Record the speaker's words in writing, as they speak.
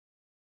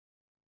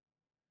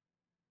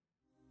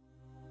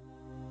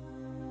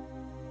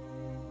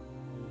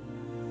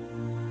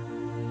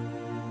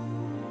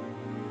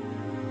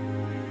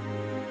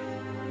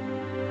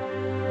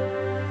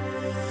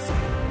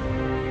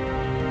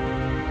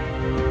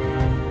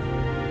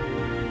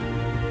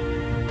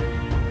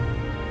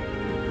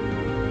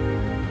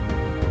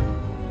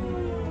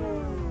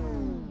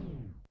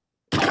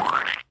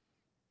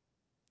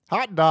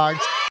Hot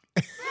dogs.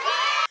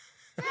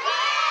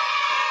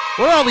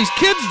 What are all these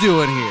kids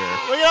doing here?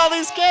 Look at all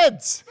these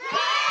kids.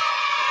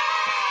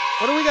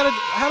 What do we got to?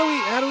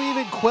 How do we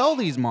even quell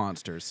these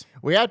monsters?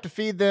 We have to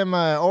feed them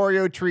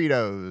Oreo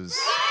Tritos.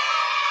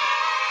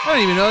 I don't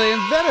even know they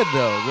invented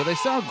those, but they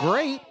sound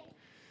great.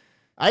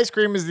 Ice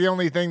cream is the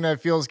only thing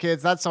that fuels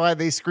kids. That's why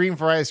they scream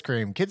for ice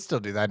cream. Kids still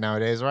do that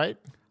nowadays, right?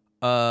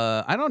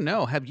 I don't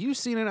know. Have you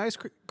seen an ice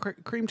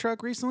cream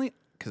truck recently?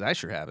 Because I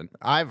sure haven't.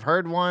 I've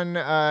heard one.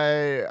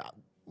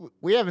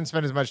 We haven't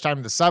spent as much time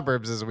in the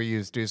suburbs as we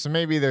used to, so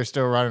maybe they're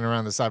still running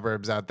around the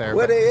suburbs out there.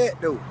 Where they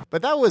at, though?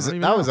 But that was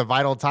a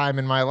vital time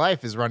in my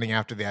life, is running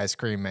after the ice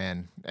cream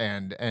man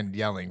and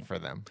yelling for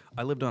them.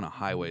 I lived on a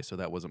highway, so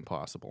that wasn't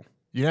possible.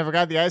 You never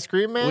got the ice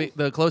cream man?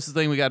 The closest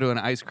thing we got to an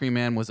ice cream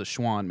man was a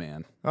Schwan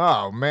man.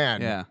 Oh,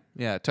 man.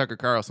 Yeah. Tucker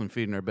Carlson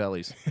feeding our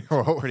bellies.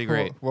 Pretty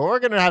great. Well, we're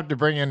going to have to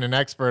bring in an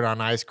expert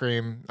on ice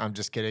cream. I'm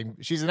just kidding.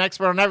 She's an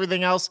expert on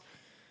everything else.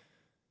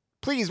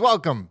 Please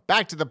welcome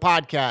back to the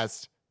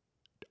podcast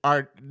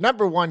our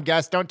number one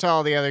guest. Don't tell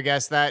all the other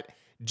guests that.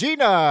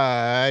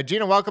 Gina.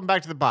 Gina, welcome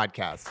back to the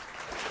podcast.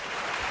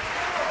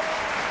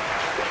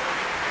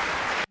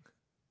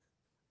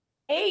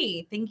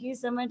 Hey, thank you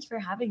so much for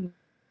having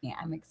me.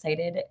 I'm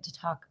excited to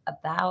talk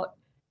about...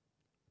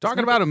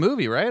 Talking about a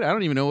movie, right? I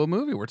don't even know what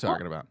movie we're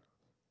talking about.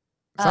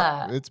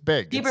 It's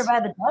big. Cheaper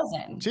by the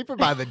dozen. Cheaper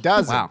by the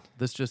dozen. Wow,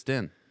 this just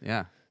in.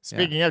 Yeah.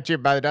 Speaking of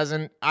cheaper by the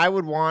dozen, I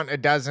would want a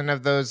dozen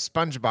of those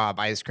SpongeBob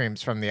ice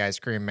creams from the ice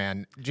cream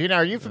man. Gina,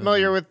 are you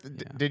familiar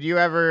with... Did you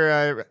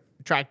ever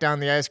track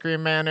down the ice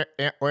cream man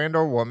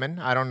or woman?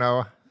 I don't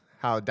know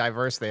how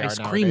diverse they Ice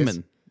are cream nowadays.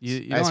 man.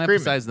 You don't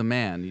emphasize the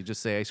man. You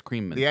just say ice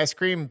cream man. The ice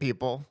cream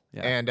people.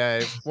 Yeah.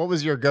 And what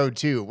was your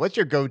go-to? What's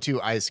your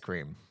go-to ice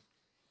cream?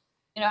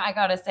 You know, I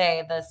gotta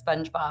say the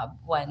SpongeBob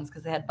ones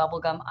because they had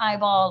bubblegum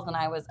eyeballs, and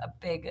I was a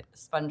big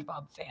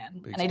SpongeBob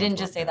fan. I didn't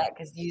just say that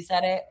because you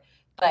said it,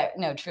 but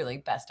no, truly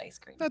best ice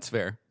cream. That's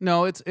fair.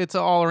 No, it's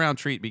an all-around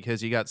treat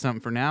because you got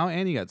something for now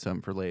and you got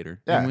something for later.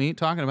 Yeah. And we ain't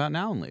talking about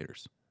now and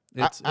laters.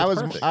 It's I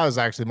perfect. was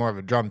actually more of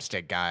a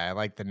drumstick guy. I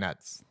like the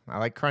nuts. I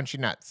like crunchy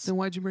nuts. Then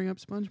why'd you bring up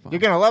SpongeBob? You're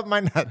gonna love my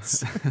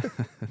nuts.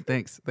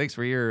 Thanks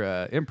for your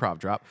improv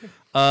drop.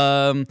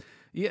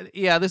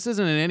 Yeah, this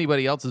isn't in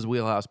anybody else's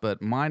wheelhouse,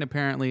 but mine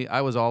apparently, I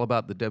was all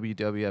about the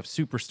WWF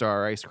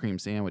Superstar ice cream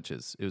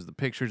sandwiches. It was the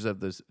pictures of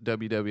this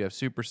WWF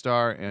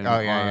Superstar and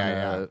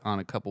on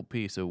a couple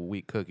piece of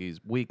weak cookies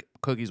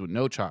with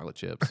no chocolate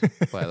chips,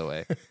 by the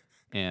way,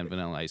 and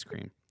vanilla ice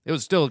cream. It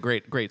was still a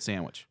great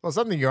sandwich. Well,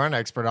 something you're an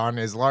expert on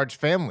is Large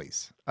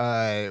Families,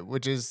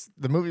 which is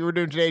the movie we're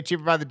doing today,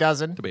 Cheaper by the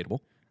Dozen.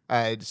 Debatable.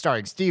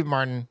 Starring Steve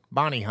Martin,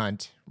 Bonnie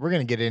Hunt. We're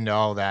going to get into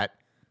all that.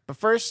 But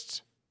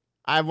first,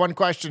 I have one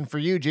question for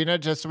you, Gina,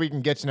 just so we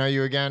can get to know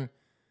you again.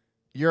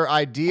 Your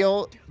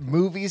ideal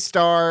movie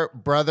star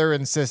brother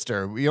and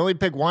sister. We only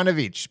pick one of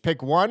each.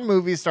 Pick one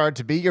movie star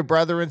to be your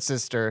brother and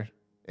sister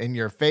in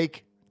your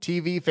fake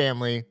TV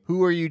family.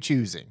 Who are you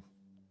choosing?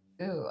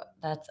 Ooh,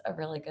 that's a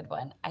really good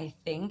one. I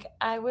think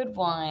I would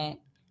want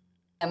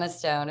Emma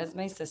Stone as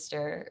my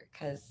sister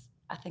because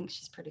I think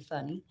she's pretty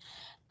funny.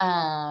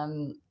 My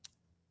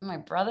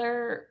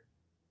brother,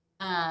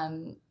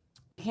 I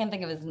can't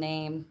think of his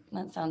name.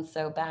 That sounds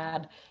so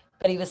bad.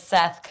 But he was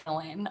Seth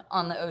Cohen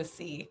on the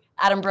OC.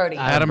 Adam Brody.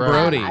 Adam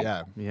Brody.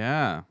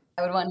 Yeah.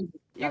 I would want.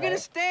 You're going to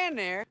stand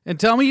there. And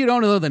tell me you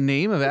don't know the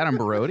name of Adam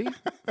Brody?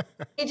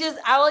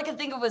 All I could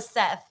think of was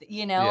Seth,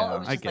 you know? Yeah, it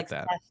was I just get like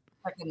that. Seth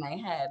stuck in my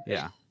head.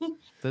 Yeah.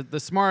 The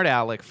smart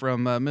Alec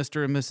from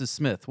Mr. and Mrs.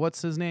 Smith.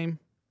 What's his name?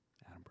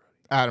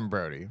 Adam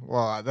Brody.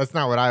 Well, that's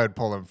not what I would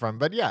pull him from.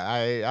 But yeah,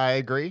 I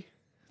agree.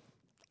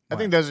 I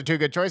think those are two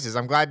good choices.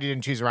 I'm glad you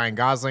didn't choose Ryan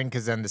Gosling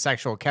because then the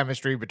sexual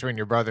chemistry between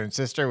your brother and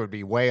sister would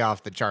be way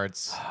off the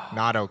charts.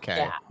 Not okay.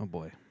 Yeah. Oh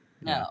boy.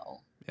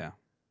 No. Yeah,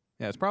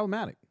 it's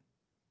problematic.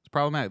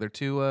 They're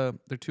two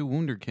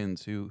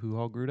wunderkinds who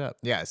all grew up.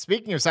 Yeah.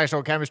 Speaking of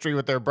sexual chemistry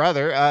with their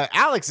brother,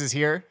 Alex is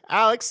here.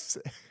 Alex,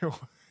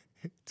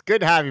 it's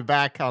good to have you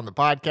back on the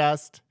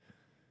podcast.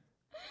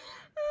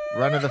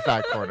 Run to the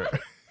fat corner.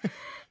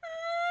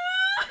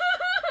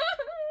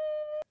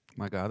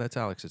 My God, that's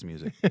Alex's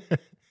music.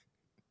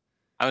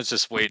 I was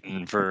just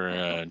waiting for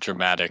a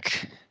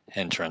dramatic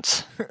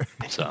entrance.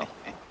 So,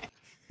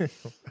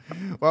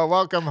 Well,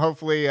 welcome.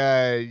 Hopefully,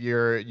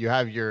 you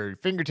have your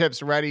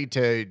fingertips ready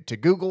to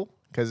Google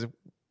because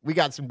we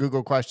got some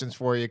Google questions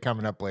for you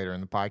coming up later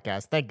in the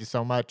podcast. Thank you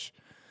so much.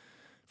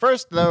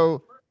 First,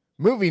 though,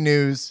 movie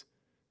news.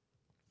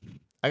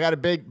 I got a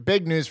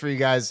big news for you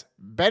guys.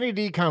 Benny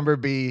D.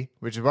 Cumberbatch,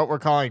 which is what we're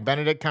calling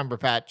Benedict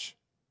Cumberbatch,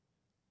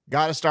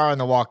 got a star on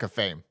the Walk of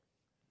Fame.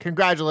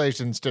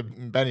 Congratulations to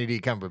Benny D.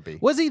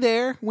 Cumberbatch. Was he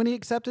there when he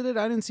accepted it?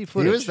 I didn't see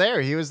footage.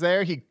 He was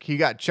there. He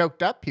got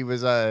choked up. He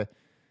was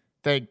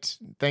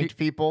thanked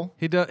people.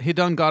 He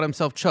done got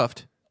himself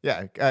chuffed.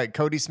 Yeah,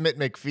 Cody Smith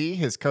McPhee,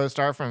 his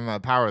co-star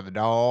from Power of the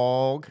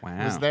Dog,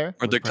 was there.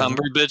 were the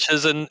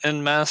Cumberbitches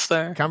in mass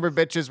there?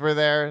 Cumberbitches were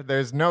there.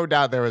 There's no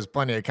doubt there was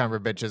plenty of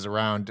Cumberbitches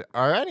around.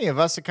 Are any of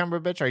us a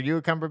Cumberbitch? Are you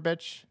a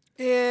Cumberbitch?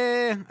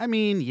 I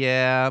mean,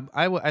 yeah.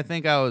 I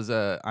think I was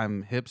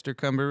I'm hipster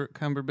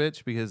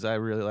Cumberbitch because I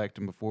really liked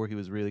him before he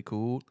was really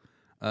cool.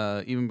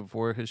 Even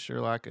before his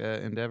Sherlock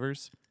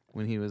endeavors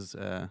when he was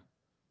yeah.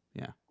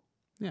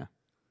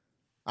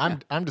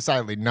 I'm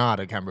decidedly not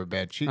a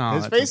Cumberbatch. Oh,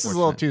 His that's face is a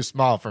little unfortunate. too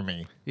small for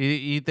me.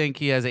 You think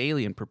he has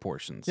alien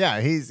proportions?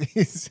 Yeah,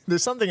 he's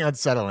there's something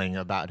unsettling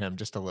about him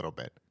just a little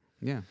bit.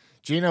 Yeah.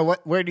 Gina,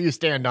 where do you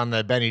stand on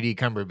the Benny D.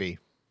 Cumberby?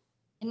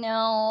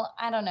 No,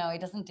 I don't know. He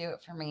doesn't do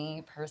it for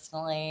me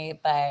personally,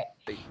 but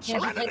he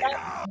played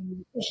that.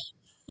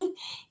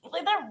 He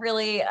played that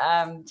really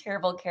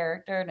terrible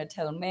character in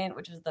Atonement,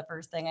 which was the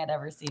first thing I'd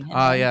ever seen him.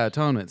 Oh in. yeah,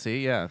 Atonement.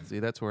 See,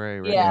 that's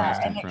where I Yeah,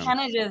 recognized him and it from. kind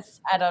of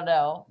just, I don't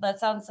know. That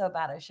sounds so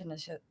bad. I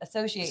shouldn't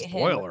associate him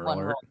Spoiler with one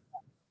alert. role.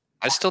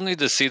 I still need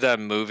to see that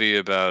movie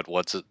about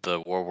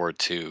the World War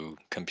II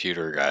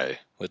computer guy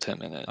with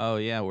him in it. Oh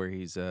yeah, where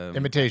he's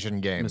Imitation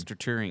Game. Mr.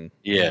 Turing.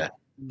 Yeah.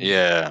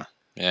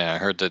 I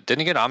heard that. Didn't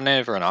he get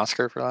nominated for an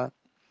Oscar for that?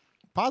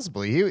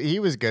 Possibly. He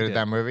was good at did.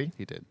 that movie.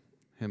 He did.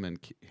 Him and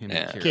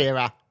Yeah.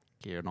 Keira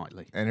Kira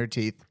Knightley. and her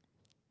teeth.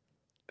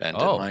 Ben Oh.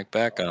 didn't like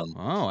Beckham.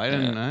 Oh, I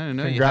didn't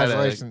know you had a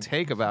Congratulations.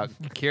 take about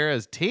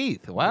Kira's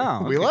teeth.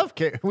 Wow. We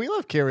okay.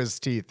 love Kira's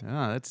teeth.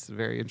 Oh, that's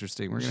very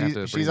interesting. We're gonna have to.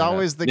 bring She's that up.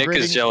 always the Nick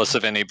gritting. is jealous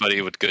of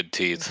anybody with good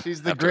teeth.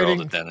 She's the after all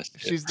gritting. the dentist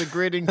shit. She's the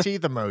gritting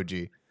teeth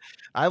emoji.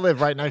 I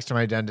live right next to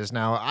my dentist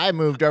now. I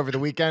moved over the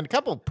weekend. A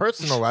couple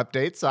personal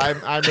updates. I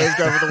moved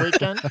over the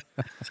weekend.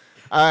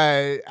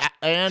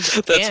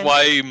 That's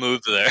why he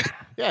moved there.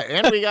 Yeah,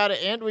 and we got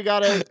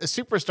a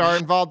superstar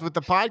involved with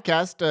the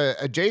podcast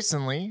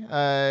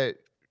adjacently.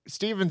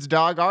 Steven's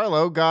dog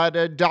Arlo got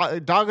a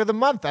dog of the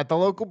month at the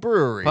local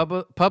brewery.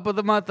 Pup of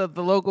the month at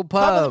the local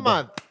pub. Pup of the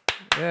month.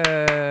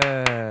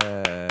 Yeah.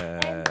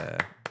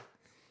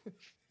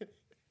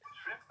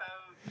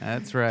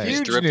 That's right. Huge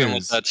He's dripping news.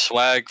 with that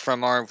swag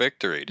from our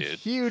victory, dude.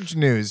 Huge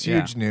news. Yeah.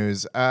 Huge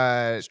news.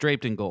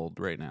 Draped in gold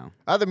right now.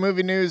 Other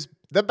movie news: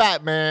 The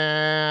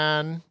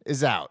Batman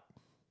is out.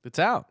 It's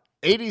out.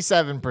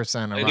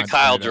 87% of Play the Rotten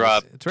Kyle Tomatoes.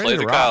 drop. It's ready Play to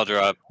the rock. Kyle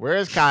drop.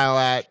 Where's Kyle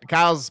at?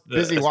 Kyle's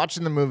busy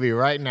watching the movie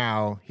right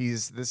now.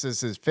 This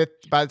is his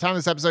fifth. By the time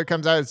this episode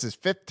comes out, it's his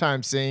fifth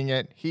time seeing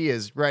it. He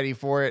is ready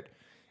for it.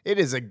 It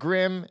is a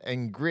grim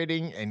and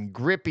gritting and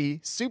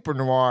grippy super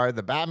noir.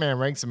 The Batman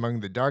ranks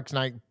among the Dark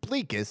Knight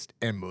bleakest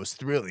and most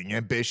thrilling,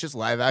 ambitious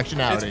live-action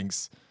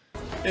outings.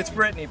 It's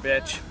Britney,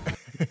 bitch.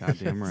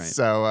 Goddamn right.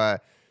 So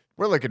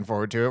we're looking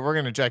forward to it. We're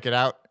gonna check it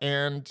out,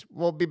 and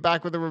we'll be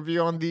back with a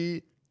review on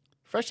the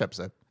fresh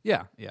episode.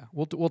 Yeah.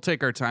 We'll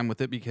take our time with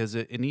it because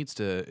it needs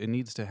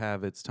to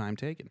have its time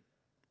taken.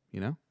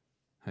 You know?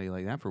 How do you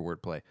like that for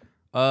wordplay?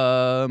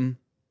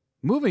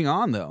 Moving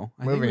on though.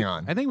 I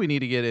think we need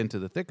to get into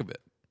the thick of it.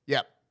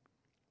 Yep.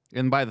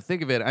 And by the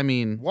thick of it, I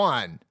mean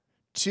 1,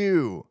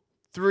 2,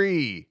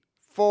 3,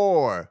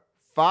 4,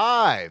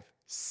 5,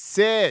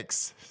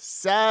 6,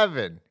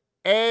 7,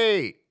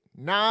 8,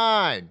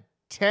 9,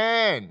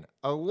 10,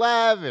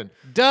 11.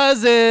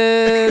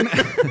 dozen.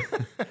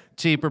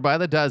 Cheaper by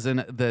the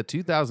dozen. The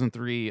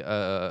 2003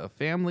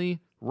 family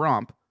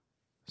romp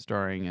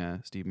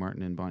starring Steve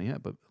Martin and Bonnie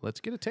Hunt. But let's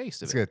get a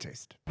taste of Let's it. get a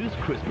taste. This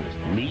Christmas,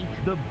 meet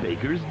the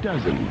Baker's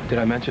Dozen. Did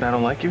I mention I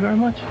don't like you very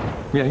much?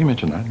 Yeah, you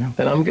mentioned that, yeah.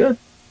 Then I'm good.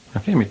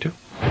 Okay, me too.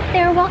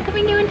 They're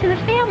welcoming you into the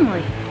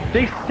family.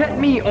 They set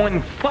me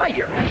on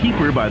fire.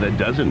 Cheaper by the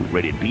dozen,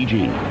 rated PG.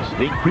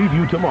 Sneak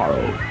preview tomorrow.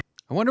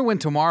 I wonder when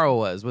tomorrow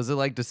was. Was it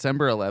like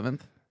December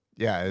 11th?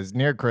 Yeah, it's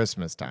near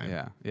Christmas time,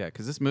 Yeah.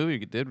 Because this movie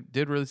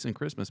did release in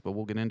Christmas, but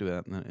we'll get into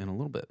that in a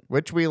little bit.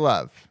 which we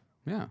love.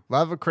 Yeah.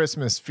 Love a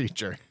Christmas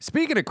feature.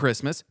 Speaking of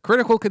Christmas,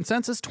 critical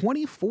consensus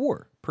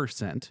 24%,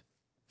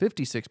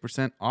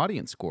 56%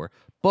 audience score.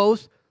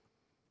 Both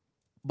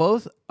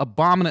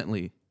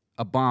abominably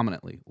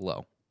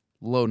low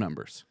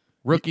numbers.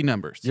 Rookie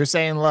numbers. You're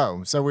saying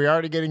low, so we're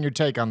already getting your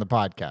take on the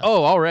podcast.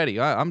 Oh, already.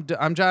 I'm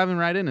diving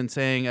right in and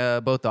saying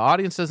both the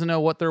audience doesn't know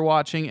what they're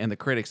watching and the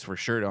critics for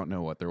sure don't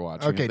know what they're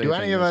watching. Okay, If they do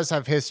any think of it's- us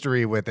have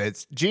history with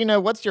it? Gina,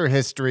 what's your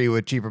history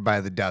with Cheaper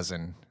by the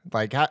Dozen?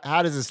 Like,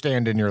 how does it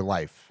stand in your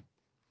life?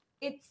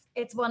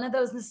 It's one of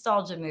those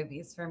nostalgia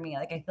movies for me.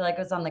 Like I feel like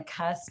I was on the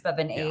cusp of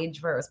an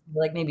age where it was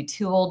like maybe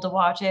too old to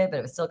watch it, but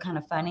it was still kind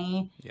of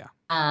funny. Yeah.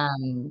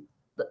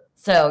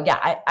 So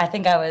yeah, I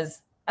think I was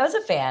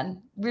a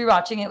fan.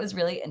 Rewatching it was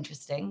really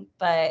interesting,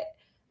 but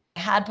I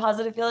had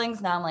positive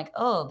feelings. Now I'm like,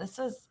 oh, this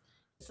is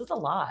a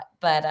lot.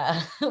 But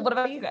what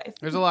about you guys?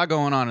 There's a lot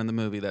going on in the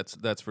movie.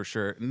 That's for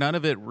sure. None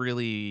of it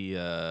really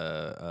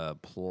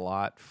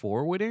plot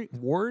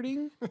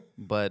forwarding,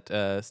 but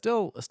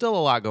still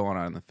a lot going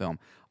on in the film.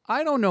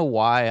 I don't know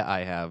why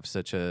I have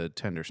such a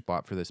tender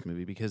spot for this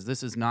movie because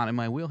this is not in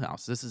my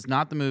wheelhouse. This is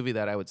not the movie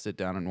that I would sit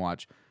down and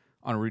watch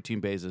on a routine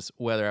basis,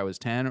 whether I was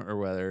 10 or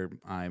whether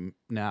I'm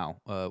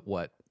now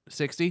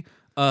 60.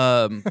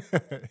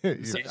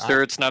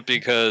 Sure, it's not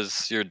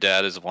because your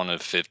dad is one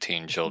of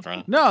 15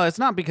 children. No, it's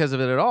not because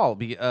of it at all.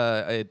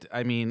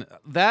 I mean,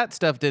 that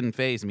stuff didn't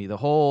faze me. The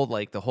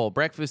whole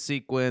breakfast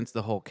sequence,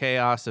 the whole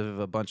chaos of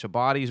a bunch of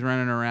bodies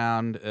running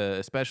around,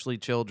 especially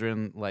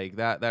children, like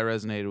that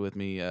resonated with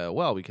me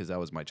well because that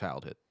was my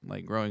childhood.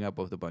 Like growing up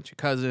with a bunch of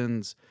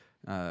cousins,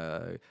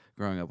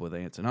 growing up with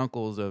aunts and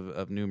uncles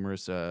of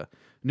numerous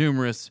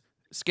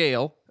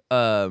scale.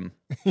 That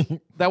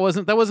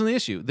wasn't the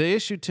issue. The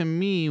issue to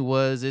me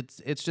was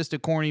it's just a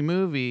corny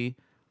movie,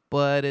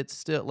 but it's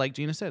still, like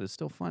Gina said, it's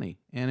still funny.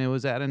 And it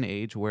was at an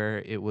age where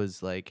it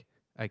was like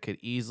I could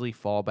easily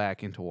fall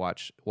back into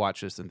watch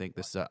this and think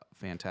this is a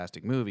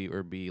fantastic movie,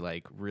 or be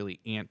like really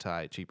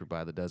anti Cheaper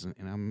by the Dozen.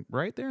 And I'm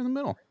right there in the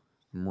middle.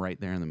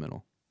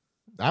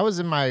 I was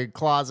in my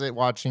closet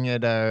watching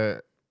it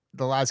the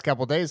last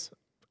couple days.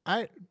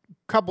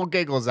 Couple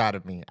giggles out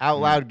of me,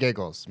 out loud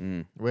giggles,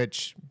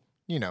 which,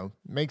 you know,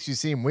 makes you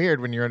seem weird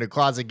when you're in a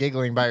closet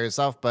giggling by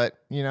yourself. But,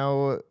 you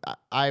know,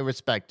 I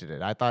respected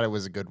it. I thought it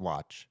was a good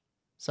watch.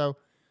 So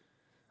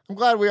I'm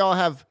glad we all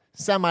have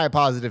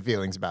semi-positive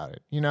feelings about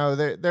it. You know,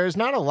 there's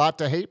not a lot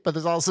to hate, but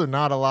there's also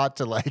not a lot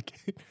to, like,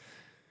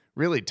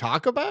 really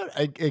talk about.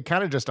 It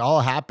kind of just all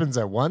happens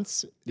at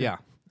once. Yeah.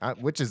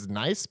 Which is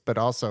nice, but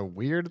also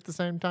weird at the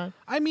same time.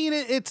 I mean,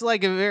 it's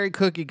like a very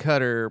cookie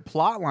cutter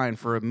plot line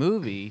for a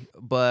movie,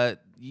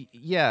 but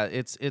yeah,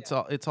 it's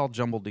all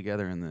jumbled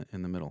together in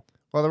the middle.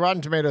 Well, the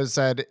Rotten Tomatoes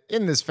said,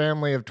 in this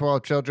family of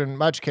 12 children,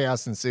 much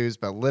chaos ensues,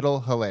 but little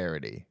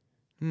hilarity.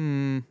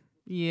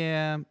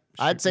 Yeah.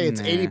 I'd say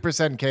it's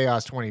 80%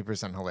 chaos,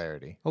 20%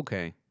 hilarity.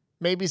 Okay.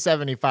 Maybe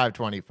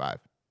 75-25.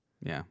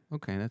 Yeah.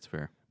 Okay, that's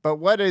fair. But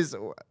what is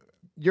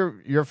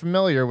you're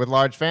familiar with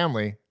Large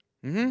Family?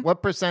 Mm-hmm.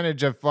 What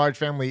percentage of Large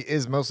Family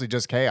is mostly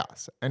just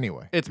chaos?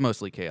 Anyway, it's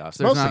mostly chaos.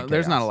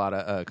 There's not a lot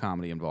of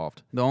comedy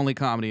involved. The only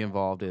comedy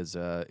involved is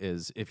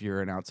if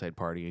you're an outside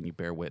party and you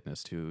bear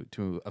witness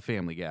to a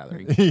family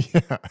gathering.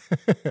 Yeah.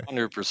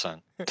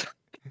 100%.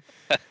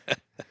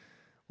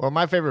 Well,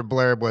 my favorite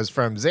blurb was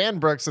from Zan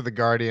Brooks of The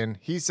Guardian.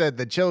 He said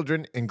the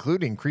children,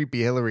 including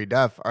creepy Hilary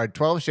Duff, are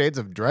 12 shades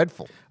of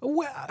dreadful.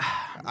 Well,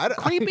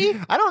 creepy?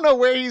 I don't know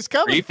where he's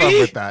coming from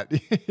with that.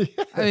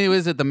 I mean,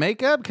 was it the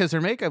makeup? Because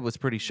her makeup was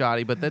pretty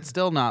shoddy, but that's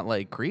still not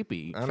like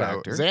creepy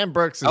factor. Zan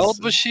Brooks is How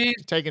old was she?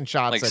 Taking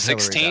shots Like at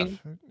 16? Hilary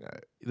Duff.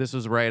 This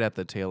was right at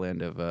the tail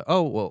end of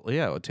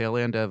tail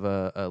end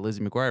of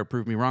Lizzie McGuire.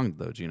 Proved me wrong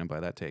though, Gina,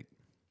 by that take.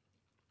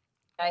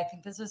 I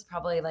think this was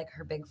probably like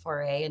her big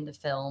foray into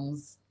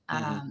films.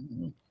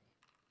 And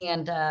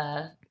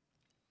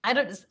I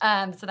don't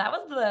so that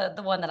was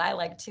the one that I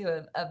liked too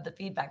of the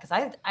feedback,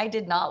 because I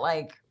did not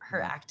like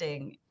her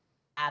acting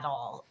at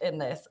all in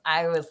this.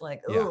 I was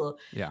like, ooh,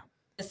 yeah.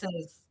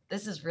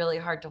 This is really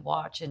hard to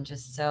watch and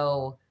just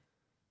so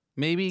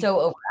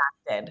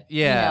overacted.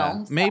 Yeah, you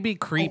know? So maybe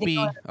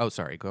creepy. Oh,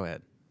 sorry. Go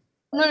ahead.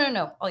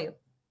 No. All you.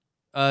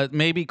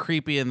 Maybe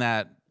creepy in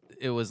that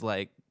it was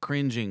like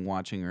cringing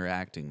watching her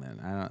acting. Then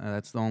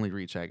that's the only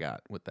reach I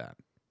got with that.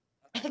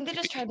 I think they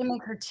just tried to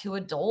make her too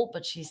adult,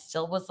 but she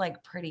still was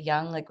like pretty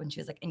young, like when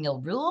she was like, and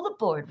you'll rule the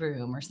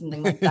boardroom or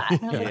something like that.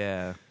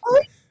 Yeah.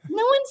 Like,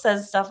 no one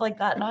says stuff like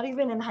that, not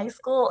even in high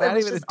school. Not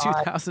even in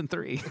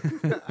 2003.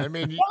 I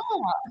mean,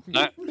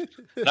 not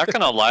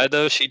gonna lie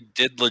though, she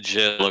did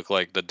legit look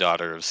like the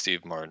daughter of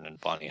Steve Martin and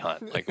Bonnie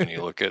Hunt. Like when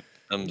you look at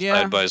them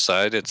side by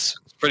side, it's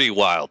pretty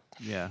wild.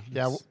 Yeah.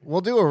 We'll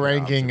do a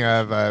ranking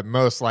of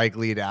most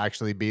likely to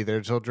actually be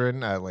their children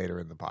later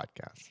in the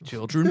podcast.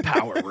 Children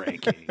power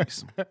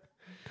rankings.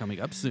 Coming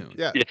up soon.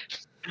 Yeah.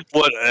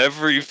 What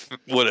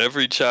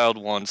every child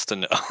wants to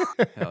know.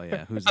 Hell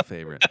yeah. Who's the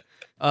favorite?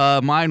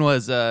 Mine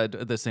was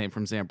the same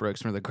from Zan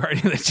Brooks from The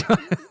Guardian.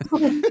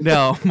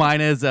 No,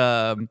 mine is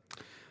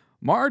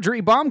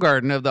Marjorie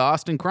Baumgarten of the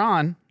Austin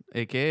Chron,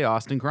 a.k.a.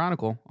 Austin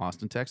Chronicle,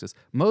 Austin, Texas.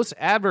 Most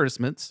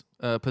advertisements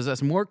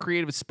possess more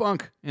creative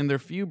spunk in their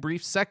few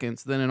brief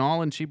seconds than in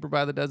all in Cheaper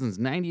by the Dozen's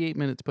 98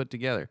 minutes put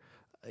together.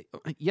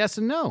 Yes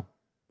and no.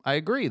 I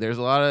agree. There's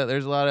a lot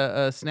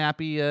of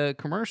snappy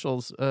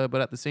commercials, but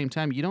at the same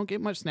time, you don't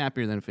get much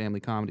snappier than a family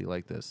comedy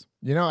like this.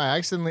 You know,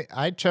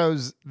 I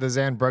chose the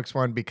Zan Brooks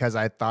one because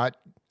I thought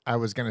I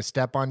was going to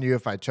step on you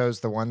if I chose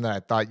the one that I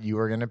thought you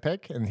were going to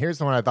pick. And here's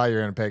the one I thought you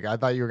were going to pick. I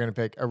thought you were going to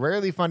pick a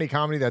rarely funny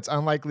comedy that's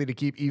unlikely to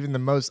keep even the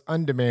most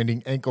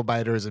undemanding ankle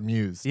biters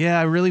amused. Yeah,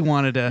 I really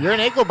wanted to. You're an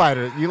ankle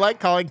biter. You like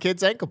calling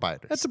kids ankle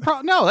biters. That's a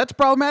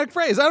problematic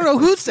phrase. I don't know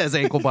who says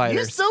ankle biters.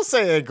 You still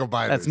say ankle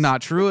biters. That's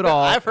not true at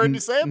all. I've heard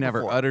you say it Never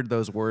before. uttered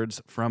those words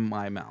from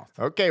my mouth.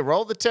 Okay,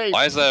 roll the tape.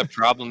 Why is that a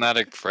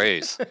problematic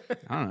phrase?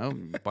 I don't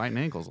know. Biting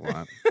ankles a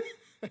lot.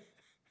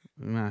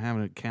 We're not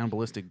having a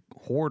cannibalistic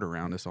horde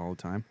around us all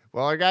the time.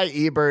 Well, our guy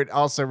Ebert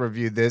also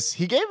reviewed this.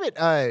 He gave it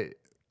a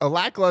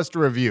lackluster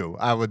review,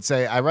 I would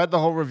say. I read the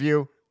whole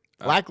review.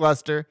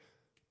 Lackluster,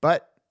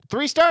 but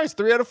 3 stars,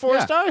 3 out of 4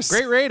 stars.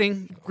 Great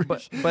rating,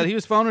 but he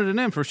was phoning it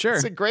in for sure.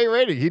 It's a great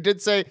rating. He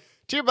did say,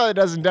 Cheaper by the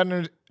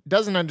Dozen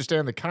doesn't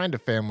understand the kind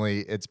of family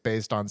it's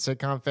based on.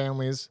 Sitcom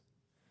families.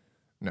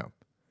 No.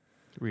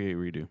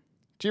 Redo.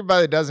 Cheaper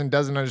by the Dozen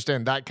doesn't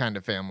understand that kind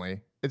of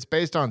family. It's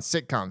based on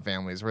sitcom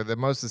families where the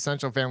most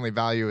essential family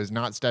value is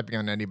not stepping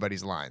on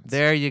anybody's lines.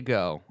 There you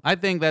go. I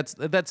think that's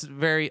a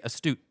very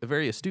astute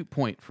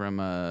point from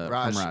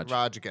Raj.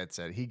 Raj gets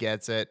it. He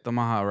gets it. The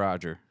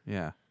Maharaja.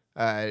 Yeah.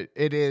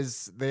 It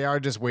is. They are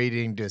just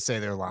waiting to say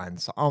their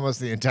lines almost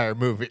the entire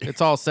movie. It's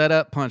all set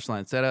up,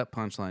 punchline, set up,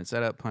 punchline,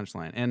 set up,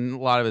 punchline, and a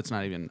lot of it's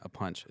not even a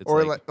punch. It's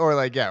or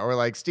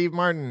like Steve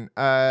Martin.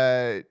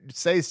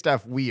 Say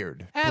stuff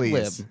weird,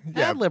 please.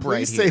 Ad-lib right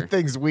please say here.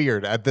 things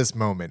weird at this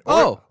moment.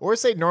 Or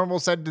say normal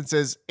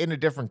sentences in a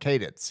different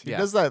cadence. He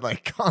does that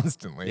like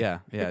constantly. Yeah.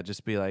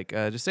 Just be like,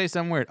 just say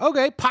something weird.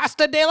 Okay,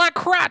 pasta de la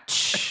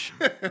crutch.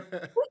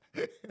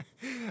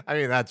 I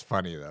mean, that's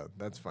funny though.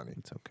 That's funny.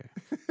 It's okay.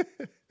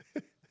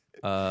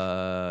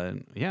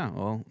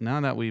 Well,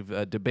 now that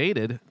we've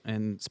debated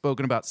and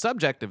spoken about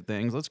subjective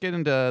things, let's get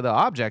into the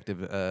objective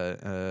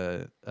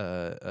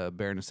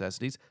bare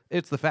necessities.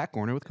 It's the Fat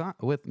Corner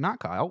with not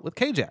Kyle, with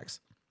K-Jax.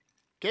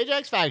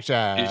 K-Jax fact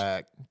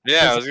check.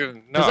 Yeah, I was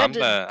gonna. No, I'm the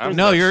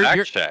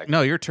fact check.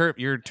 No, you're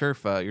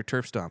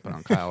turf stomping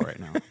on Kyle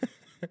right now.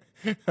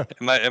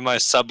 Am I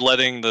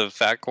subletting the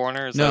Fat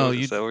Corner? Is that what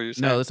you're saying?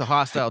 No, it's a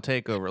hostile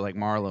takeover like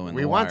Marlo and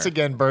we once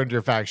again burned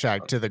your fact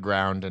shack to the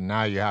ground, and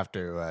now you have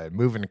to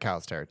move into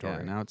Kyle's territory.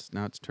 Yeah,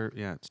 now it's turf.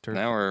 Yeah, it's turf.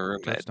 Now we're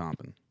turf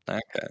stomping.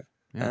 Okay.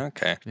 Yeah.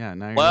 Okay. Yeah.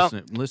 Now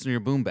you're listening to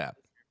your boom bap.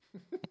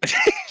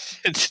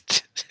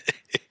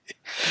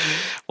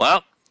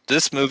 Well,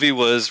 this movie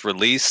was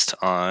released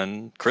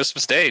on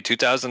Christmas Day,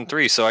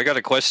 2003. So I got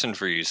a question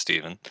for you,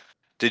 Steven.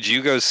 Did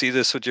you go see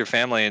this with your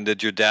family, and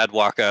did your dad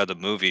walk out of the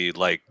movie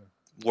like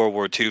World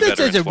War II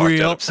veterans walked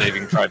out of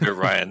Saving Private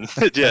Ryan?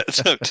 Yeah,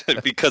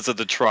 because of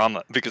the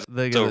trauma. Because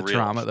the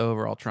trauma, the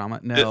overall trauma.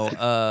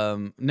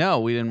 No,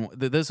 no, we didn't.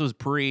 This was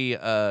pre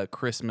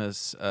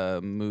Christmas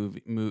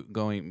movie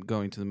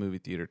going to the movie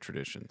theater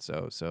tradition.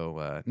 So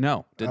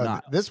no, did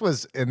not. This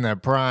was in the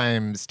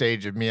prime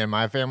stage of me and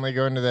my family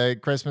going to the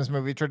Christmas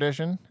movie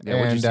tradition. Yeah,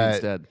 what'd you see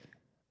instead?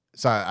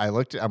 So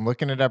I'm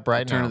looking it up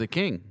right now. Return of the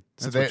King.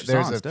 So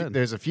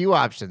there's a few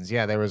options.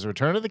 Yeah, there was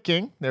Return of the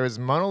King. There was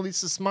Mona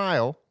Lisa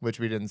Smile, which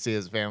we didn't see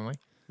as a family.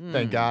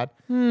 Thank God.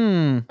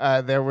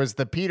 There was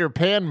the Peter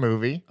Pan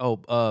movie.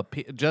 Oh,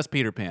 just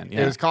Peter Pan.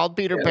 Yeah. It was called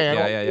Peter Pan.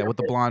 Yeah, with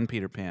the blonde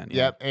Peter Pan.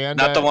 Yeah. Yep, and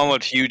not the one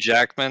with Hugh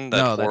Jackman.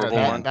 That horrible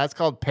one. That's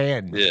called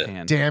Pan. Yeah.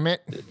 Pan. Damn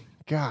it,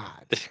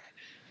 God.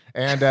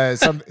 And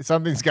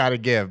something's got to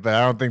give, but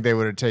I don't think they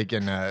would have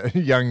taken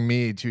young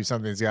me to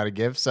Something's Got to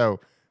Give. So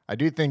I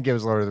do think it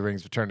was Lord of the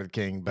Rings: Return of the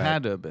King, but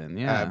had to have been,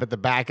 yeah. But the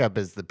backup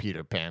is the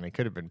Peter Pan. It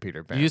could have been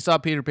Peter Pan. You saw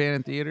Peter Pan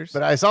in theaters,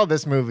 but I saw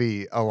this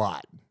movie a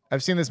lot.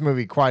 I've seen this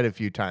movie quite a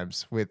few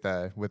times with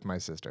my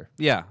sister.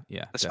 Yeah.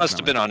 This must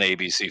have been on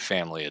ABC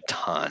Family a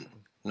ton.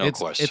 No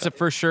question. It's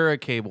for sure a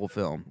cable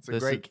film.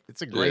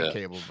 It's a great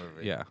cable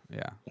movie. Yeah.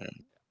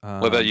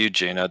 What about you,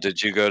 Gina?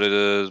 Did you go to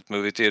the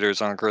movie theaters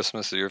on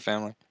Christmas with your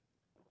family?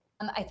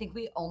 I think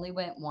we only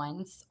went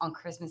once on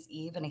Christmas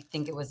Eve, and I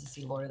think it was to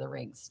see Lord of the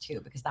Rings too,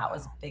 because that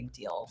was a big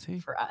deal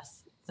for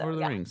us. So, Lord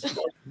of the Rings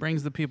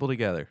brings the people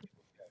together.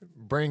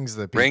 Brings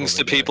the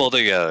people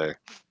together.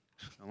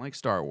 Unlike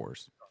Star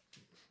Wars.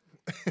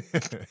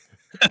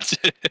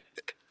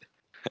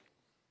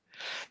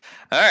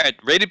 All right,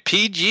 rated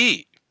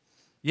PG.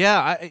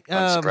 Yeah,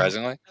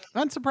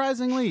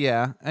 unsurprisingly,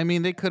 yeah. I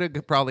mean, they could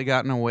have probably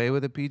gotten away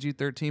with a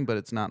PG-13, but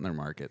it's not in their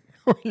market.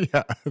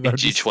 Yeah,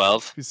 PG-12.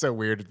 It'd be so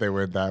weird if they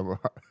went that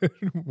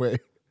way.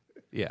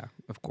 Yeah,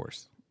 of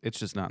course. It's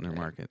just not in their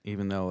market.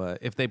 Even though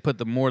if they put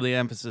the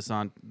emphasis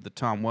on the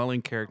Tom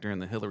Welling character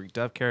and the Hilary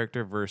Duff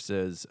character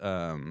versus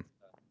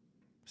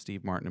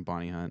Steve Martin and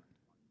Bonnie Hunt.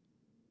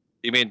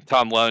 You mean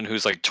Tom Welling,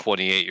 who's like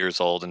 28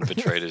 years old and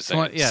portrayed as a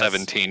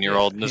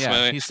 17-year-old in this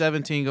movie? He's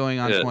 17 going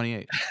on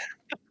 28.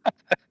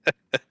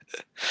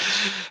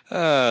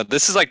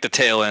 This is like the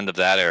tail end of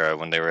that era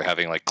when they were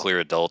having like clear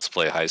adults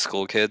play high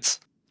school kids.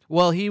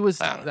 Well, he was.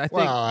 I think.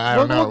 I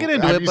don't know. We'll get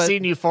into Have you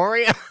seen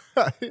Euphoria?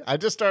 I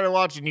just started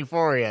watching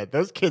Euphoria.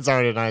 Those kids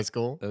aren't in high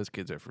school. Those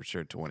kids are for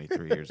sure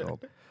 23 years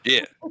old.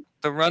 Yeah.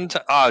 The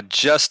runtime,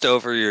 just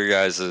over your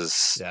guys'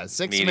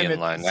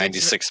 median line,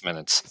 96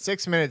 minutes.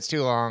 6 minutes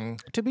too long.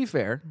 To be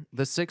fair,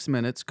 the 6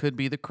 minutes could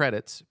be the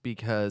credits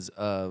because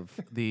of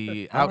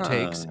the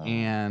outtakes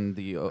and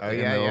the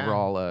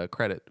overall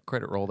credit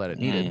roll that it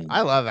needed.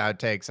 I love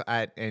outtakes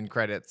and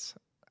credits.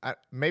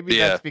 Maybe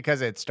that's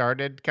because it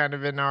started kind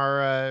of in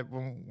our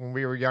when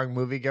we were young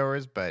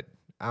moviegoers, but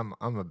I'm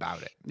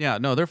about it. Yeah,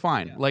 no, they're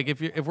fine. Like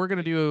if we're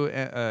gonna do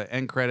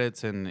end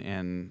credits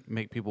and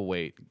make people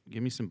wait,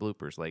 give me some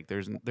bloopers. Like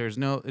there's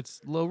no, it's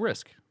low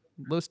risk,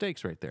 low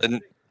stakes right there.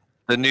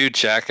 The new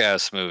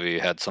Jackass movie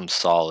had some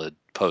solid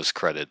post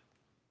credit,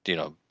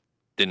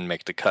 didn't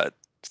make the cut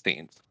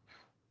scenes.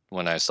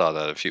 When I saw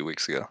that a few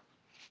weeks ago,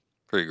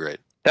 pretty great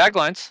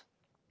taglines.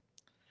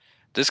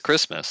 This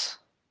Christmas,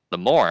 the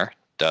more ...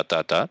 the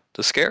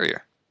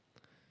scarier.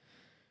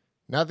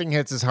 Nothing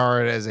hits as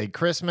hard as a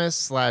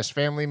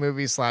Christmas/family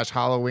movie/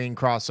 Halloween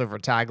crossover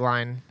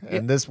tagline,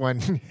 and this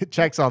one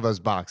checks all those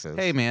boxes.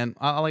 Hey man,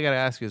 all I gotta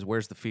ask you is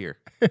where's the fear?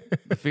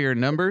 The fear in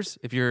numbers?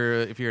 If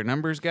you're a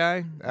numbers guy,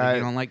 if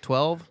you don't like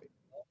 12.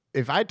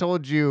 If I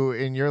told you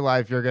in your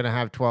life you're gonna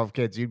have 12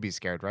 kids, you'd be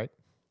scared, right?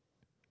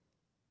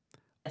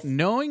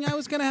 Knowing I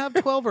was gonna have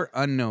 12 or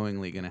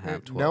unknowingly gonna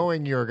have 12?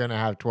 Knowing you're gonna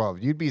have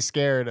 12, you'd be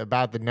scared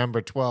about the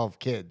number 12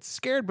 kids.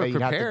 Scared but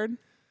You'd have to- prepared.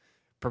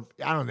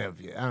 I don't know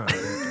if you. I don't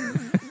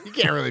know. You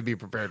can't really be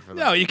prepared for that.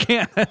 No, you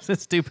can't. That's a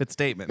stupid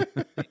statement.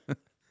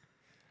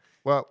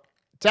 Well,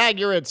 tag,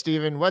 you're it,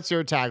 Steven. What's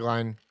your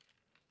tagline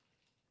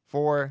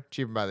for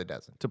Cheaper by the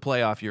Dozen? To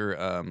play off your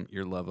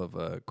love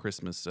of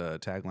Christmas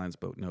taglines,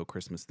 but no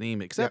Christmas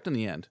theme, except in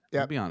the end.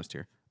 Yep. I'll be honest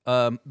here.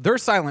 Their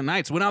Silent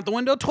Nights went out the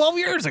window 12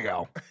 years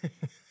ago.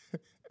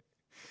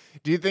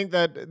 Do you think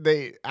that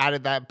they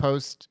added that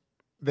post?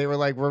 They were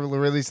like, "We're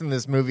releasing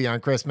this movie on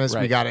Christmas.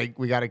 Right.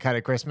 We gotta cut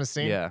a Christmas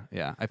scene."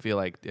 Yeah. I feel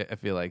like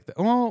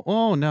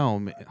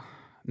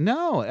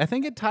no. I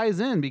think it ties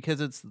in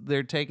because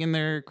they're taking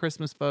their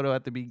Christmas photo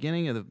at the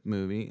beginning of the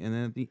movie, and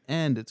then at the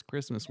end it's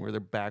Christmas where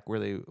they're back where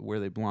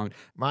they belong.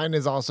 Mine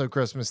is also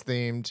Christmas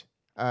themed.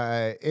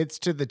 It's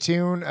to the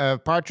tune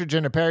of Partridge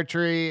in a Pear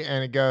Tree,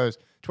 and it goes,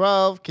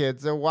 12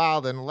 kids are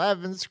wild and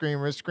 11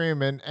 screamers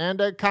screaming, and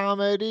a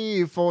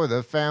comedy for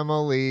the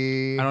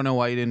family. I don't know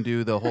why you didn't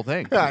do the whole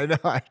thing. I know.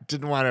 I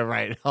didn't want to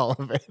write all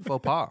of it.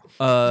 Faux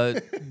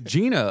pas.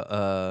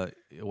 Gina,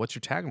 what's your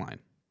tagline?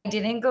 I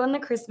didn't go in the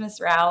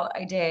Christmas route.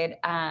 I did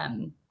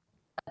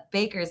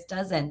Baker's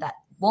Dozen that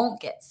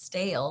won't get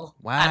stale.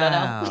 Wow. I don't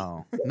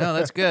know. No,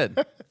 that's good.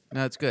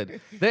 No, it's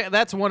good.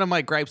 That's one of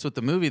my gripes with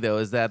the movie, though,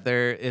 is that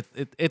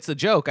it's a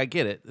joke. I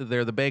get it.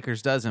 They're the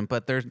Baker's Dozen,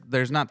 but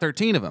there's not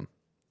 13 of them.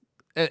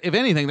 If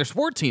anything, there's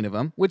 14 of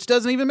them, which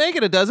doesn't even make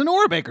it a dozen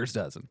or a Baker's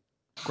Dozen.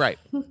 Gripe.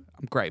 I'm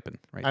griping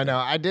right I know.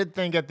 I did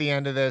think at the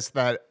end of this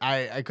that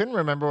I couldn't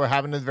remember what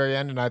happened at the very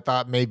end, and I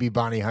thought maybe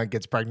Bonnie Hunt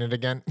gets pregnant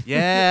again.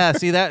 Yeah,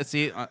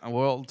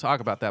 we'll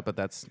talk about that, but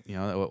that's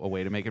a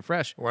way to make it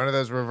fresh. One of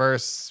those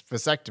reverse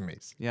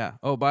vasectomies. Yeah.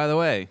 Oh, by the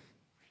way,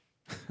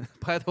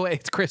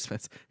 it's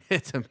Christmas.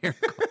 It's a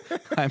miracle.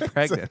 I'm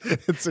pregnant.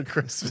 It's a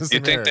Christmas.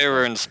 You think they miracle.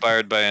 were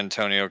inspired by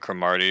Antonio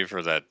Cromartie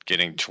for that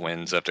getting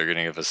twins after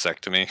getting a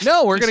vasectomy?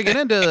 No, we're gonna get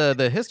into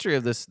the history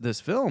of this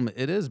film.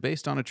 It is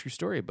based on a true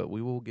story, but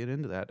we will get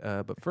into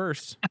that. But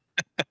first,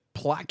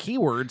 plot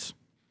keywords.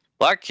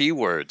 Black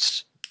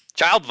keywords.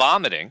 Child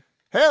vomiting.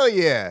 Hell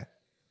yeah.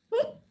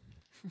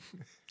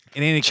 It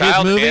ain't a kids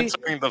Child movie.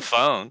 answering the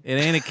phone. It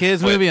ain't a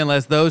kids movie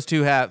unless those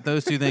two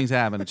things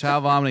happen. A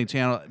child vomiting,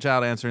 child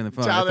answering the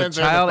phone. Child if a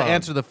answering the child phone.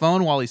 answer the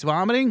phone while he's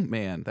vomiting,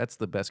 man, that's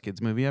the best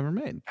kids movie ever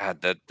made.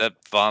 God, that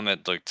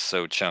vomit looked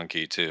so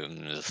chunky too.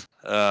 It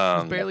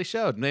barely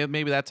showed.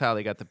 Maybe that's how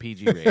they got the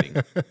PG rating.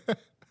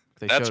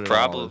 They That's showed it all,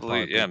 it'd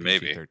probably- be yeah,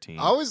 maybe. PG-13.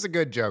 Always a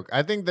good joke.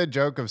 I think the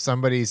joke of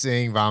somebody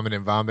seeing vomit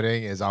and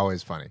vomiting is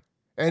always funny.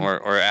 And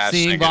or Ashton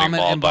Seeing getting vomit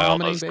mauled and by all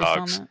vomiting those based on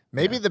dogs. that.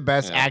 maybe the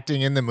best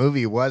acting in the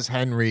movie was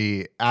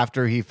Henry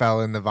after he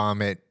fell in the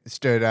vomit,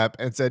 stood up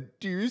and said,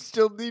 "Do you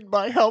still need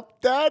my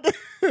help, Dad?"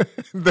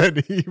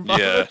 Then he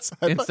vomits. I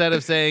thought Instead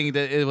of saying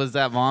that it was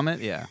that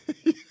vomit, yeah.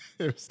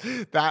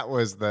 that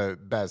was the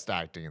best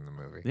acting in the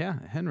movie. Yeah,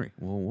 Henry.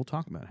 We'll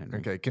talk about Henry.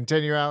 Okay,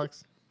 continue,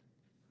 Alex.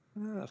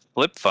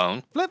 Flip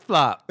phone. Flip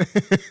flop.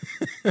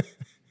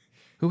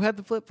 Who had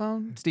the flip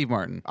phone? Steve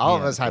Martin. All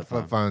He of us the had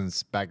flip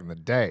phones back in the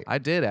day. I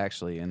did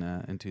actually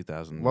in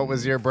 2000. What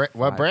was your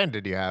what brand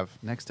did you have?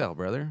 Nextel,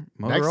 brother.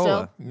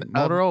 Nextel? Motorola.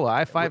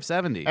 Motorola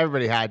i570.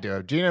 Everybody had to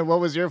have. Gina, what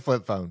was your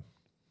flip phone?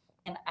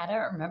 And I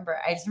don't remember.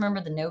 I just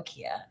remember the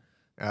Nokia.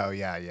 Oh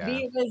yeah.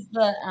 Maybe it was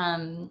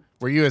the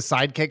Were you a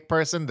sidekick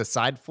person? The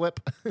side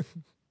flip?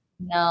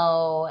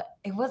 no,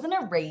 it wasn't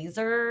a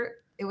Razor.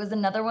 It was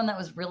another one that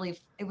was really.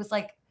 It was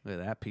like Look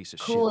at that piece of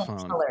cool shit and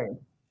phone. colored.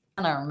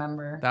 I don't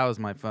remember. That was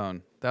my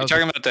phone. That You're was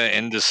talking about the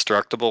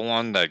indestructible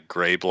one, that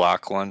gray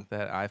block one?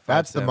 that i570.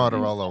 That's the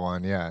Motorola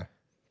one. Yeah.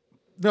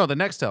 No, the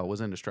Nextel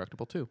was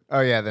indestructible too.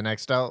 Oh yeah, the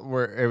Nextel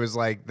where it was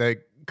like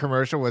the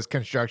commercial was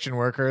construction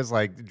workers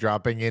like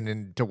dropping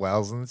into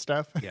wells and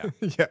stuff. Yeah.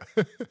 yeah.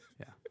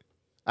 Yeah.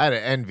 I had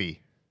an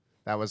Envy.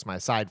 That was my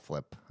side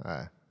flip.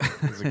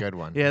 It was a good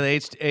one. Yeah, the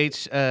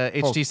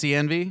HTC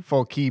Envy.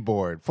 Full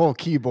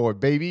keyboard,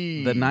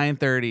 baby. The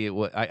 930.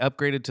 I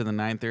upgraded to the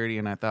 930,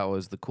 and I thought it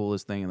was the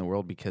coolest thing in the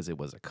world because it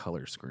was a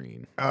color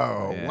screen.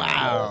 Oh Yeah.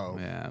 wow.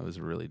 Yeah, it was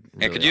really.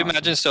 Yeah, really could you awesome.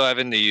 imagine still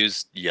having to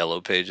use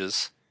Yellow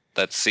Pages?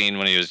 That scene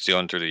when he was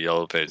going through the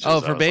Yellow Pages. Oh,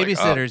 I for was like,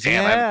 babysitters,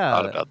 damn, I hadn't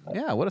thought yeah, about that.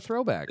 yeah. What a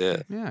throwback.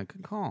 Yeah.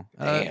 Good call.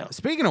 Damn.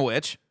 Speaking of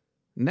which,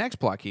 next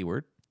plot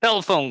keyword: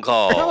 Telephone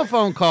call.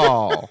 telephone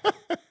call.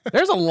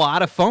 There's a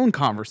lot of phone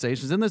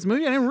conversations in this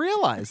movie. I didn't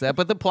realize that,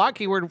 but the plot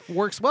keyword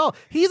works well.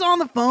 He's on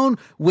the phone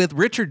with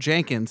Richard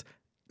Jenkins.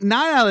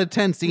 9 out of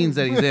 10 scenes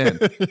that he's in,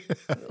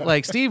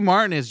 like Steve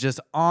Martin is just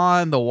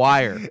on the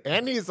wire.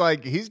 And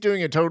he's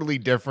doing a totally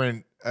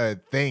different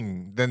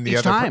thing than the Each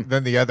other time.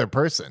 than the other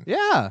person.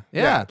 Yeah.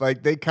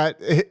 Like they cut.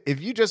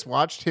 If you just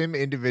watched him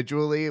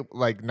individually,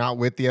 like not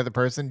with the other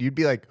person, you'd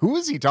be like, "Who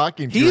is he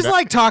talking to?" He's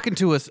like talking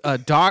to an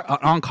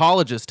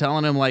oncologist,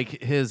 telling him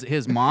like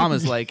his mom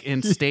is like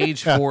in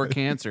stage 4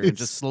 cancer and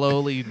just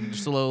slowly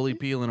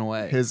peeling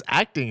away. His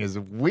acting is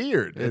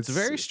weird. It's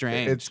very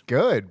strange. It's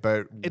good,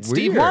 but It's weird.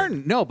 Steve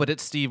Martin. No, but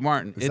it's Steve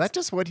Martin. Is that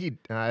just what he?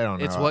 I don't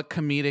know. It's what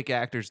comedic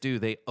actors do.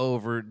 They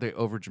over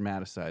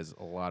dramatize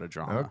a lot of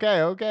drama.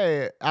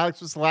 Okay.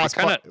 Alex, what's the last?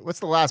 What's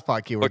the last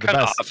plot keyword? What The kind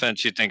of best.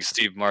 offense you think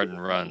Steve Martin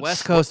runs?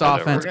 West Coast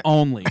Whatever. offense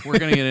only. We're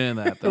gonna get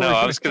into that. Though. No,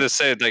 I was gonna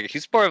say like he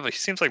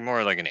seems like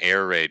more like an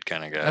air raid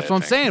kind of guy. That's what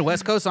I'm saying.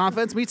 West Coast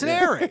offense meets an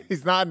air raid.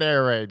 He's not an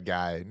air raid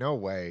guy. No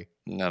way.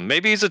 No,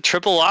 maybe he's a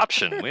triple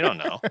option. We don't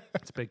know.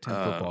 It's Big Ten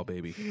football,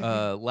 baby.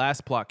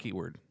 Last plot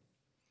keyword.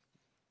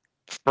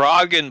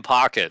 Frog in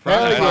Pocket.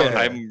 Hell yeah.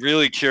 I'm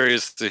really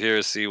curious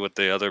to see what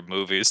the other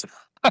movies.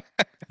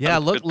 Yeah,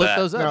 look that.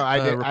 those up. No, I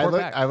did. Report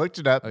back. I looked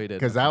it up Oh, you did?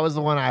 because that was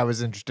the one I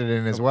was interested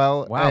in as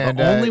well. Wow, And,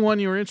 the only one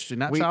you were interested in,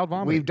 not child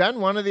vomiting. We've done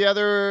one of the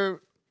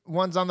other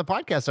ones on the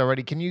podcast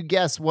already. Can you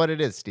guess what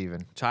it is,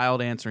 Steven?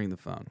 Child answering the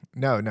phone.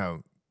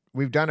 No.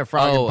 We've done a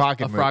Frog in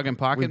Pocket movie. Frog in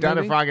Pocket We've done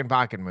a movie? Frog in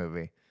Pocket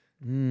movie.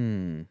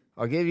 Hmm.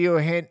 I'll give you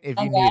a hint if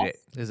you Okay. need it.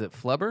 Is it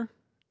Flubber?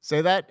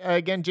 Say that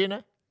again,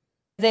 Gina.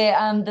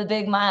 The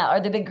Big Mile or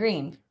the Big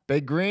Green.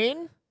 Big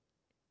Green?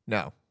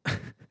 No.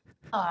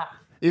 Ah.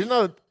 Even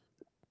though,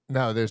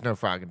 no, there's no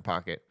Frog in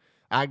Pocket.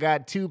 I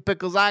got 2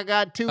 pickles. I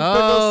got 2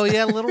 Oh pickles.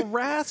 yeah, Little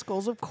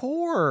Rascals, of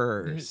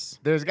course.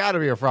 There's got to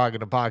be a Frog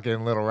in a Pocket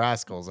in Little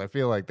Rascals. I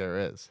feel like there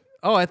is.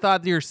 Oh, I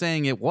thought you were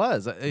saying it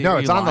was. No, Are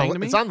it's you on lying to the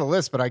me? it's on the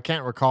list, but I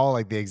can't recall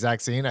like the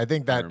exact scene. I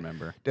think I that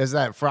remember. does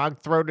that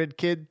frog-throated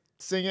kid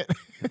sing it.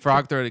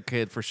 Frog-throated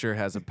kid for sure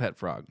has a pet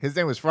frog. His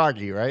name was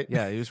Froggy, right?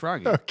 Yeah, he was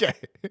froggy. Okay.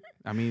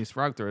 I mean, he's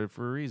frog-throated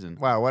for a reason.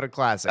 Wow, what a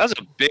classic. That was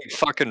a big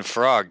fucking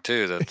frog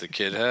too that the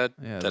kid had.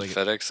 Yeah, that like-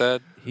 FedEx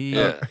had. He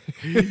Yeah.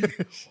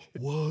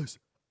 was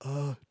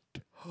a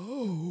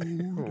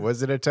toad.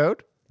 Was it a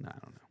toad? No, I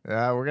don't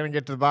know. We're gonna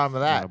get to the bottom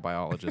of I'm not a that.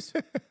 biologist.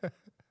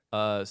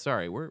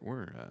 Sorry, we're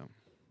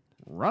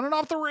running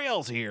off the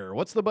rails here.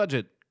 What's the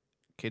budget,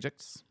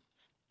 KJX?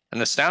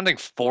 An astounding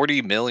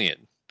 40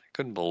 million. I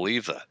couldn't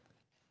believe that.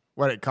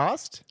 What it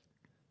cost?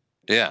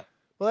 Yeah.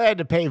 Well, they had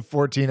to pay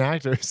 14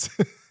 actors.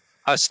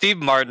 Steve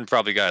Martin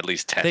probably got at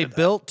least 10. They of that.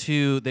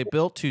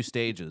 built two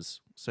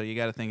stages, so you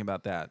got to think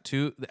about that.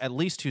 At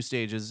least 2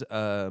 stages,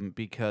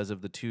 because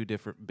of the 2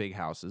 different big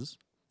houses.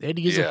 They had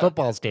to use Yeah. a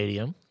football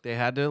stadium. They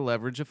had to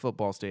leverage a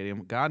football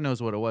stadium. God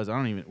knows what it was.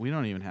 We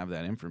don't even have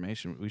that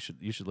information.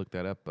 You should look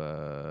that up,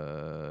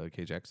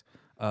 KJX.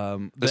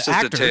 This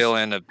is the tail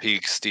end of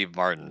peak Steve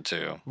Martin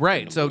too. in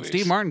Right. the So movies.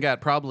 Steve Martin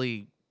got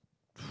probably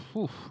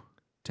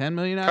 10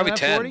 million out Probably of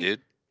that 10, 40?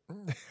 dude.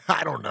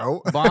 I don't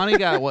know. Bonnie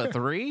got what,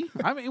 3?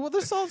 I mean, well,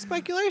 this is all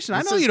speculation.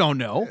 I This know is- you don't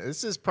know.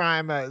 This is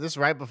prime. This is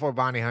right before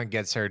Bonnie Hunt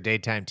gets her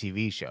daytime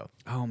TV show.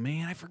 Oh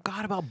man, I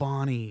forgot about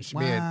Bonnie.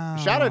 Man,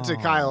 shout out to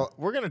Kyle.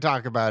 We're going to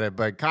talk about it,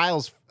 but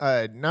Kyle's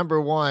number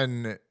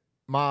one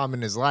mom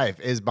in his life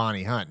is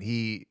Bonnie Hunt.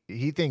 He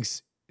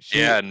thinks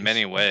Yeah, in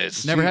many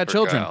ways. Never had For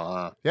children. Kyle,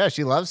 huh? Yeah,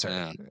 she loves her.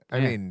 Yeah. I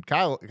Yeah. mean,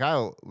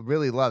 Kyle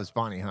really loves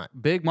Bonnie Hunt.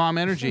 Big mom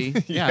energy.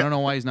 Yeah, Yeah. I don't know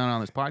why he's not on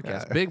this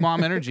podcast. Big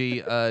mom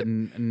energy.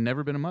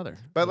 Never been a mother.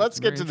 But let's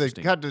Very get to the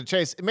interesting. cut to the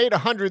chase. It made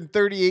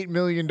 $138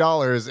 million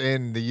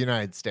in the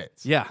United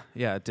States. Yeah,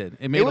 it did.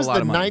 It made It was a lot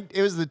of money.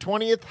 It was the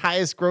 20th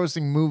highest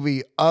grossing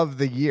movie of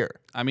the year.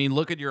 I mean,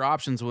 look at your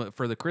options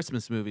for the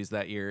Christmas movies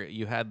that year.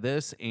 You had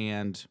this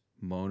and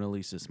Mona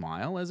Lisa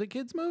Smile as a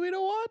kids movie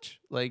to watch.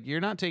 Like, you're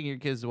not taking your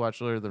kids to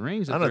watch Lord of the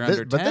Rings if I don't they're know,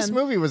 under 10. but this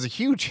movie was a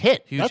huge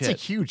hit. Huge That's a hit.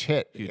 huge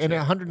hit. Huge And hit.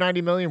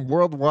 190 million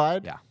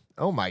worldwide. Yeah.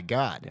 Oh my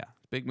God. Yeah,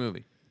 big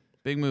movie.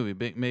 Big movie.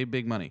 Made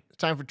big money.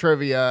 Time for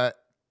trivia.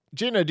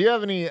 Gina, do you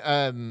have any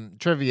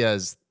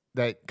trivias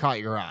that caught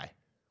your eye?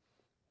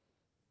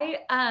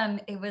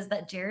 It was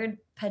that Jared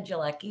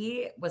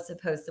Padalecki was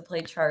supposed to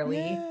play Charlie,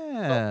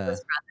 Yeah.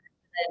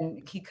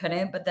 and he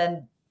couldn't, but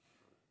then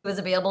he was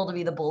available to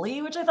be the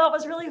bully, which I thought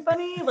was really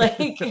funny.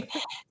 Like, so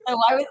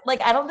why was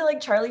I don't feel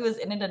like Charlie was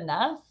in it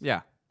enough.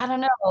 Yeah. I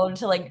don't know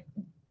to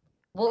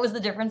what was the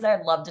difference there?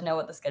 I'd love to know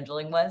what the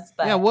scheduling was.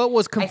 But Yeah, what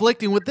was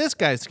conflicting with this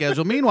guy's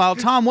schedule? Meanwhile,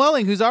 Tom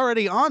Welling, who's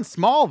already on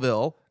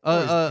Smallville,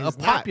 a He's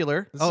not.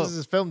 popular. This is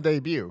his film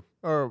debut.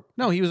 Or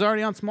No, he was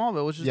already on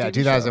Smallville, which is Yeah, TV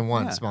show.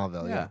 2001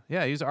 Smallville, yeah.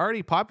 yeah, he's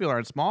already popular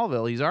on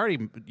Smallville. He's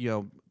already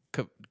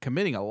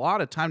committing a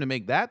lot of time to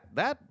make that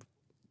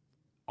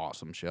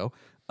awesome show.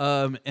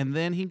 And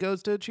then he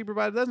goes to Cheaper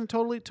by the Dozen,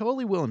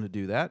 totally willing to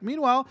do that.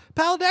 Meanwhile,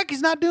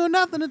 Paladecki's not doing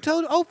nothing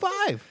until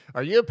 05.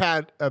 are you a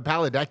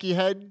Paladecki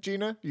head,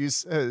 Gina? You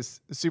a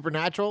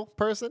supernatural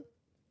person?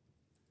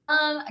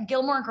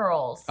 Gilmore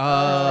Girls. Oh.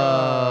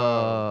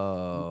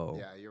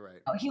 Yeah, you're right.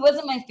 He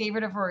wasn't my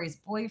favorite of Rory's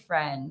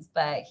boyfriends,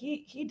 but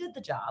he did the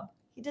job.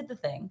 He did the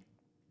thing.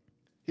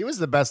 He was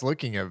the best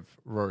looking of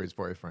Rory's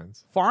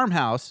boyfriends.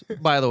 Farmhouse,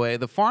 by the way,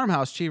 the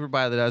Farmhouse, Cheaper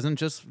by the Dozen,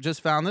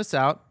 just found this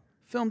out.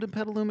 Filmed in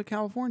Petaluma,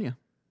 California.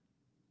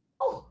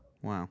 Oh,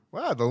 Wow.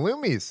 Wow, the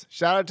Loomies.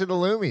 Shout out to the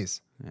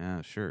Loomies.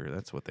 Yeah, sure.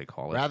 That's what they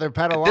call it. Rather It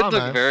did look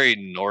Petalama. very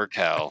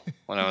NorCal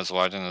when I was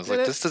watching. I was Did like,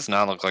 it? this does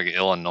not look like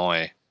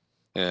Illinois.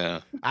 Yeah.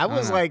 I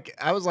was know.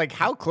 like,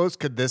 how close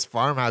could this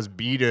farmhouse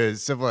be to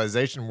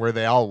civilization where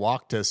they all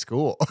walk to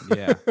school?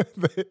 Yeah.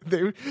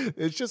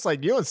 It's just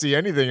like you don't see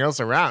anything else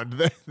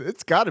around.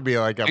 It's got to be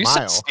like a You saw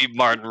mile. Steve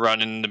Martin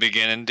running in the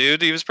beginning,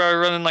 dude. He was probably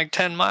running like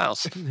 10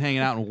 miles. Hanging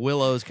out in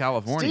Willows,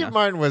 California. Steve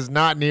Martin was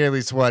not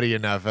nearly sweaty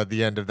enough at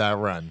the end of that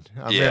run.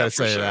 I'm Yeah, gonna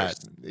for say sure. that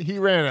he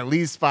ran at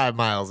least 5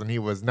 miles and he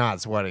was not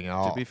sweating at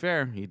all. To be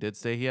fair, he did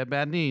say he had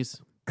bad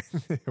knees.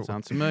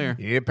 Sounds familiar.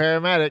 You need a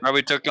paramedic.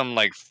 Probably took him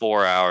like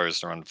 4 hours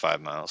to run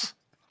 5 miles.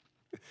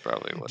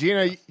 Probably was.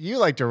 Gina, you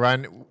like to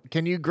run.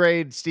 Can you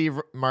grade Steve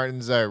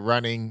Martin's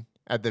running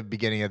at the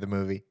beginning of the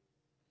movie?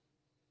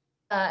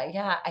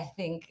 Yeah, I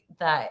think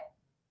that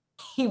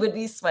he would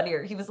be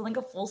sweatier. He was in like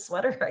a full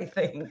sweater, I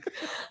think.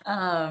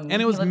 And it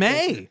he was looked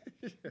way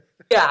May.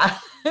 Yeah.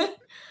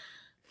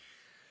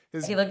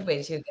 His, He looked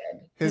way too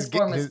good. His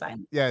form was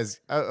fine. Yeah,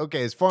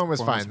 okay. His form was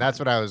Form fine. was That's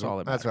fine. what I was. That's all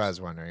that That's what I matters.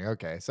 was wondering.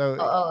 Okay, so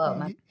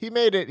my- he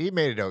made it. He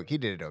made it. He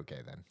did it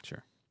okay then.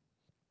 Sure.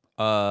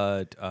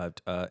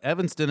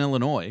 Evanston,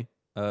 Illinois,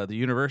 the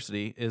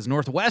university is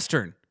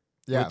Northwestern.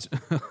 Yeah.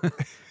 which-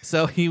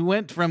 so he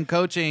went from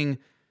coaching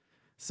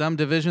some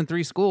Division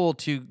III school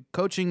to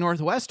coaching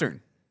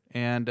Northwestern,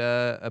 and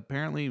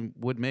apparently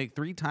would make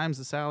 3 times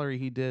the salary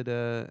he did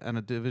at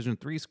a Division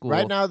III school.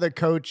 Right now, the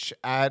coach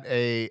at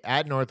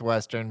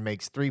Northwestern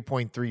makes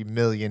 $3.3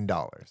 million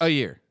a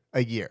year.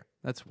 a year.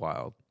 That's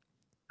wild.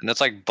 And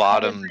that's like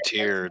bottom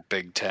tier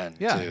Big Ten.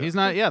 Yeah, too. he's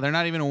not. Yeah, they're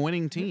not even a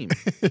winning team.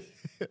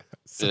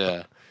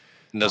 Yeah.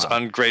 And those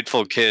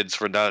ungrateful kids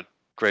were not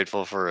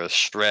grateful for a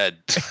shred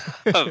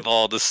of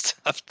all the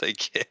stuff they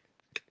get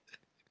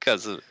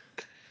because of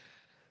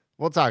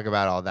We'll talk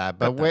about all that.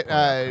 But Cut that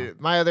part out,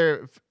 my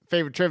other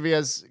favorite trivia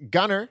is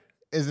Gunner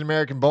is an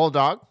American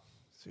bulldog.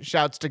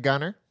 Shouts to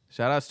Gunner.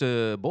 Shout outs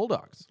to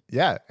Bulldogs.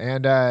 Yeah,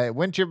 and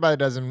when Cheered by the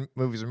Dozen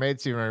movies were made,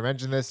 Steve already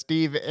mentioned this.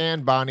 Steve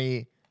and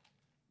Bonnie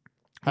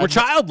We're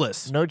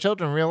childless. no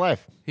children in real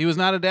life. He was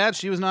not a dad.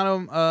 She was not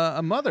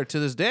a mother to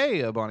this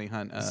day. Bonnie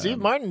Hunt. Steve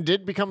Martin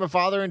did become a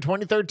father in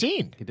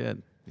 2013. He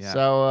did. Yeah.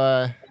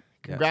 So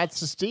congrats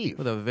to Steve.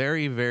 With a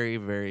very, very,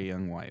 very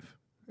young wife.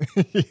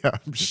 Yeah,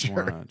 I'm Just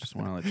sure. want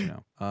to let you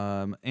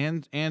know.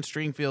 Anne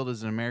Stringfield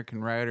is an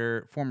American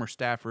writer, former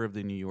staffer of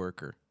the New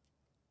Yorker.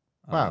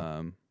 Wow. I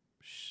An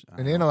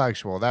don't know.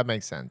 intellectual. That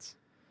makes sense.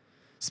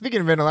 Speaking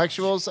of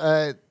intellectuals,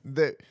 I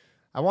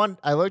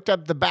looked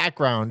up the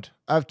background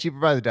of Cheaper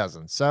by the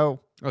Dozen. So,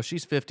 Oh,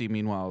 she's 50.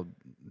 Meanwhile,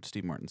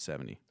 Steve Martin's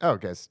 70. I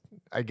guess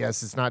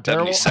it's not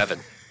terrible. 77.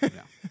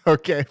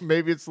 Okay,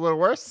 maybe it's a little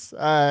worse.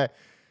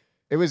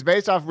 It was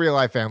based off real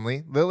life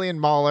family. Lillian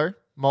Mahler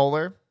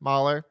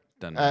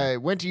Doesn't matter.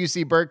 went to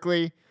UC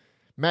Berkeley,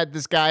 met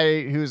this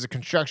guy who's a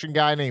construction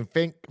guy named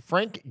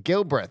Frank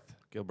Gilbreth.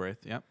 Gilbraith.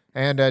 Yep.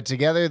 And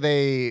together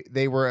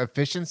they were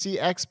efficiency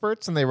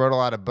experts, and they wrote a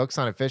lot of books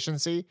on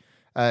efficiency.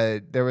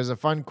 There was a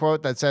fun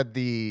quote that said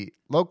the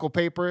local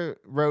paper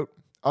wrote,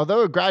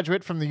 "Although a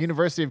graduate from the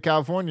University of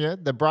California,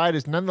 the bride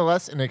is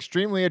nonetheless an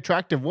extremely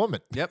attractive woman."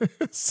 Yep.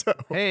 So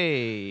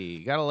Hey,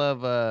 gotta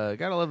love the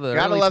gotta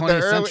early love 20th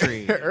the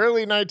century.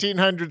 early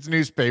 1900s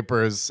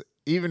newspapers,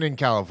 even in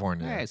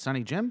California. Hey,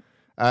 Sonny Jim.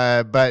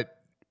 But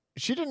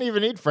she didn't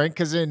even need Frank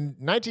because in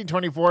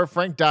 1924,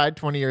 Frank died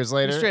 20 years He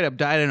later. straight up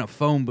died in a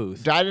phone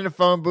booth. Died in a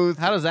phone booth.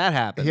 How does that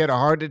happen? He had a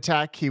heart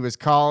attack. He was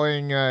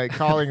calling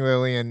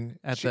Lillian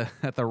at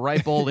the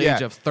ripe old age Yeah.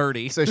 of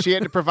 30. So she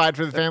had to provide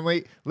for the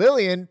family.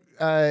 Lillian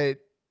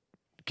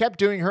kept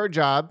doing her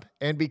job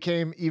and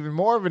became even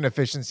more of an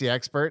efficiency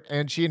expert.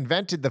 And she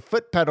invented the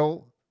foot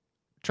pedal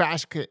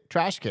trash can.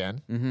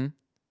 Mm-hmm.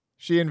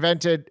 She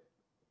invented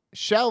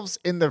shelves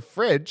in the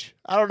fridge.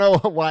 I don't know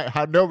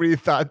how nobody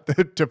thought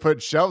to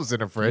put shelves in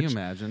a Can fridge. you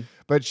imagine?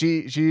 But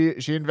she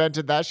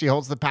invented that. She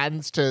holds the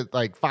patents to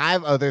like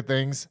 5 other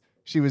things.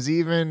 She was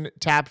even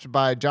tapped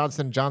by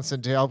Johnson &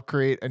 Johnson to help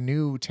create a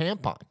new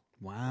tampon.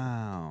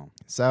 Wow.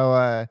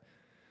 So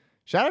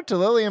shout out to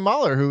Lillian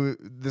Mahler, who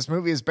this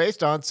movie is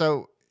based on.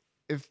 So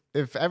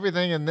if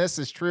everything in this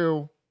is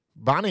true,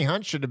 Bonnie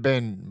Hunt should have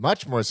been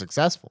much more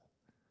successful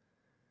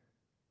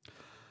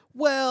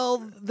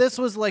Well, this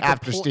was like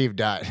after Steve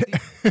died.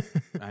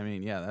 I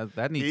mean, yeah,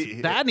 that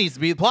needs to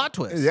be the plot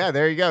twist. Yeah,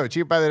 there you go.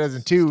 Cheap by the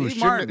Dozen 2 Steve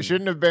Martin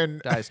shouldn't have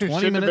been dies 20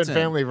 shouldn't have minutes been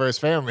in. family versus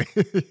family.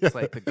 It's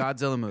like the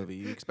Godzilla movie.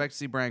 You expect to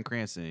see Bryan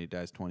Cranston, and he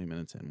dies 20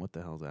 minutes in. What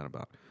the hell is that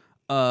about?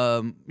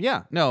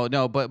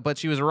 But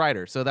she was a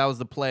writer, so that was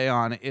the play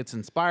on it's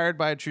inspired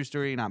by a true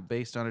story, not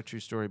based on a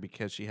true story,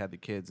 because she had the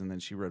kids, and then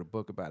she wrote a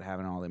book about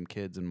having all them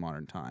kids in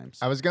modern times.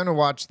 I was going to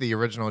watch the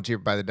original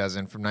Cheaper by the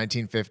Dozen from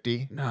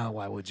 1950, No,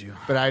 why would you?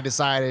 but I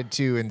decided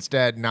to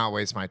instead not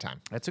waste my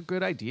time. That's a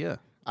good idea.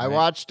 I right?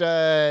 watched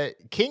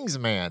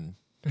Kingsman,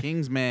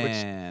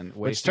 Kingsman, which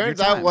wasted your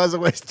turns out time. was a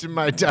waste of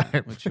my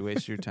time. Which you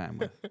waste your time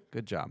with.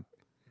 Good job.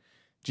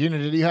 Gina,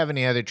 did you have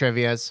any other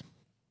trivias?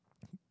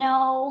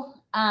 No.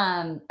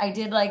 I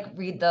did like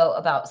read though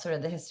about sort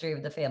of the history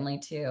of the family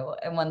too.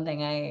 And one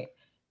thing I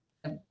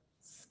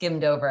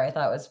skimmed over, I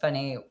thought was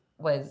funny,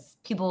 was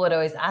people would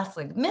always ask,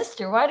 like,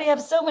 Mister, why do you have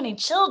so many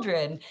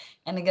children?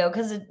 And they go,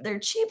 because they're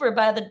cheaper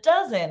by the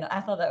dozen. I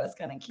thought that was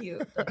kind of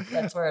cute.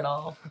 That's where it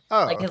all,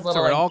 like his little, So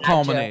it like, all dad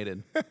joke.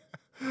 culminated.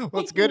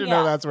 Well, it's good to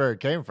know Yeah. that's where it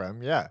came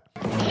from. Yeah.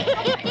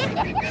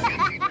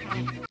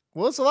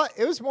 Well, it's a lot.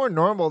 It was more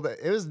normal.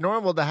 It was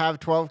normal to have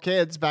 12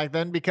 kids back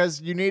then because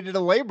you needed a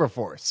labor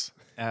force.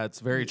 It's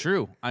very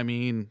true. I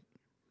mean,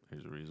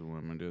 there's a reason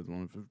why my dad's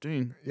only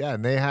 15. Yeah,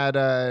 and they had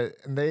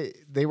and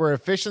they were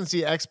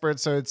efficiency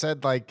experts. So it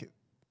said like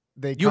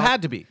You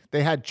had to be.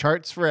 they had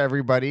charts for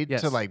everybody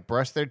Yes. to like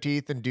brush their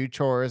teeth and do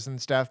chores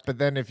and stuff. But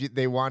then if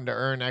they wanted to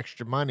earn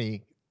extra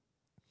money,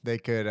 they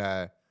could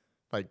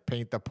like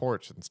paint the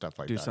porch and stuff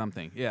like Do that.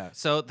 something. Yeah.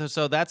 So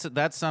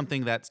that's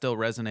something that still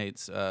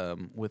resonates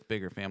with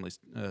bigger families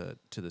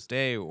to this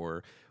day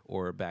or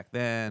back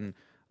then.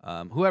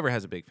 Whoever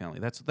has a big family,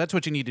 that's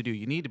what you need to do.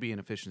 You need to be an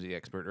efficiency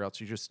expert, or else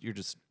you're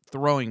just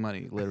throwing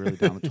money literally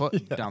down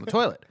the down the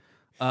toilet.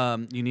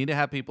 You need to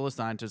have people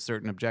assigned to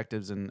certain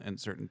objectives and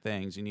certain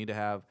things. You need to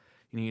have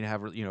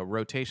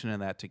rotation in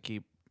that to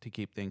keep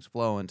things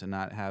flowing, to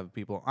not have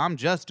people, I'm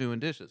just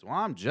doing dishes. Well,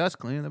 I'm just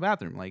cleaning the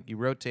bathroom. Like, you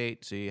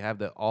rotate so you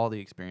have all the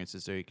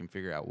experiences, so you can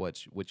figure out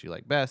what you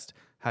like best,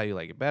 how you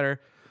like it better,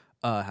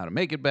 how to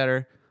make it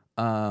better.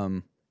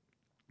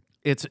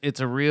 It's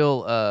a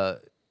real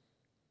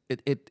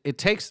it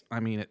takes,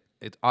 I mean,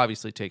 it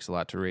obviously takes a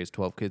lot to raise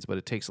 12 kids, but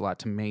it takes a lot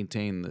to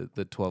maintain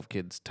the 12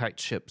 kids tight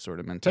ship sort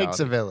of mentality.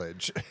 Takes a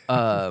village.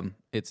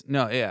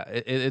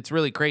 It's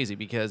really crazy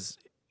because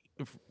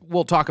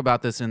we'll talk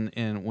about this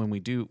in when we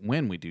do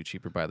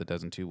Cheaper by the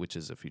Dozen 2, which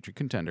is a future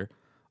contender.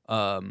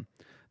 We'll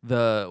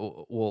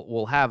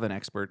have an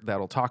expert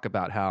that'll talk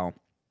about how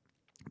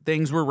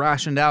things were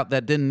rationed out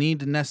that didn't need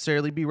to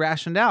necessarily be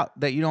rationed out,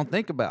 that you don't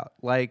think about.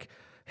 Like,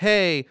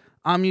 hey,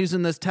 I'm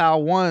using this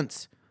towel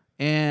once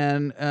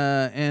and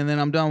then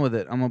I'm done with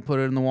it. I'm gonna put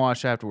it in the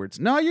wash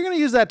afterwards. No, you're gonna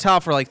use that towel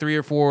for like 3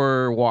 or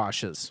 4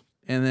 washes,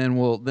 and then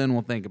we'll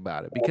think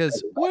about it.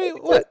 Because what are you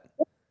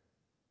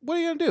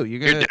gonna do?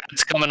 You're Your gonna.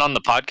 dad's coming on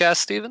the podcast,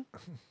 Steven?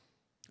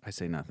 I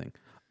say nothing.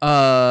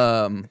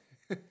 Or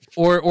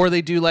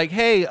they do like,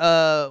 hey,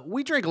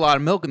 we drink a lot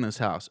of milk in this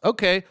house.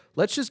 Okay,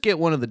 let's just get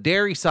one of the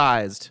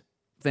dairy-sized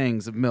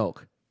things of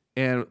milk,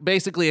 and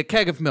basically a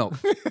keg of milk,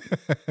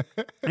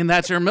 and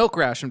that's your milk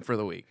ration for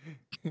the week.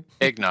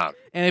 Eggnog.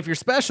 And if you're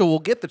special, we'll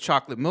get the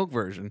chocolate milk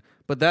version,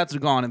 but that's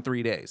gone in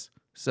 3 days.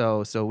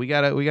 So we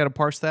gotta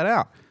parse that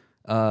out.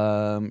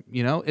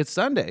 It's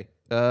Sunday.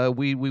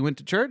 We went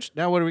to church.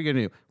 Now what are we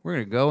gonna do? We're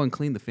gonna go and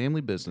clean the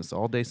family business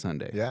all day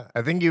Sunday. Yeah,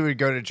 I think you would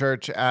go to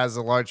church as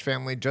a large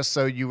family just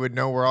so you would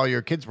know where all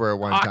your kids were at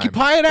one time.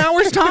 Occupy an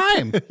hour's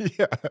time.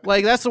 Yeah.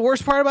 Like, that's the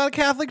worst part about a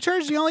Catholic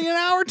church. You only get an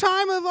hour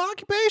time of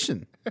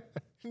occupation.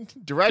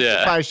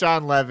 Directed by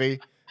Sean Levy,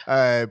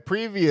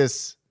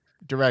 previous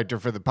director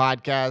for the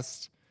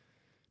podcast,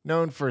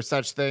 known for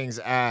such things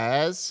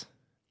as,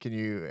 can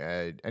you,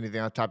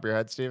 anything off the top of your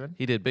head, Steven?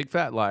 He did Big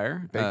Fat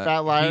Liar. Big Fat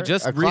Liar. He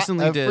just a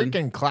recently did.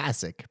 freaking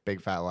classic,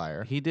 Big Fat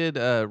Liar. He did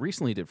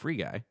recently did Free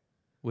Guy,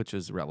 which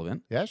is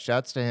relevant. Yeah,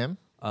 shouts to him.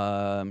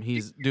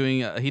 He's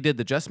doing. He did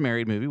the Just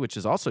Married movie, which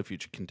is also a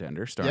future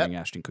contender, starring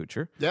Ashton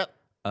Kutcher. Yep.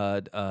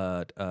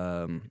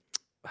 The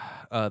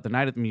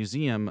Night at the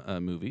Museum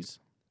movies.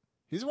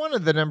 He's one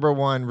of the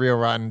 #1 Real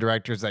Rotten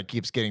directors that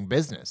keeps getting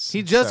business.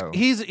 He's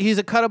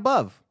a cut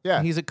above.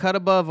 Yeah. He's a cut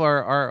above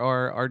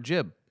our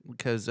jib,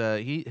 because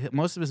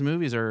most of his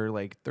movies are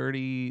like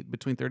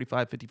between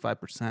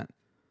 35-55%.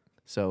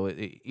 So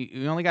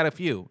you only got a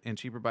few, and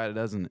Cheaper by the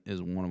Dozen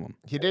is one of them.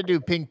 He did do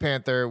Pink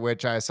Panther,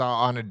 which I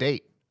saw on a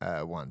date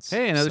once.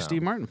 Hey, another So,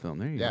 Steve Martin film.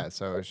 There you Yeah, go.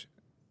 so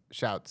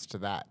shouts to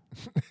that.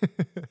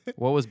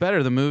 What was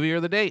better, the movie or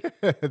the date?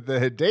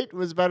 The date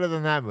was better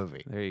than that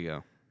movie. There you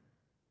go.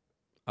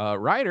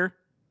 Writer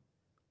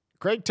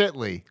Craig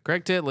Titley.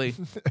 Craig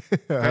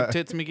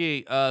Tits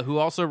McGee, who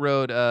also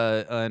wrote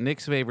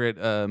Nick's favorite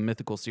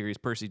mythical series,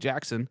 Percy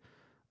Jackson,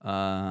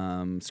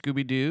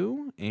 Scooby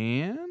Doo,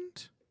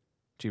 and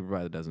Cheaper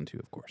by the Dozen 2,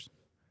 of course.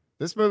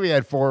 This movie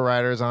had 4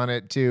 writers on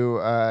it too,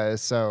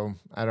 so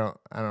I don't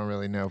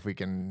really know if we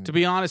can. To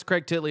be honest,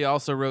 Craig Titley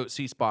also wrote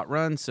See Spot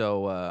Run,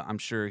 so I'm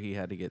sure he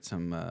had to get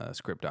some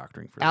script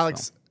doctoring for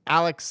this film.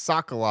 Alex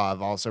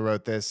Sokolov also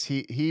wrote this.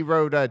 He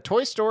wrote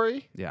Toy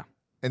Story. Yeah,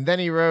 and then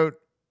he wrote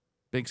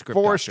big script.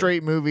 4 doctor.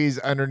 straight movies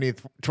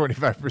underneath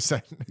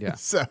 25%. Yeah.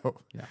 So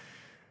yeah.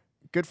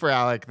 Good for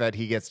Alec that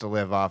he gets to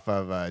live off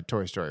of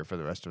Toy Story for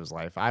the rest of his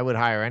life. I would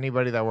hire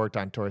anybody that worked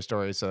on Toy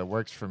Story, so it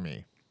works for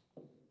me.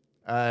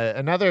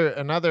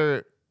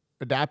 Another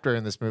adapter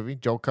in this movie,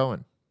 Joel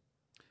Cohen.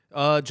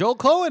 Joel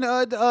Cohen,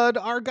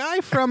 our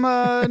guy from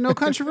No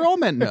Country for Old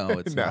Men. No,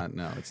 it's not.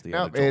 No, it's the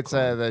other Joel it's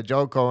Cohen. the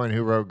Joel Cohen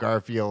who wrote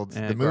Garfield,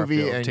 the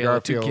movie, and Tale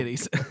of Two Garfield,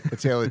 Kitties. A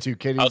Tale of Two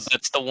Kitties. Oh,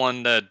 that's the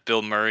one that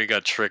Bill Murray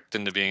got tricked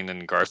into being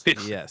in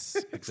Garfield. Yes,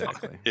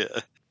 exactly. Yeah.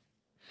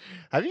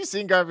 Have you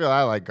seen Garfield?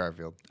 I like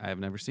Garfield. I have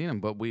never seen him,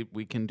 but we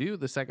can do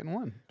the second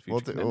one.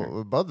 Future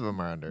contender. Both of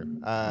them are under.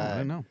 I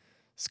don't know.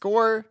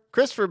 Score,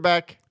 Christopher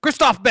Beck.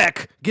 Christoph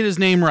Beck, get his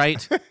name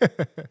right.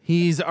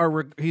 He's our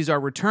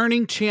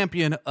returning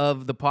champion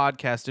of the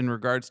podcast in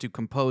regards to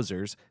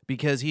composers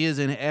because he is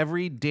in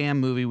every damn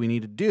movie we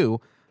need to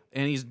do,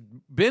 and he's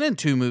been in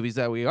 2 movies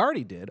that we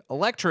already did,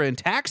 Elektra and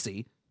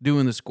Taxi,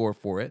 doing the score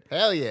for it.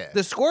 Hell yeah.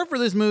 The score for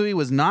this movie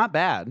was not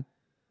bad.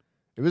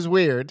 It was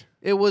weird.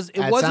 It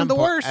wasn't the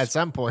worst. At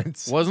some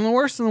points. Wasn't the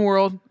worst in the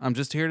world. I'm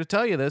just here to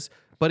tell you this.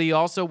 But he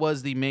also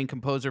was the main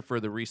composer for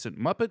the recent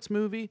Muppets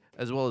movie,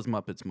 as well as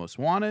Muppets Most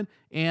Wanted,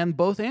 and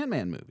both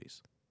Ant-Man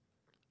movies.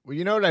 Well,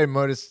 you know what I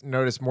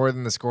noticed more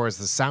than the score is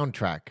the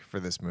soundtrack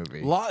for this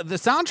movie. The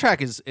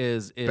soundtrack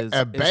is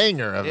a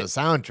banger of a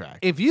soundtrack.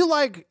 If you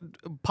like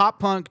pop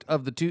punk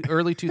of the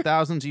early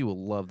 2000s, you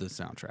will love this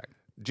soundtrack.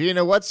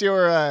 Gina, what's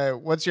your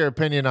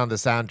opinion on the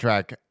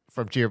soundtrack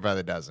from Cheer by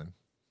the Dozen?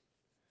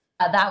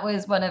 That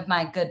was one of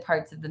my good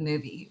parts of the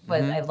movie. I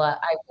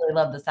really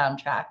love the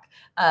soundtrack.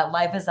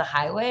 Life is a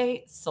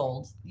Highway,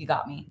 sold. You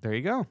got me. There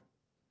you go.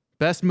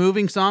 Best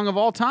moving song of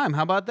all time.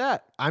 How about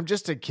that? I'm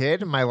just a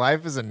kid. My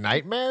life is a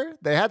nightmare.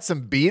 They had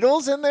some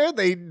Beatles in there.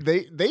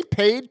 They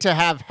paid to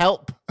have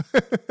help.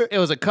 It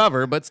was a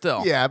cover, but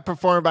still. Yeah,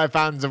 performed by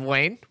Fountains of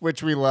Wayne,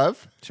 which we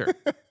love. Sure.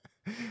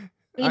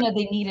 They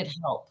needed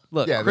help.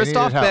 Look, Yeah,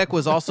 Christoph Beck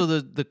was also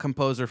the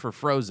composer for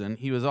Frozen.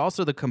 He was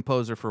also the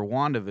composer for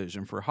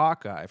WandaVision, for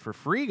Hawkeye, for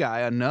Free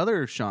Guy,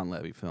 another Sean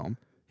Levy film.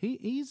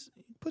 He's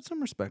put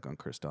some respect on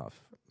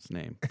Christoph's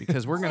name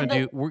because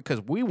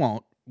we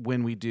won't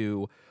when we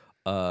do.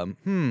 Let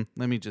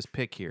me just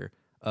pick here.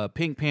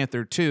 Pink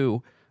Panther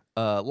 2,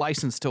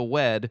 License to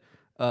Wed.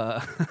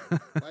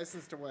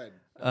 License to Wed.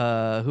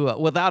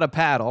 Without a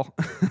Paddle,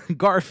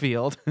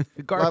 Garfield,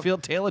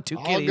 Tale of Two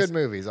Kitties. All good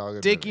movies. All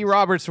good. Dickie movies.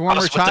 Roberts,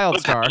 former child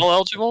star.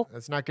 Eligible?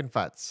 That's not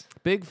Confutz.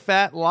 Big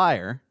Fat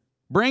Liar.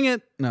 Bring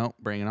It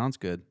On's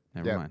good.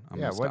 Never mind. I'm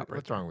gonna stop right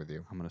what's there. wrong with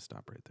you? I'm gonna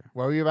stop right there.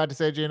 What were you about to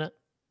say, Gina?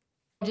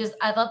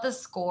 I thought the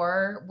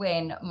score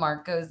when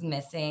Mark goes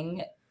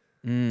missing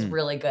is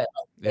really good.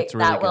 It's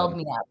really that good. welled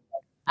me up.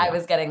 I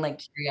was getting like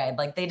teary-eyed.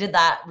 Like they did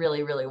that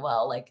really, really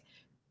well. Like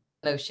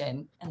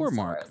motion. And Poor the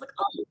score. Mark. I was like,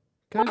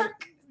 oh,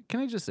 Can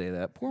I just say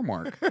that? Poor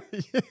Mark.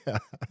 Yeah.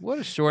 What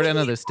a short end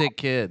of the stick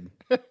kid.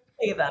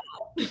 say that.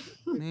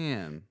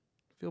 Man,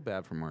 feel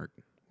bad for Mark.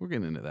 We're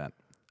getting into that.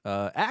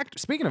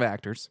 Speaking of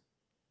actors,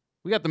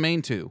 we got the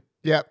main 2.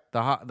 Yep.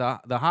 The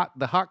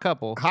hot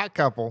couple. Hot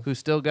couple. Who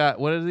still got,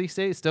 what did he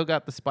say? Still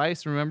got the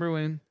spice. Remember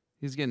when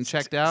he's getting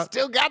checked out?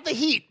 Still got the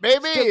heat,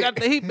 baby. Still got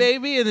the heat,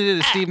 baby. And they did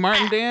a Steve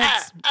Martin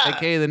dance,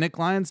 aka the Nick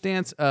Lyons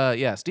dance.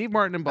 Yeah, Steve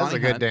Martin and Bonnie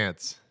That's a Hunt. good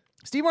dance.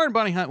 Steve Martin and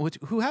Bonnie Hunt,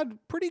 who had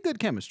pretty good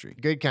chemistry.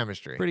 Good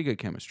chemistry. Pretty good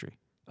chemistry.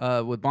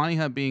 With Bonnie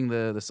Hunt being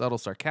the subtle,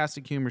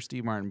 sarcastic humor,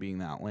 Steve Martin being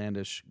the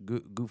outlandish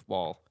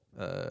goofball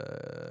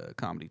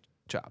comedy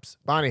chops.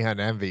 Bonnie Hunt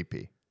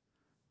MVP.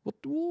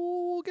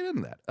 We'll get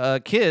into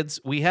that.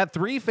 Kids, we had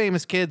 3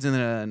 famous kids and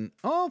then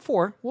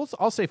 4.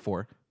 I'll say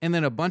 4, and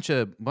then a bunch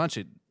of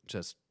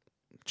just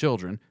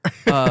children.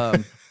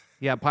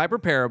 Yeah, Piper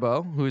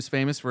Perabo, who is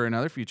famous for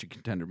another future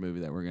contender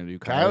movie that we're going to do,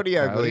 Coyote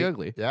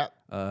Ugly. Yep.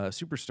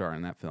 Superstar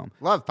in that film.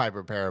 Love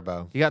Piper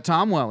Perabo. You got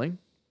Tom Welling,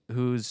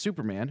 who's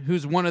Superman,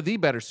 who's one of the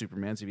better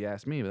Supermans if you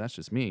ask me, but that's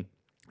just me.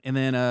 And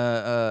then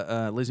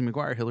Lizzie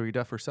McGuire, Hilary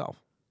Duff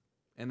herself.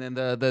 And then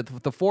the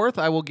 4th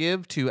I will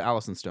give to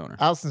Allison Stoner.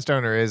 Allison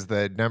Stoner is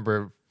the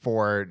number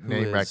 4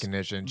 name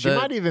recognition. She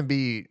might even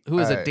be who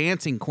is a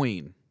dancing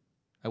queen,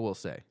 I will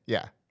say.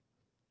 Yeah.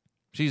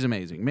 She's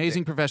amazing.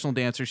 Amazing professional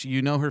dancer.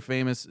 You know her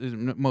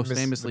most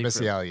famously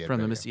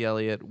from the Missy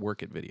Elliott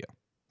Work It video.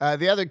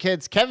 The other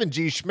kids, Kevin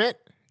G.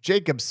 Schmidt,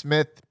 Jacob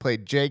Smith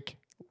played Jake,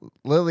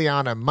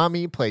 Liliana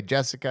Mummy played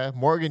Jessica,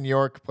 Morgan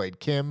York played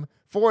Kim,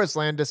 Forrest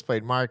Landis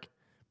played Mark,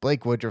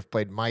 Blake Woodruff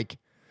played Mike,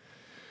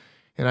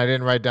 and I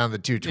didn't write down the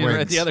 2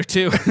 twins. The other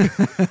 2.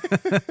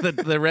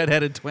 the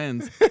redheaded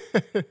twins.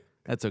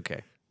 That's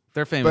okay.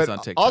 They're famous on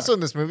TikTok. Also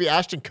in this movie,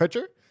 Ashton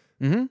Kutcher,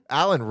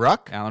 Alan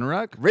Ruck,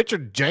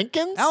 Richard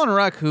Jenkins, Alan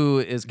Ruck, who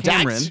is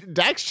Cameron,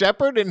 Dax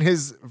Shepard in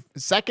his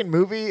second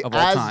movie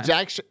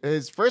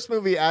his first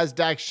movie as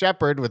Dax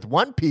Shepard with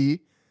 1 P.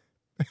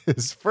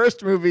 His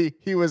first movie,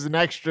 he was an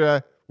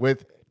extra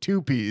with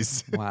 2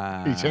 P's.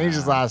 Wow. He changed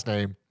his last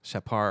name.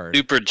 Shepard.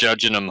 Super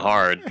judging him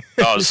hard.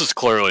 Oh, this is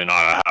clearly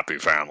not a happy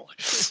family.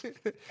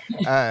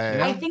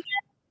 I think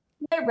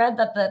I read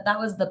that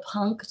was the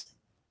Punk'd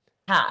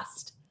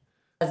cast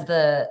as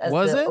the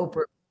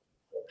Oprah.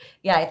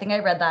 Yeah, I think I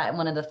read that in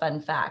one of the fun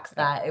facts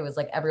that it was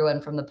like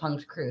everyone from the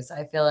Punk'd crew. So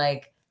I feel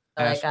like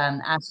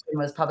Ashton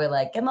was probably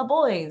like, "Get my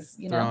boys,"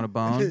 throwing a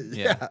bone.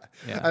 Yeah.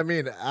 I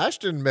mean,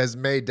 Ashton has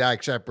made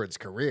Dax Shepard's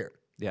career.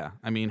 Yeah,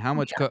 I mean, how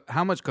much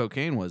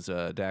cocaine was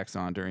Dax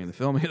on during the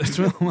filming of this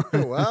film?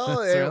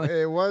 Well,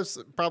 it was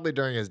probably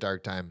during his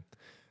dark time.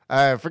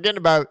 Forgetting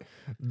about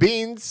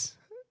Beans,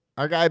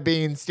 our guy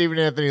Beans, Stephen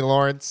Anthony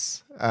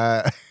Lawrence.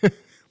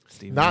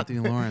 Anthony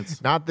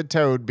Lawrence, not the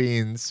Toad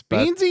Beans.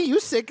 But Beansy, you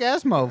sick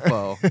ass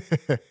mofo.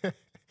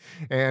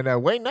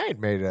 And Wayne Knight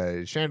made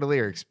a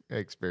chandelier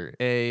experience.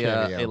 A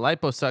cameo.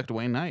 liposucked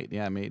Wayne Knight,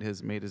 made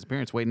his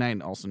appearance. Wayne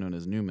Knight, also known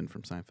as Newman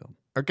from Seinfeld.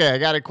 Okay, I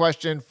got a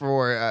question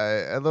for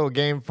a little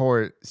game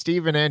for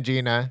Steven and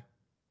Gina.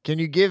 Can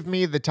you give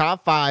me the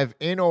top 5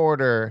 in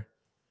order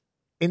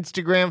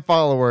Instagram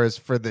followers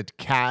for the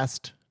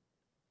cast,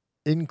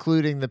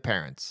 including the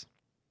parents?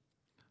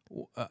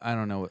 I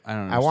don't know. I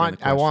don't.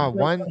 I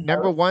want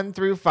number 1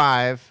 through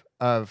 5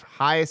 of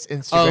highest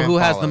Instagram. who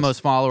has the follows.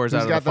 most followers?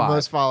 Who's out got of the the 5?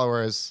 most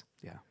followers?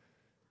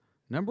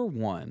 Number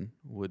 1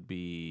 would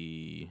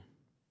be,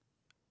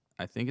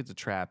 I think it's a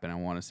trap, and I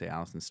want to say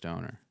Allison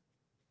Stoner,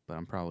 but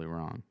I'm probably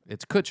wrong.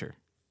 It's Kutcher,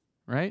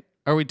 right?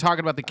 Are we talking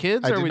about the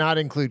kids? I or did we... not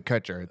include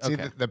Kutcher. It's Okay.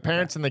 either the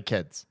parents and the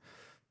kids.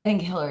 I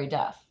think Hillary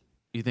Duff.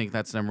 You think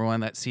that's number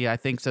 1? I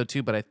think so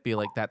too, but I feel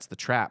like that's the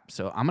trap.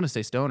 So I'm gonna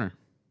say Stoner.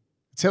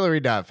 It's Hillary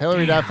Duff.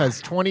 Hillary Duff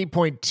has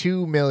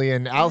 20.2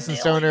 million. Allison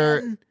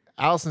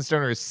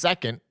Stoner is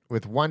second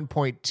with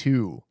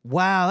 1.2.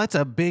 Wow, that's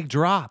a big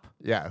drop.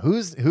 Yeah,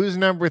 who's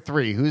number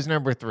 3? Who's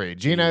number 3?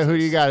 Gina, who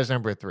do you got as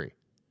number 3?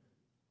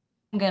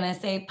 I'm gonna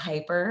say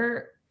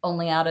Piper.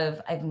 Only out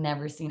of I've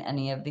never seen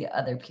any of the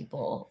other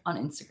people on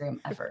Instagram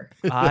ever.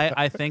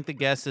 I think the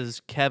guess is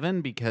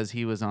Kevin because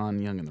he was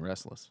on Young and the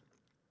Restless.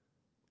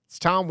 It's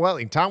Tom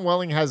Welling. Tom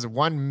Welling has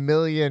 1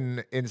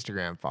 million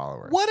Instagram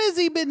followers. What has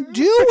he been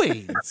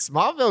doing?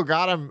 Smallville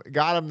got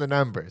him the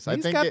numbers.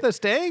 He's got the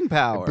staying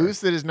power.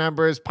 Boosted his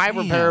numbers.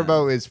 Piper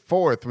Perabo is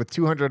 4th with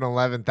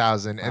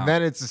 211,000, and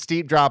then it's a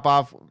steep drop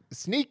off,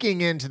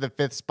 sneaking into the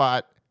 5th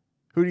spot.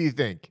 Who do you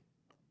think?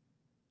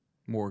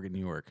 Morgan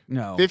York.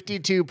 No.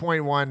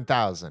 52.1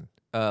 thousand.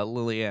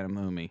 Liliana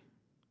Mooney.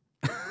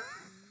 Good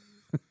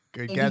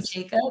Maybe guess.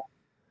 Jacob.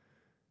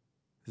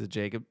 Is it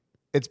Jacob?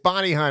 It's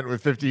Bonnie Hunt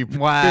with 52.1.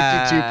 Wow.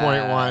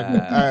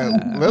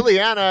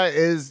 Liliana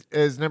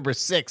is number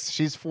 6.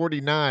 She's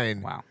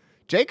 49. Wow.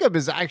 Jacob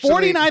is actually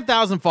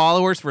 49,000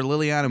 followers for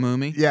Liliana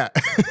Mooney. Yeah.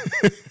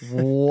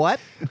 What?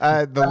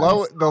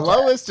 The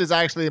lowest is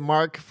actually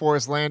Mark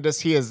Forrest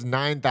Landis. He has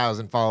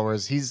 9,000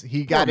 followers.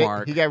 He got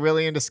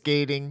really into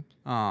skating.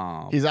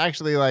 Oh. He's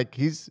actually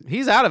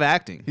he's out of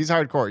acting. He's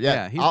hardcore.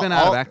 Yeah. He's been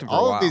out of acting for a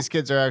while. All of these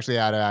kids are actually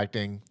out of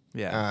acting.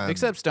 Yeah.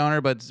 Except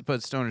Stoner, but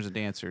Stoner's a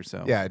dancer,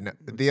 so yeah. No,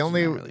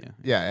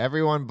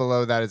 everyone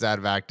below that is out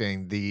of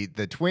acting. The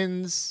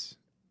twins.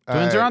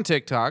 Twins are on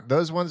TikTok.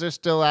 Those ones are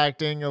still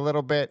acting a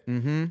little bit.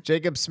 Mm-hmm.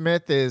 Jacob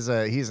Smith is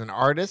he's an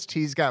artist.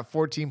 He's got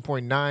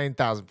 14.9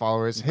 thousand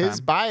followers. Okay. His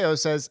bio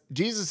says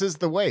Jesus is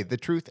the way, the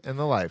truth, and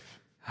the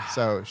life.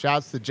 So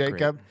shouts to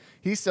Jacob. Great.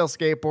 He's still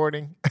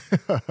skateboarding.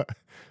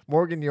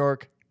 Morgan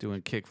York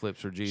Doing kickflips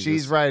for Jesus.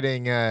 She's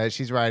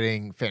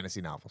writing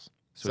fantasy novels.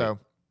 Sweet. So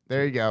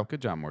there you go.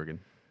 Good job, Morgan.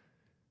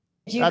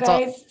 Did you That's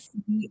guys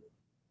see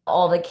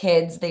all the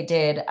kids they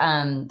did?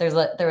 There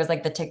was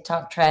like the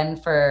TikTok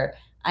trend for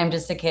I'm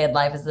Just a Kid,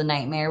 Life is a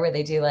Nightmare, where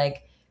they do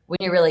like when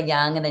you're really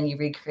young and then you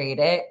recreate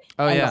it.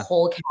 Oh, and yeah. the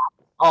whole cast,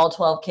 all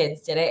 12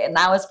 kids did it, and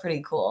that was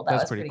pretty cool. That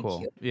That's was pretty cool.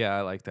 cute. Yeah,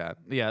 I like that.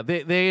 Yeah,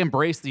 they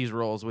embrace these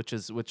roles, which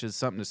is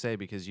something to say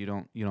because you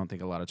don't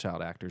think a lot of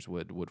child actors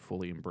would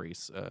fully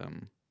embrace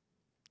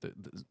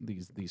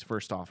these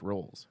first off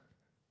roles.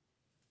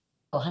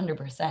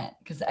 100%.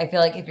 Because I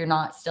feel like if you're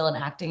not still in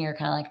acting, you're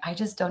kind of like, I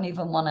just don't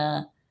even want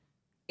to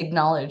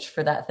acknowledge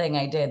for that thing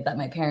I did that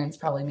my parents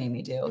probably made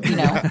me do, you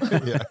know?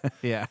 Yeah.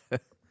 Yeah.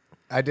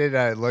 I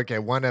did look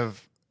at one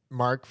of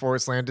Mark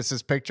Forrest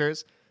Landis's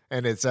pictures,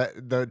 and it's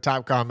the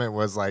top comment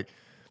was like,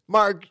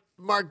 Mark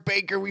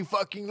Baker, we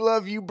fucking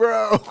love you,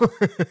 bro.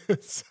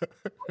 So,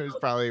 it was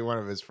probably one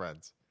of his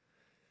friends.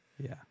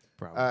 Yeah,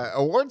 probably.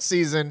 Award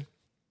season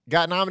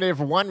got nominated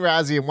for 1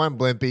 Razzie and 1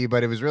 Blimpie,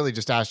 but it was really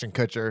just Ashton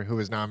Kutcher who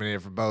was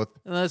nominated for both.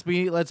 And let's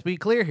be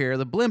clear here.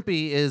 The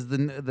Blimpie is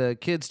the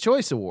Kids'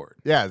 Choice Award.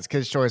 Yeah, it's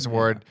Kids' Choice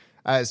Award.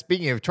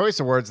 Speaking of Choice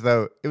Awards,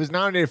 though, it was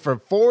nominated for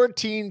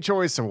 14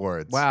 Choice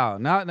Awards. Wow,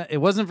 it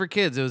wasn't for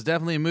kids. It was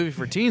definitely a movie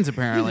for teens,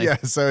 apparently. Yeah,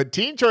 so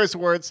Teen Choice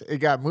Awards, it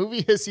got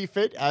Movie Hissy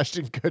Fit,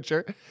 Ashton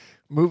Kutcher,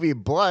 Movie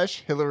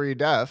Blush, Hillary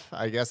Duff.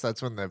 I guess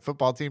that's when the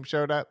football team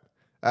showed up.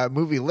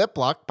 Movie Lip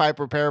Lock,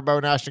 Piper Perabo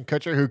and Ashton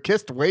Kutcher, who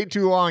kissed way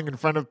too long in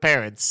front of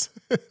parents.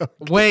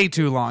 Way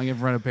too long in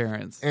front of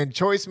parents. And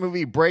Choice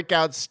Movie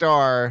Breakout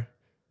Star,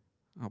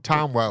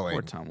 Tom Welling.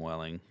 Poor Tom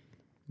Welling.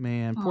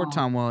 Man, poor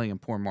Tom Welling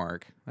and poor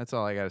Mark. That's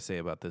all I got to say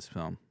about this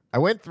film. I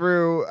went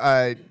through,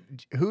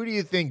 who do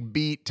you think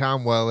beat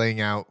Tom Welling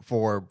out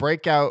for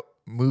Breakout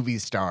Movie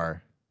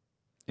Star?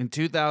 In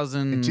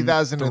 2000. In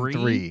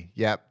 2003.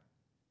 Yep.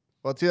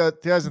 Well,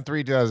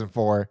 2003,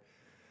 2004.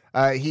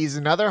 He's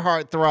another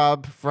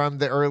heartthrob from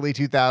the early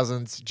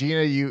 2000s.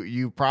 Gina,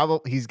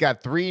 he's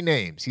got 3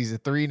 names. He's a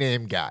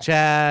 3-name guy.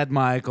 Chad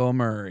Michael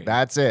Murray.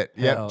 That's it.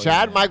 Yep. Hell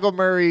Chad yeah. Michael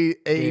Murray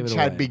Gave age it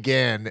had away.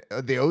 began.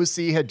 The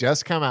OC had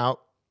just come out.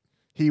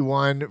 He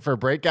won for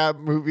Breakout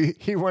Movie.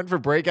 He won for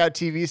Breakout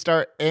TV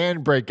Star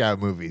and Breakout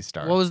Movie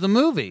Star. What was the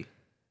movie?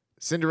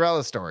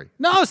 Cinderella Story.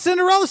 No,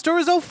 Cinderella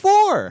Story is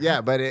 04.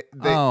 Yeah, but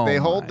Oh they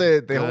hold my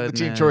the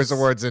Teen Choice goodness.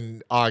 Awards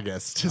in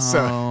August, so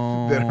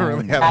Oh they don't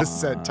really have a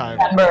set time.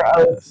 September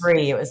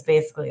 03. It was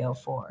basically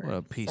 04. What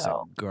a piece so.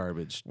 of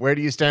garbage. Where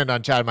do you stand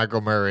on Chad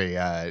Michael Murray,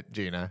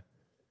 Gina?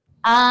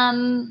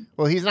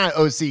 Well, he's not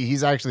OC.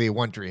 He's actually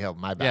One Tree Hill.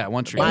 My bad. Yeah,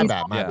 One Tree My Hill.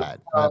 bad. My Yeah.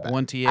 bad. My bad.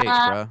 1TH,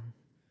 bruh.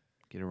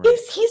 Get it right.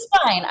 he's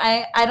fine.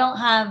 I don't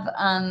have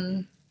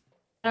I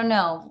don't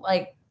know.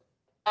 Like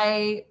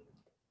I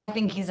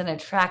think he's an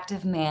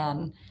attractive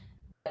man.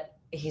 But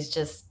he's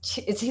just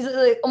he's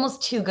like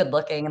almost too good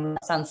looking, and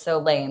that sounds so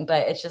lame,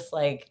 but it's just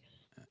like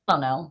I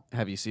don't know.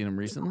 Have you seen him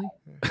recently?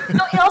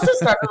 He also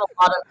started a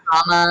lot of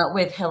drama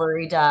with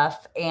Hillary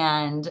Duff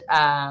and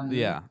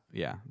Yeah.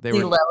 They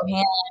Lee were.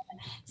 Lohan.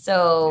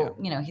 So,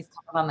 he's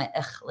kind of on my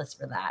list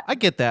for that. I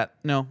get that.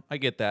 No, I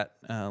get that.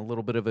 A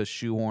little bit of a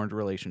shoehorned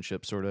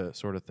relationship sort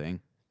of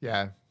thing.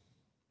 Yeah.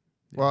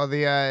 Well,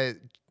 the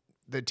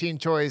Teen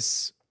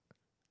Choice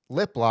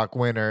lip lock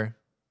winner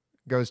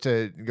goes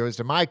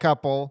to my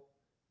couple.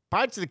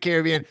 Pirates of the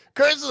Caribbean,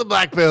 Curse of the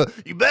Black Pearl.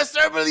 You best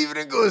start believing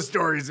in ghost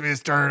stories,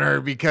 Miss Turner,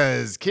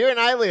 because Keira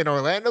Knightley and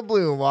Orlando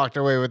Bloom walked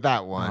away with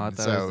that one. Oh, I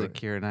thought it was the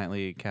Keira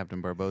Knightley,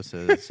 Captain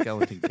Barbosa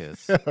skeleton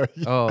kiss.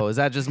 Oh, is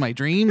that just my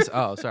dreams?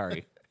 Oh,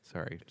 sorry,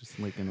 just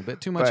leaking a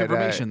bit too much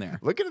information there.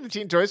 Looking at the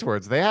Teen Choice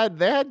Awards, they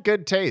had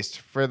good taste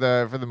for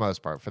the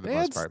most part.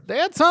 They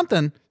had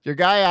something. Your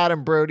guy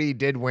Adam Brody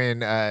did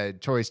win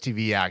Choice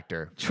TV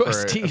Actor.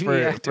 Choice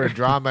TV Actor. for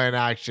drama and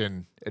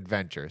action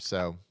adventure.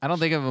 So I can't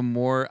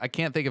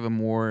think of a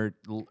more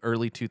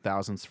early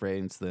 2000s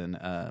phrase than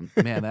man,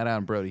 that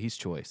Adam Brody, he's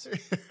choice.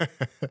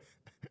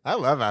 I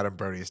love Adam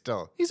Brody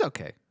still. He's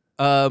okay.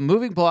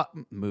 Moving plot.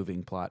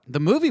 The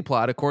movie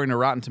plot, according to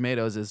Rotten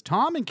Tomatoes, is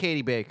Tom and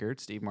Katie Baker,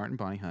 Steve Martin,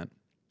 Bonnie Hunt,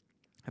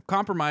 have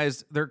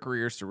compromised their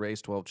careers to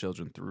raise 12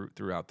 children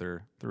throughout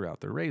their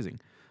raising.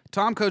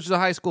 Tom coaches a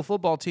high school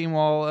football team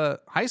while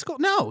high school.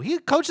 No, he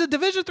coached a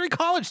Division III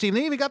college team.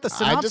 They even got the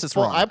synopsis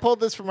wrong. I pulled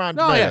this from Rotten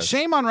No, Tomatoes. yeah,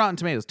 shame on Rotten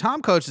Tomatoes.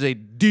 Tom coaches a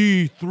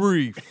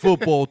D3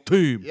 football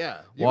team.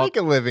 Yeah, you make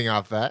a living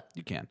off that.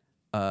 You can.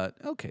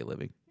 Okay,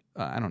 living.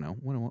 I don't know.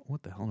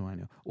 What the hell do I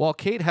know? While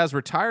Kate has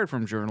retired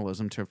from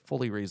journalism to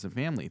fully raise the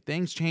family,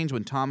 things change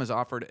when Tom is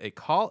offered a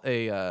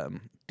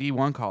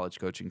D1 college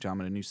coaching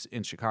job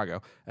in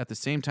Chicago. At the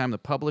same time, the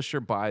publisher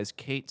buys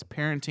Kate's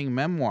parenting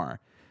memoir.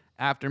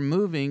 After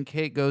moving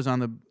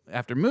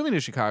to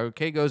Chicago,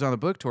 Kate goes on the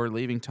book tour,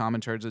 leaving Tom in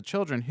charge of the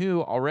children,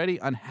 who, already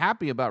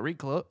unhappy about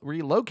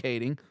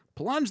relocating,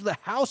 plunge the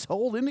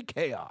household into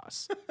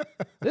chaos.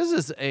 This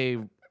is a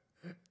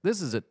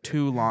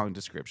too long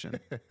description.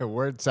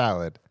 Word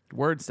salad.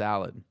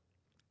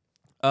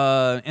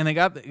 And they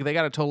got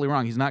it totally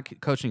wrong. He's not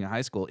coaching a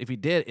high school. If he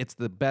did, it's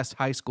the best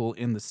high school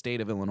in the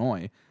state of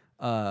Illinois,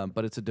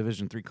 but it's a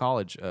Division III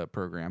college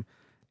program,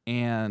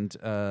 and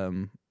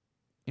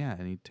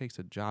and he takes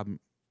a job in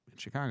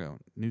Chicago,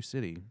 new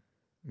city.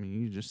 I mean,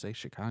 you just say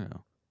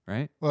Chicago,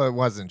 right? Well, it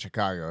wasn't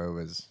Chicago. It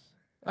was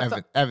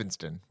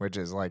Evanston, which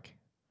is like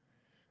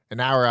an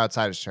hour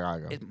outside of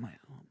Chicago. It might be.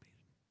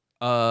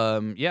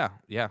 Yeah.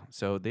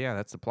 So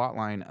that's the plot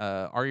line.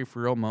 Are you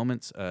for real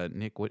moments,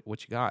 Nick? What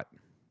you got?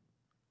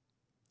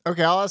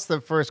 Okay, I'll ask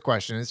the first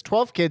question. Is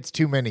 12 kids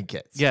too many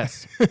kids?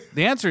 Yes.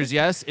 The answer is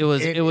yes. It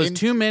was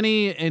too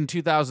many in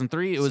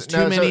 2003. It was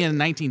too many in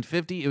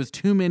 1950. It was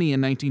too many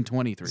in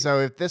 1923.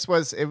 So if it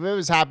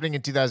was happening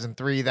in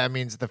 2003, that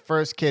means the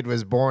first kid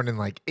was born in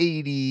like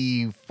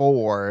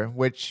 84,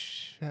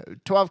 which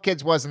 12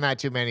 kids wasn't that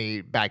too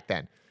many back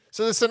then.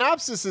 So the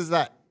synopsis is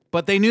that.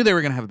 But they knew they were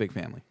going to have a big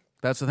family.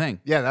 That's the thing.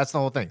 Yeah, that's the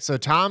whole thing. So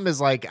Tom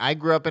is like, I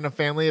grew up in a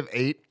family of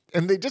 8.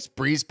 And they just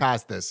breeze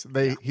past this.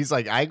 He's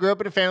like, I grew up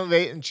in a family of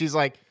 8, and she's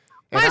like,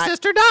 my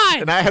sister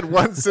died, and I had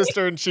one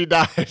sister, and she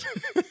died.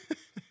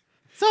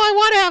 So I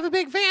want to have a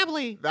big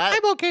family.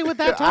 I'm okay with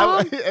that,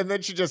 Tom. And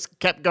then she just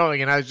kept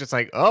going, and I was just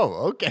like,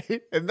 oh, okay.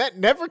 And that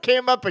never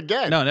came up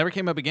again. No, it never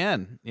came up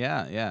again.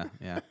 Yeah.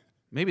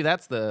 Maybe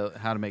that's the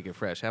how to make it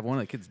fresh. Have one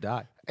of the kids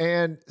die.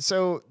 And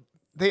so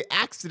they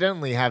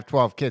accidentally have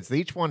 12 kids. They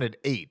each wanted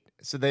 8.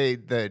 So they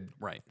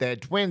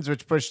had twins,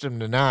 which pushed them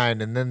to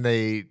 9, and then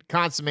they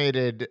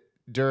consummated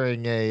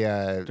during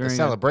a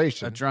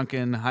celebration, a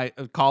drunken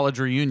college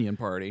reunion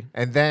party.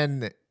 And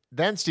then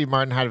Steve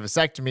Martin had a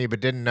vasectomy, but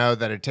didn't know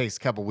that it takes a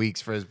couple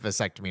weeks for his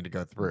vasectomy to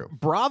go through.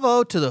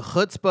 Bravo to the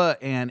chutzpah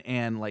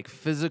and like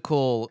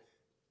physical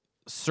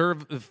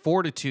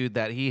fortitude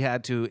that he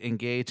had to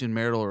engage in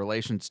marital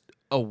relations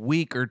a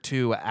week or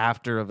two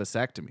after a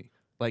vasectomy.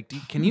 Like,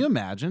 can you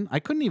imagine? I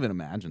couldn't even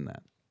imagine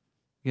that.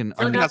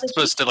 You're not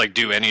supposed to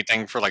do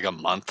anything for like a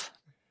month.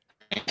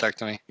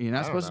 Vasectomy. You're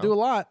not supposed to do a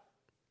lot.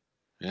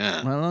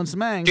 Yeah. Let alone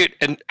smang. Dude,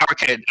 and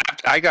okay,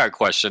 I got a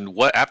question.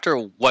 After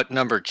what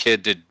number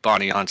kid did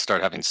Bonnie Hunt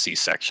start having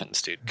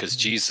C-sections, dude? Because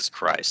Jesus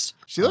Christ.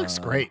 She looks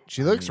great.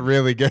 She looks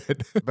really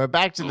good. But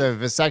back to the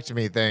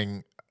vasectomy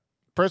thing,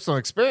 personal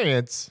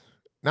experience,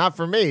 not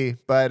for me,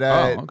 but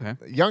okay.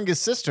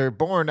 youngest sister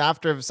born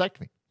after a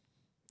vasectomy.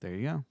 There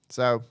you go.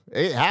 So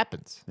it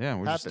happens. Yeah,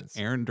 we're Happens. just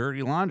airing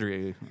dirty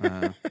laundry.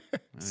 Here.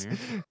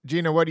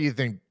 Gina, what do you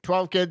think?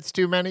 12 kids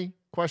too many?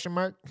 Question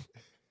mark.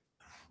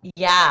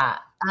 Yeah.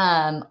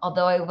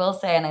 Although I will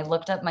say, and I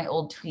looked up my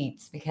old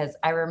tweets because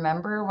I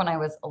remember when I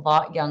was a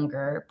lot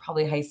younger,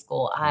 probably high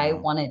school, I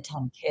wanted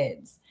 10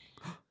 kids.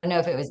 I don't know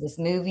if it was this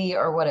movie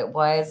or what it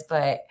was,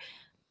 but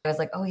I was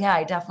like, oh yeah,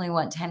 I definitely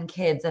want 10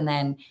 kids. And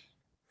then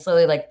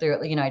slowly, like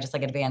through, I just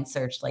like advanced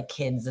searched like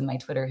kids in my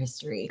Twitter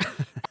history.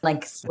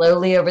 Like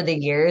slowly over the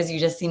years, you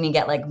just see me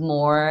get like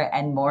more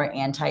and more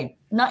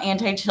not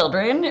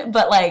anti-children,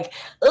 but like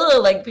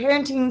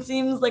parenting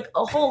seems like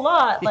a whole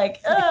lot. Like,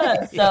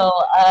 so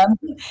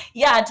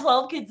yeah,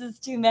 12 kids is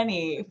too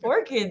many.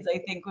 4 kids, I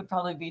think, would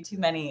probably be too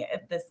many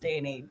at this day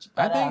and age.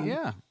 But, I think,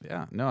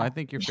 yeah. No, I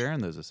think you're fair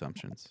in those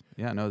assumptions.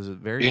 Yeah, no, it's a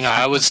very.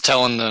 I was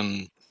telling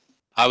them,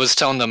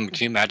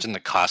 can you imagine the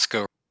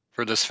Costco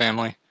for this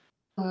family?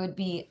 It would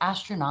be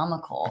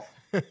astronomical.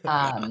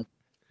 And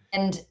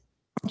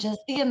just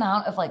the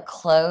amount of like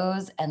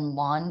clothes and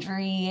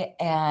laundry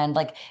and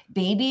like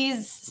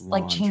babies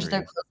like change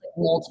their clothes like,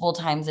 multiple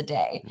times a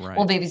day. Right.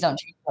 Well, babies don't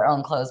change their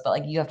own clothes, but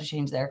like you have to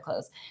change their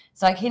clothes.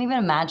 So I can't even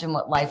imagine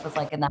what life was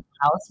like in that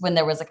house when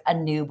there was like a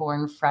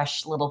newborn,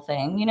 fresh little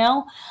thing,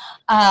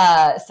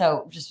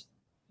 So just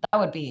that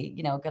would be,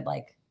 good,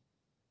 like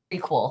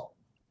pretty cool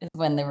is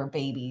when they were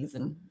babies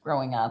and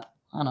growing up.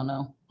 I don't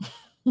know.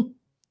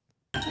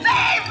 Save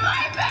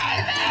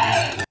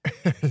my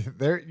baby!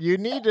 There, you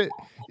need to.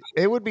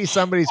 It'd be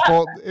somebody's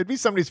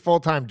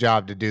full-time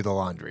job to do the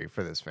laundry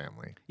for this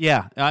family.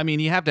 Yeah, I mean,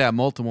 you have to have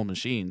multiple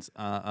machines,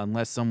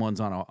 unless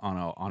someone's on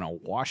a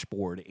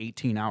washboard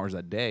 18 hours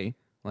a day.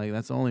 Like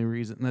that's the only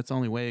reason. That's the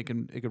only way it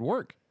could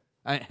work.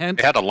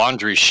 Hence, They had a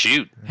laundry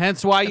chute.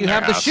 Hence why you their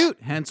have the house. chute.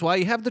 Hence why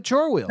you have the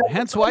chore wheel.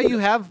 Hence why you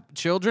have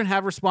children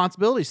have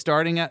responsibilities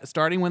starting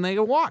when they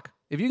can walk.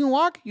 If you can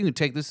walk, you can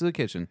take this to the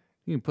kitchen.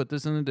 You can put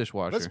this in the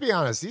dishwasher. Let's be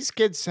honest. These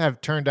kids have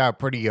turned out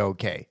pretty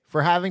okay.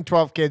 For having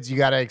 12 kids, you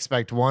got to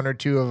expect 1 or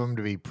 2 of them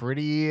to be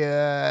pretty.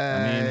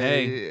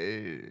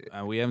 Hey,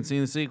 we haven't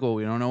seen the sequel.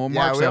 We don't know what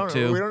Mark's up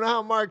to. We don't know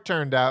how Mark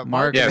turned out.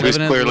 Mark Yeah, he's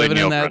clearly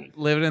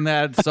living in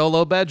that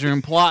solo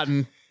bedroom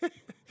plotting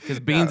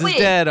because Beans is Wait.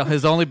 dead.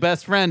 His only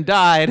best friend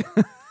died.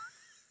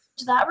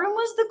 That room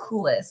was the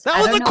coolest. That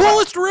I was don't the know.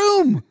 coolest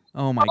room.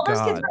 Oh my All those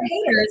kids god. were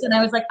haters, and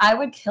I was like, I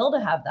would kill to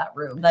have that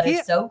room. That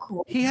is so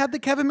cool. He had the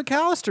Kevin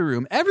McAllister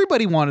room.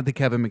 Everybody wanted the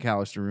Kevin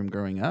McAllister room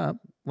growing up.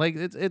 Like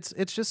it's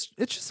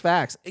just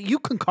facts. You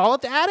can call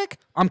it the attic.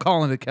 I'm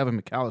calling it the Kevin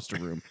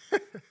McAllister room.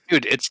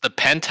 Dude, it's the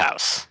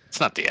penthouse. It's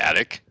not the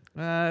attic.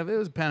 If it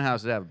was a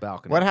penthouse, it'd have a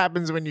balcony. What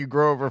happens when you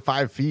grow over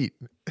 5 feet?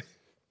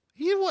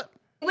 What?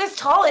 It was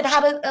tall. It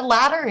had a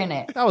ladder in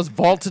it. That was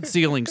vaulted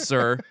ceilings,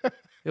 sir.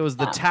 It was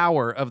the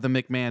tower of the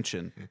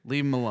McMansion.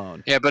 Leave him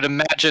alone. Yeah, but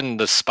imagine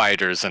the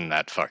spiders in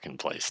that fucking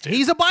place, dude.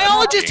 He's a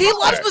biologist. He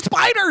loves the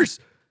spiders.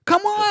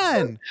 Come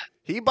on.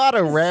 He bought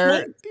a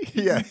rare.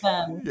 Yeah,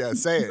 Um, yeah.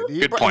 Say it.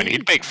 Good point.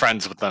 He'd make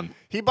friends with them.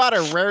 He bought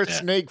a rare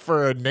snake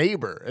for a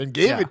neighbor and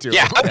gave it to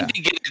Yeah, him. how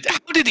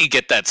did he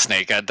get that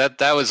snake?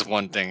 That was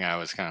one thing I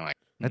was kind of like.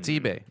 That's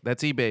eBay.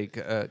 That's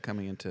eBay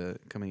coming into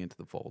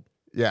the fold.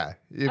 Yeah.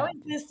 that was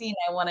the scene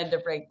I wanted to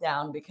break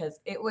down because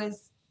it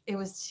was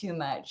too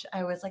much.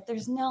 I was like,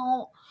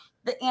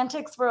 the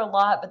antics were a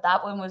lot, but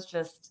that one was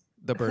just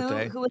The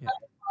birthday. Who was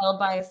killed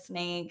by a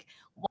snake?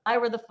 Why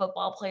were the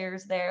football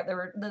players there? There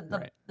were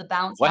the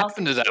bounce What house.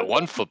 happened to that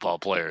one football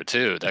player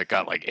too that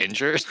got like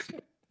injured?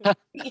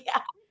 Yeah.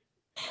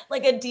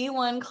 Like a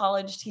D1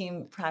 college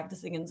team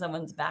practicing in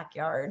someone's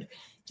backyard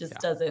just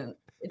doesn't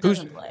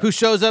play. Who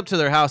shows up to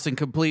their house in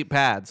complete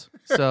pads.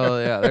 So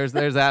yeah, there's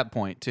that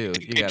point too.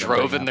 You They gotta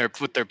drove bring in up. there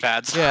with their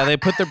pads. Yeah, they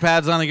put their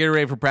pads on. They get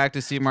ready for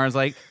practice. Steve Martin's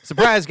like,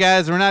 "Surprise,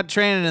 guys! We're not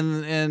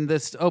training in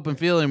this open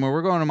field anymore.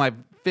 We're going to my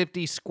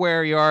 50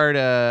 square yard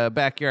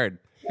backyard.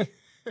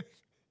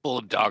 Full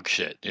of dog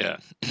shit. Yeah,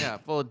 Yeah,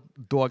 full of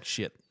dog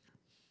shit.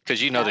 because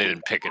they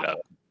didn't pick it up.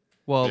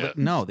 Well, Yeah.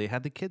 no, they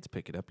had the kids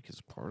pick it up because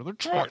it's part of their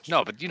charge.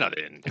 No, but they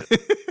didn't.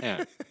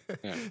 Yeah.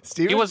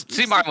 Steven,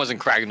 Steve Martin wasn't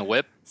cracking the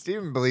whip.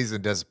 Steven believes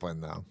in discipline,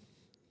 though.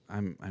 I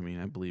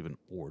believe in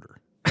order.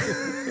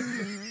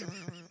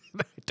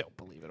 I don't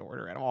believe in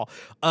order at all.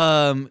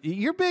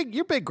 Your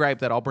big gripe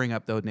that I'll bring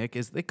up though, Nick,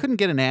 is they couldn't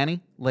get a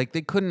nanny. Like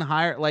they couldn't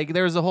hire. Like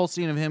there was a whole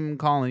scene of him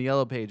calling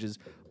Yellow Pages.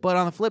 But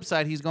on the flip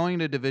side, he's going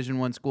to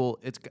Division I school.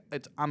 It's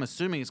I'm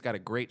assuming it's got a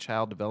great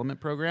child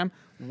development program.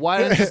 Why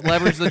don't you just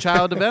leverage the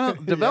child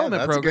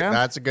development program?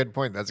 That's a good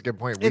point. That's a good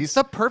point. It's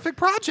the perfect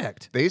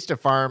project. They used to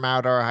farm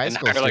out our high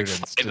school hire, like,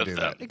 students 5 to of do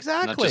them. that.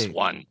 Exactly. Not just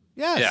one.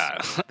 Yes.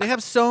 Yeah. They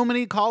have so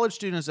many college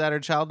students that are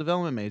child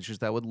development majors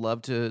that would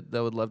love to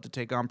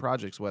take on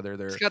projects, whether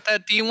they're He's got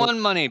that D1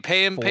 money.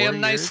 Pay him 4 years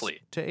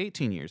nicely. to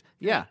 18 years.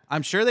 Yeah,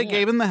 I'm sure they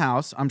gave him the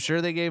house. I'm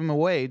sure they gave him a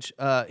wage.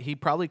 He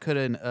probably could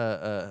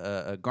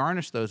have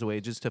garnished those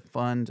wages to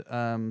fund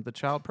the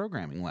child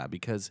programming lab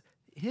because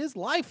his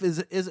life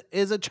is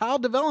a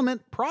child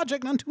development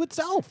project unto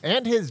itself.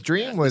 And his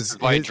dream was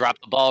why he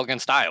dropped the ball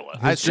against Iowa.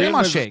 His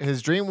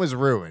dream was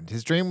ruined.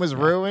 His dream was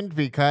ruined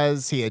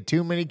because he had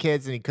too many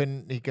kids and he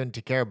couldn't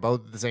take care of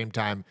both at the same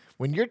time.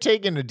 When you're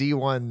taking a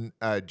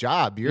D1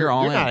 job, you're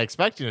not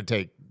expecting to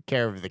take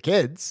care of the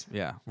kids.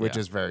 Yeah, which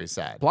is very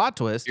sad. Plot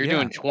twist. You're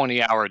doing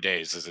 20-hour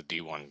days as a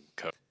D1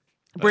 coach.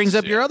 Brings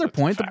up your other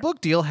point. The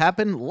book deal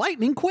happened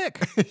lightning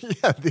quick.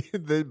 Yeah,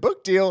 the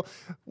book deal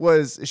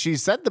was she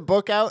sent the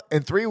book out,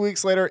 and 3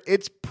 weeks later,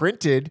 it's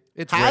printed.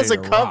 It has a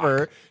cover.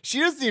 Rock. She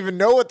doesn't even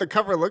know what the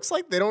cover looks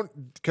like. They don't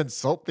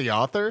consult the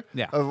author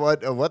of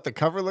what the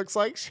cover looks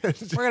like.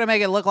 We're gonna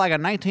make it look like a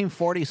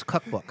 1940s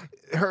cookbook.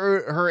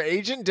 Her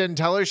agent didn't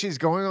tell her she's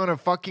going on a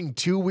fucking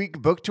 2-week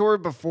book tour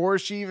before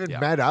she even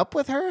met up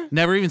with her.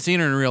 Never even seen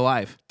her in real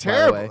life.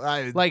 Terrible.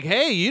 Like,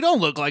 hey, you don't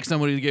look like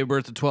somebody who gave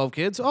birth to 12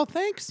 kids. Oh,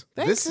 thanks.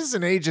 This is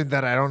an agent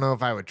that I don't know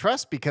if I would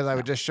trust because I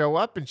would just show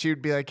up and she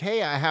would be like,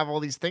 "Hey, I have all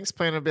these things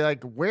planned." I'd be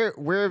like, "Where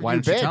have Why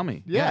you didn't been?" you tell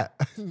me? Yeah,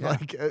 Yeah.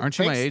 like, Aren't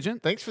you my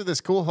agent? Thanks for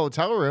this cool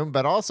hotel room,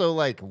 but also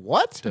like,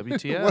 what?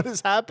 WTF? What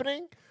is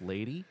happening,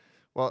 lady?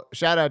 Well,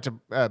 shout out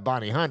to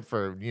Bonnie Hunt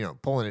for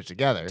pulling it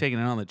together, taking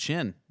it on the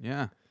chin.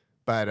 Yeah,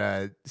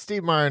 but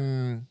Steve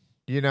Martin,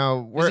 is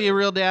he a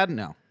real dad?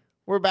 No.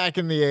 We're back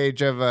in the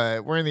age of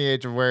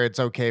where it's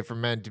okay for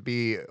men to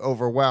be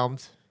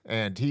overwhelmed,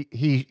 and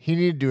he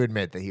needed to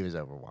admit that he was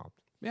overwhelmed.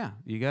 Yeah,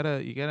 you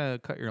gotta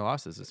cut your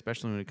losses,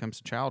 especially when it comes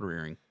to child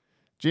rearing.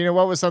 Gina,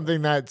 what was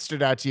something that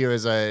stood out to you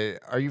as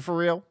are you for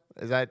real?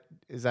 Is that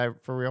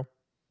for real?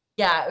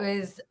 Yeah, it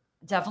was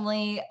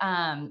definitely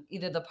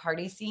either the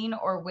party scene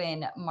or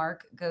when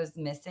Mark goes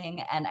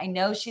missing. And I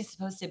know she's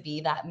supposed to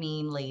be that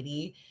mean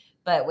lady,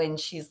 but when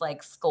she's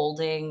like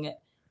scolding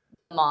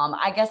mom,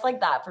 I guess like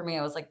that for me,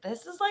 I was like,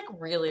 this is like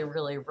really,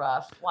 really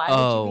rough. Why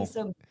would you be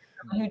so mean to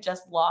someone who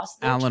just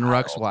lost their Alan child?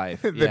 Ruck's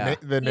wife?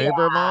 The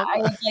neighbor mom? I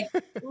was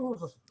like,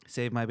 ooh.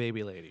 Save my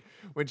baby lady.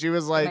 When she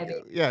was like,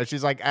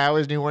 she's like, I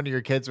always knew one of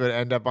your kids would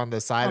end up on the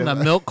side on of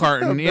the milk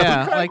carton.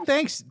 Yeah, like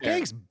thanks,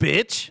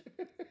 bitch.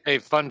 Hey,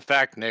 fun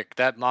fact, Nick,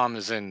 that mom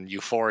is in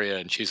Euphoria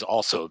and she's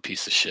also a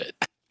piece of shit.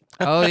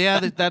 Oh yeah,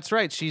 that's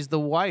right. She's the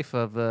wife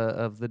of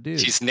the dude.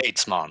 She's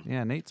Nate's mom.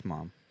 Yeah, Nate's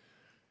mom.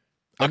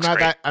 I'm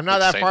not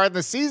that far in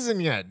the season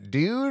yet,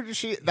 dude.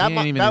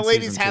 That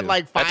lady's had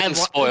like 5. I didn't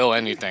spoil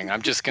anything.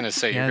 I'm just gonna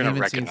say you're gonna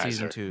recognize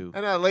her.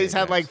 And that lady's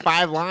had like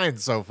 5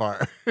 lines so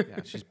far.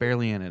 Yeah, she's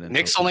barely in it.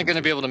 Nick's only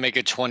gonna be able to make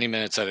it 20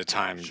 minutes at a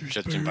time,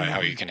 judging by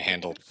how you can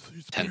handle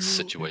tense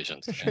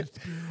situations.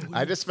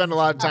 I just spend a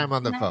lot of time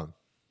on the phone.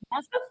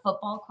 Ask a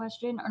football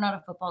question, or not a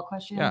football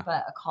question,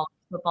 but a college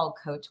football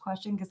coach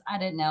question, because I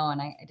didn't know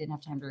and I didn't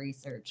have time to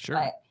research. Sure.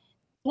 But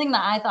thing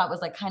that I thought was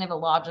like kind of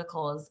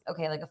illogical is,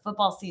 okay, like a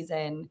football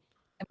season,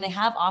 I mean, they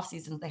have off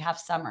seasons, they have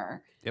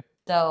summer. Yep.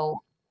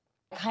 So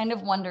I kind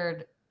of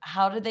wondered,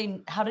 how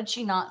did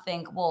she not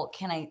think, well,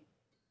 can I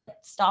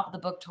stop the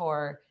book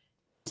tour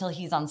until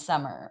he's on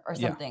summer or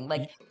something?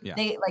 Like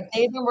they've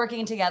been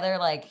working together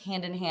like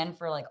hand in hand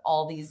for like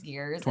all these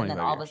years, and then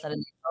all of a sudden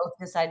they both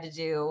decide to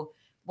do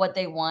what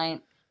they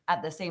want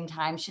at the same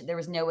time. There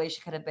was no way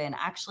she could have been,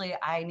 actually,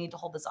 I need to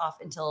hold this off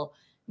until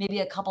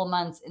maybe a couple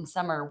months in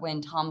summer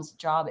when Tom's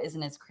job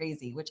isn't as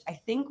crazy, which I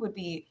think would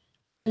be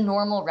a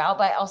normal route.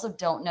 But I also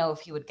don't know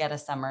if he would get a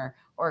summer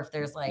or if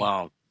there's like.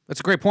 Wow, that's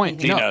a great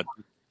point. You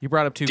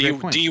brought up 2 great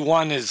points.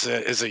 D1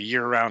 is a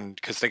year round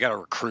because they got to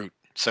recruit,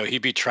 so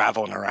he'd be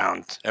traveling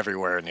around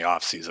everywhere in the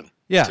off season.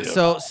 Yeah.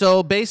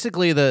 So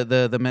basically,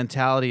 the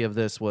mentality of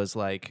this was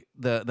like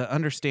the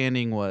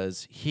understanding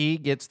was he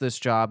gets this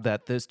job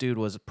that this dude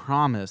was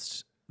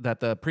promised, that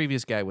the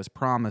previous guy was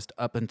promised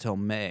up until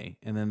May,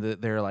 and then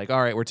they're like,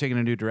 all right, we're taking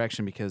a new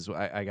direction because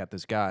I got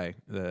this guy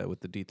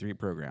with the D3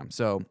 program.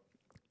 So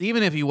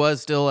even if he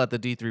was still at the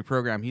D3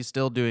 program, he's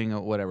still doing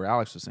whatever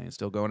Alex was saying,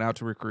 still going out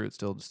to recruit,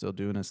 still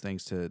doing his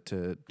things to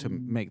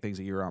make things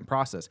a year-round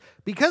process.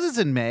 Because it's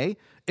in May,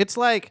 it's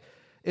like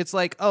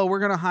oh, we're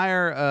gonna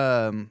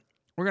hire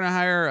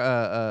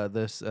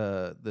this.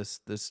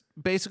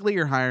 Basically,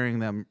 you're hiring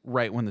them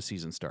right when the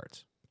season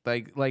starts.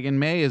 Like in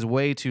May is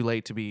way too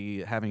late to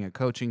be having a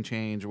coaching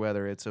change,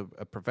 whether it's a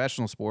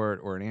professional sport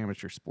or an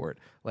amateur sport.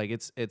 Like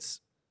it's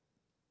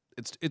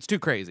too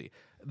crazy.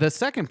 The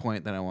second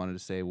point that I wanted to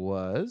say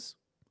was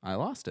I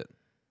lost it.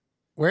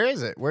 Where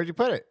is it? Where'd you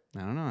put it? I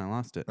don't know. I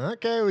lost it.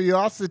 Okay, well, you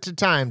lost it to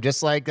time,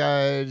 just like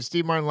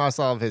Steve Martin lost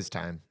all of his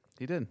time.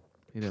 He did.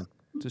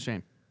 It's a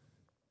shame.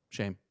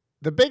 Shame.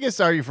 The biggest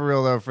Are You For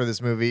Real, though, for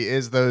this movie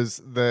is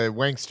the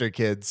wankster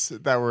kids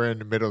that were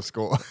in middle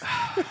school.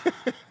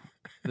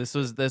 This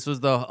was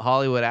the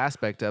Hollywood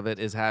aspect of it,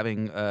 is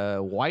having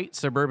white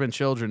suburban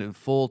children in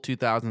full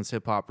 2000s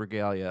hip hop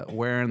regalia,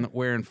 wearing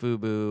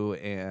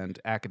FUBU and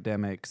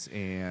academics,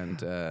 and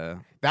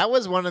that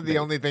was one of the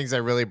only things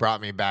that really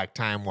brought me back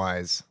time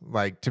wise,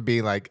 like to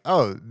be like,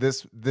 oh,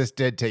 this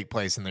did take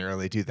place in the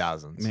early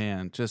 2000s.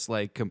 Man, just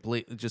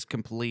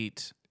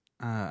complete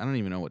I don't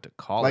even know what to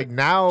call Like it.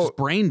 now, Just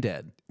brain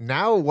dead.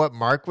 now what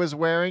Mark was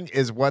wearing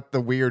is what the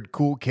weird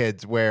cool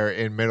kids wear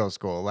in middle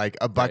school, like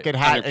a bucket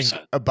hat and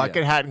 100%. a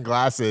bucket hat and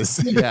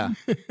glasses. Yeah,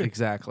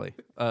 exactly.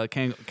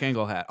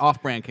 Kangol hat,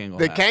 off-brand Kangol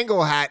The hat.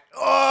 Kangol hat.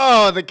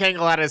 Oh, the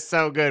Kangol hat is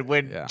so good.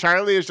 When Yeah.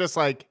 Charlie is just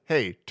like,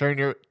 "Hey, turn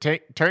your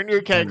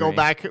Kangol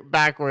Henry.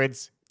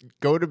 backwards.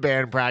 Go to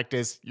band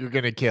practice. You're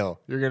gonna kill.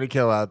 You're gonna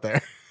kill out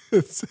there."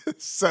 It's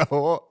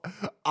so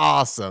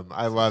awesome.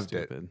 I loved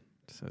it. Stupid.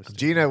 So stupid.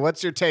 Gina,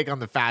 what's your take on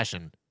the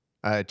fashion?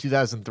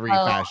 2003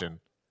 Oh. fashion.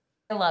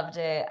 I loved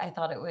it. I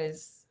thought it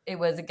was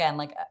again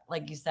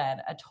like you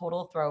said, a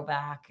total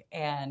throwback,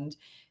 and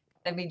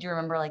it made you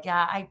remember like,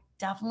 yeah, I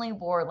definitely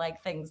wore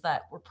like things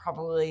that were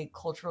probably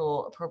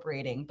cultural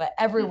appropriating, but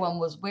everyone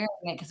was wearing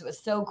it because it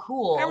was so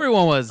cool.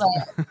 Everyone was.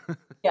 But,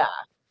 yeah.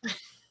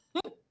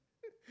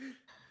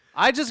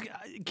 I just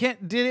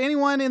can't. Did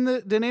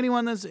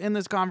anyone that's in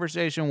this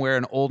conversation wear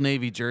an Old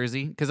Navy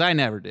jersey? Because I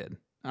never did.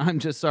 I'm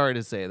just sorry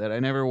to say that I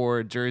never wore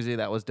a jersey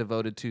that was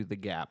devoted to the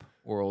Gap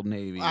or Old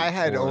Navy. I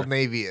had or- Old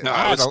Navy. No, I I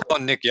had was a-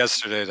 telling Nick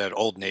yesterday that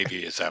Old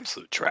Navy is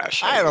absolute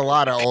trash. I had a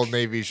lot of Old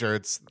Navy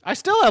shirts. I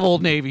still have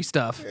Old Navy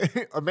stuff.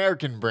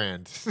 American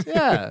brand.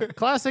 Yeah,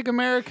 classic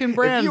American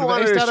brand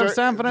wanted based a out of shirt-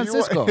 San if you wa-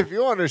 Francisco. If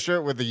you want a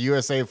shirt with the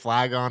USA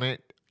flag on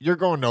it, you're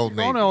going to Old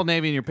Going Navy. to Old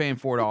Navy and you're paying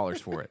 $4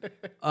 for it.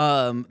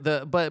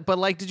 But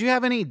like, did you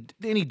have any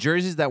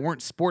jerseys that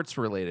weren't sports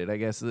related? I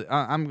guess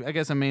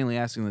I'm mainly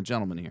asking the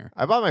gentleman here.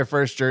 I bought my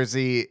first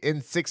jersey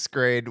in 6th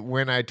grade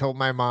when I told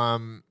my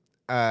mom,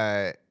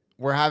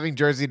 we're having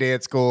jersey day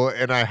at school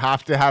and I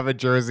have to have a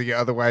jersey.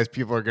 Otherwise,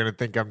 people are going to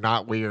think I'm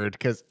not weird.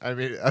 Because, I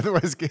mean,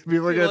 otherwise,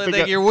 people are going to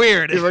think you're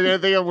weird. People are going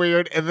to think I'm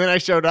weird. And then I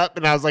showed up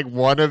and I was like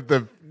one of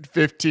the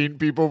 15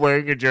 people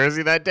wearing a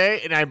jersey that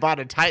day. And I bought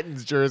a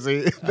Titans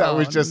jersey that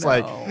was just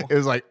like, it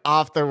was like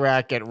off the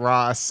rack at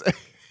Ross.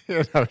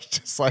 And I was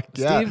just like,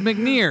 yeah, Steve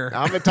McNear.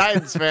 I'm a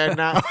Titans fan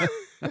now.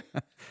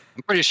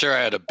 I'm pretty sure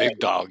I had a big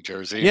dog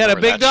jersey. You had a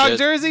Remember big that dog shit?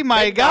 jersey,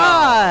 my Big dog.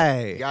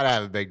 guy. You got to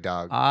have a big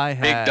dog. I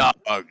Big had dog.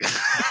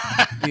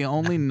 the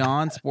only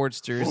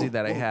non-sports jersey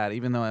that I had,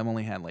 even though I've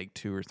only had like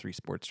 2 or 3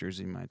 sports jerseys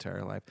in my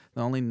entire life.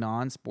 The only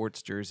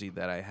non-sports jersey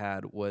that I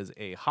had was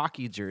a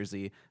hockey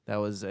jersey that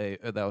was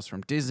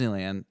from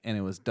Disneyland, and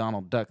it was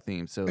Donald Duck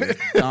themed. So it was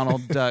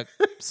Donald Duck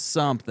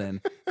something,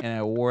 and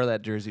I wore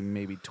that jersey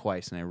maybe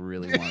twice, and I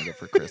really wanted it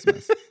for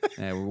Christmas.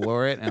 And I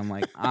wore it, and I'm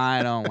like,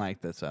 I don't like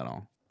this at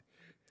all.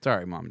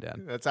 Sorry, Mom and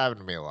Dad. That's happened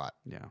to me a lot.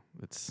 Yeah,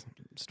 it's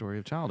story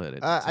of childhood.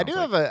 It I do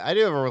sounds have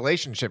a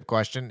relationship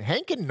question.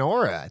 Hank and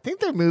Nora, I think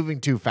they're moving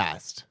too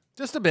fast.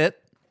 just a bit.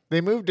 They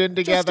moved in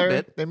Just a together.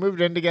 bit. They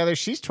moved in together.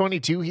 She's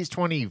 22. He's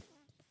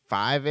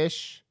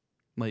 25-ish.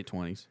 Late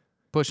 20s,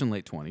 pushing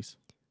late 20s.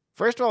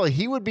 First of all,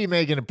 he would be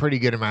making a pretty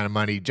good amount of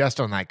money just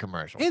on that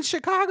commercial. In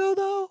Chicago,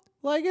 though,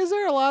 like, is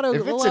there a lot of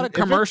If it's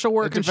commercial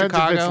work it in depends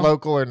Chicago? if it's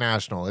local or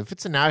national. If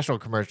it's a national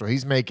commercial,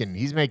 he's making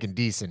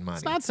decent money.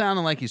 It's not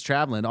sounding like he's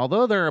traveling,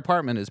 although their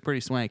apartment is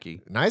pretty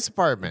swanky. Nice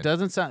apartment.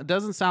 Doesn't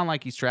sound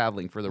like he's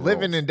traveling for the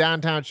Living roles. in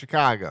downtown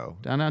Chicago.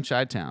 downtown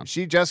Chi-town.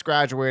 She just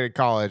graduated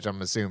college,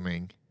 I'm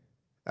assuming.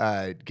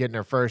 Getting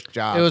her first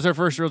job. It was her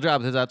first real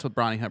job because that's what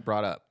Bronny Hunt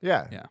brought up.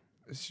 yeah. Yeah.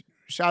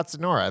 Shouts to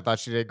Nora. I thought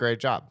she did a great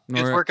job.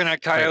 She's Nora- working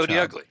at Coyote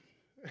job. Ugly.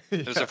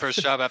 It was her first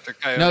job after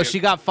Coyote No, Ugly. she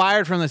got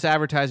fired from this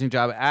advertising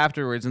job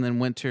afterwards, and then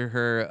went to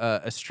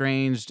her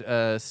estranged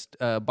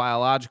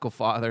biological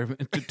father.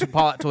 To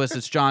plot twist,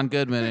 it's John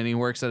Goodman, and he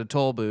works at a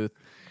toll booth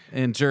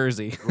in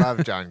Jersey.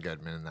 Love John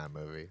Goodman in that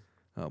movie.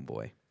 Oh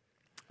boy.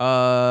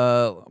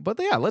 But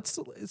yeah, let's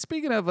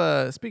speaking of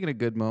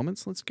good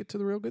moments, let's get to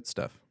the real good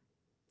stuff.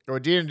 Well,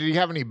 Gina, do you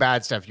have any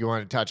bad stuff you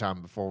want to touch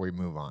on before we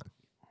move on?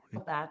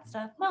 Bad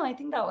stuff. No, I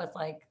think that was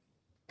like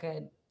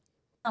good.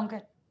 I'm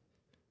good.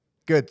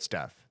 Good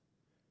stuff.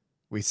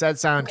 We said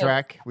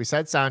soundtrack. We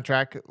said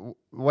soundtrack.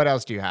 What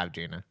else do you have,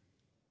 Gina?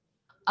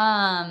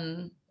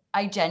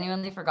 I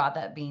genuinely forgot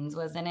that Beans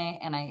was in it,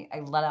 and I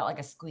let out like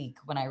a squeak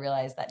when I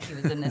realized that he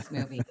was in this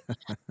movie.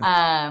 Because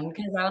I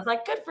was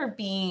like, good for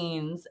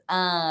Beans.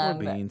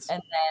 Beans.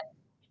 And then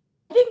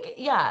I think,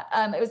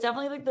 it was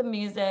definitely like the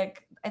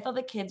music. I thought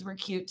the kids were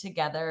cute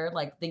together.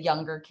 Like the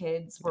younger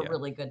kids were Yeah.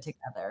 really good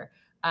together.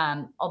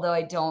 Although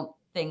I don't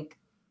think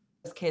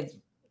those kids,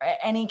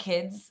 any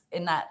kids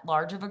in that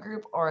large of a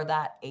group or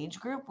that age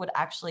group would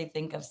actually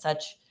think of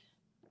such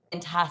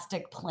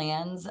fantastic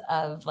plans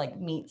of like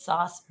meat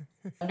sauce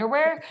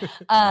underwear.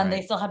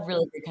 They still had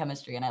really good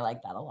chemistry, and I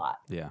like that a lot.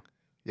 Yeah.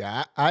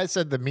 Yeah, I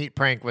said the meat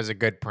prank was a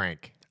good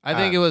prank. I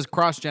think it was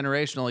cross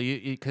generational.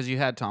 Because you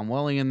had Tom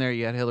Welling in there,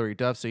 you had Hilary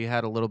Duff, so you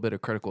had a little bit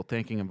of critical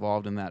thinking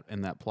involved in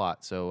that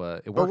plot. So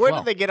it worked But where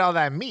well. did they get all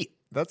that meat?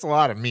 That's a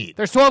lot of meat.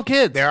 There's 12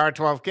 kids. There are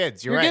 12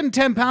 kids. You're You're right. getting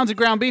 10 pounds of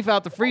ground beef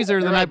out the freezer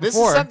the You're night right. This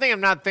before. is something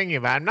I'm not thinking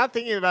about. I'm not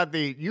thinking about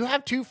you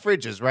have 2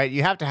 fridges, right?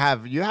 You have to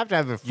have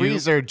a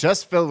freezer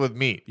just filled with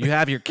meat. You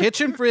have your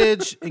kitchen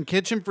fridge and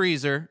kitchen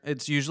freezer.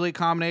 It's usually a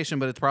combination,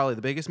 but it's probably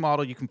the biggest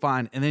model you can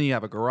find. And then you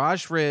have a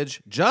garage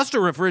fridge, just a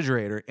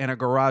refrigerator, and a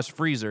garage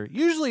freezer.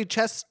 Usually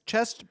chest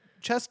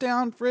chest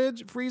down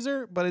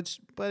freezer, but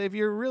if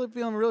you're really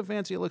feeling really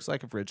fancy, it looks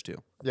like a fridge too.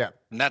 Yeah.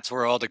 And that's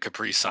where all the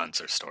Capri Suns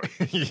are stored.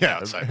 Yeah.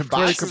 Outside. Where the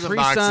Boxes and Capri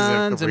boxes of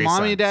Suns Capri and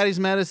mommy and Suns. daddy's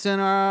medicine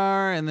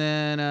are, and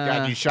then God, you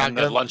And the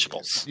shotgun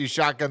Lunchables. You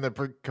shotgun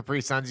the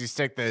Capri Suns. You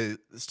stick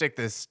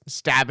this,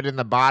 stab it in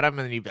the bottom,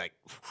 and then you'd be like,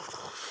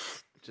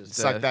 just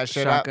suck that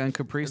shit up. shotgun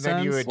Capri and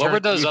then you Suns. would What turn, were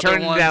those you other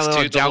turn into that ones,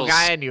 little too, gel those-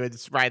 guy, and you would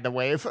ride the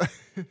wave.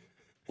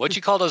 What'd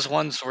you call those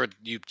ones where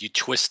you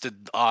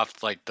twisted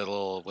off like the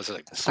little, was it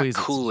like, it's not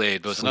Squeeze-Its.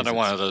 Kool-Aid, but it was another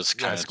one of those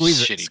kind of squeeze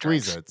shitty it,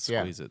 squeeze drinks. it.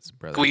 Yeah. Squeeze it,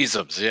 brother.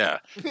 Squeeze-Ems, yeah.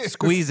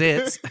 Squeeze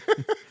it.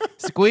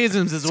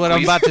 Squeeze-ems is what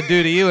I'm about to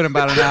do to you in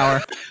about an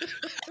hour.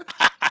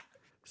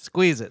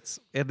 Squeeze it,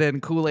 and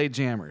then Kool-Aid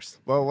jammers.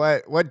 Well,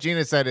 what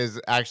Gina said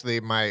is actually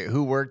my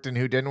who worked and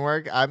who didn't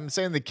work. I'm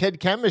saying the kid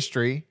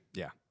chemistry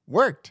Yeah.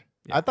 worked.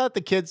 Yeah. I thought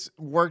the kids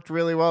worked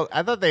really well.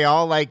 I thought they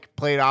all like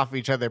played off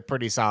each other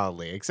pretty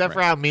solidly, except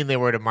for how mean they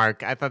were to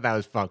Mark. I thought that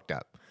was fucked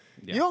up.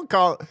 Yeah. You don't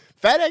call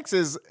FedEx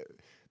is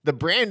the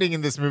branding in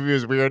this movie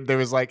was weird. There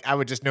was like I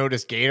would just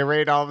notice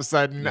Gatorade all of a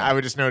sudden. I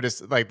would just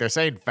notice like they're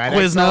saying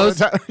FedEx. all the Quiznos.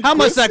 time. How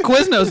much that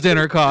Quiznos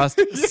dinner cost?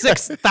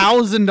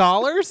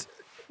 $6,000.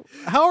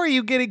 How are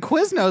you getting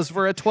Quiznos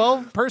for a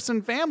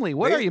 12-person family?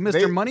 What are you,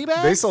 Mr.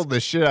 Moneybags? They sold the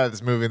shit out of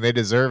this movie, and they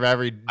deserve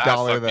every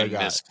dollar I they fucking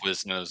got. miss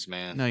Quiznos,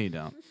 man. No, you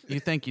don't. You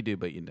think you do,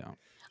 but you don't.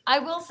 I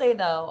will say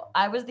though,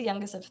 I was the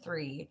youngest of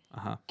 3,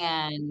 Uh-huh.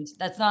 and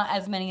that's not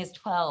as many as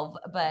 12.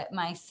 But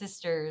my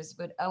sisters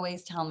would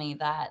always tell me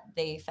that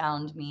they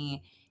found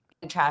me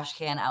in a trash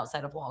can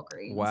outside of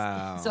Walgreens.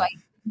 Wow. So I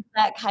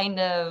that kind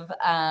of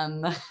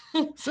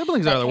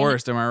Siblings that are the kind of-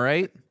 worst, am I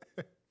right?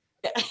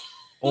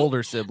 Older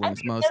I siblings,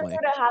 think mostly.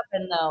 That's what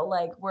happened though,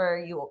 like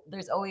where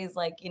there's always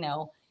like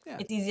Yeah.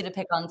 it's easy to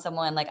pick on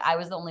someone. Like I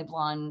was the only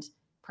blonde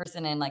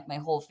person in like my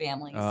whole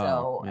family,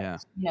 Oh, so yeah.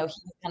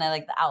 he's kind of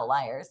like the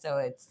outlier. So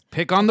it's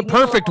Pick on the think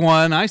it's a perfect little-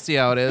 one. I see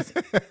how it is.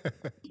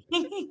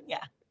 yeah.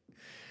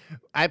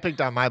 I picked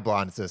on my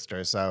blonde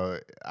sister, so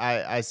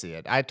I see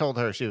it. I told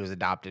her she was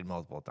adopted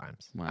multiple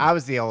times. Wow. I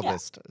was the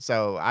oldest,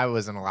 so I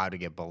wasn't allowed to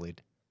get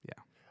bullied.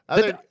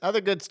 Yeah.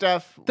 Other good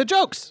stuff. The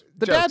jokes.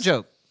 The dad Jokes.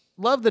 joke.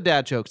 Love the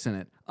dad jokes in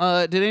it.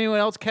 Did anyone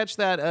else catch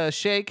that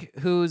Shake,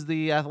 who's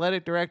the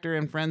athletic director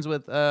and friends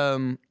with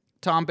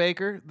Tom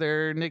Baker?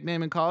 Their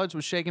nickname in college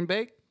was Shake and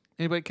Bake.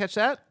 Anybody catch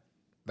that?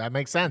 That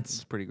makes It's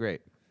sense. pretty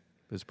great.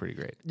 It was pretty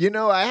great. You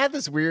know, I had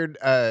this weird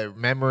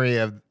memory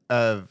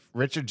of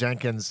Richard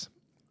Jenkins,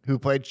 who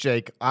played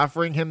Shake,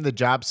 offering him the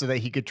job so that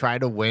he could try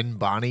to win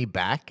Bonnie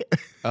back.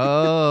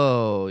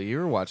 Oh, you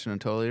were watching a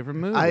totally different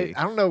movie. I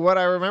don't know what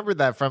I remembered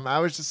that from. I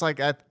was just like,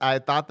 I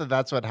thought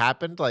that's what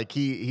happened. Like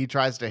he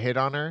tries to hit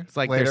on her. It's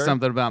like later. there's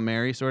something about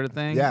Mary sort of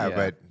thing. Yeah,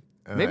 but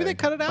Maybe they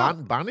cut it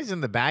out. Bonnie's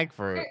in the bag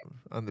for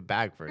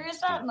There's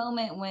that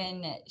moment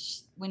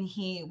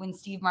when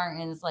Steve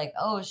Martin's like,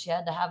 oh, she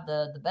had to have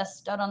the best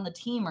stud on the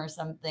team or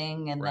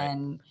something, and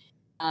Right.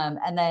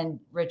 then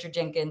Richard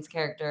Jenkins'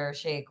 character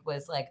Shake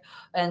was like,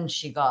 and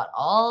she got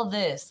all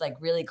this like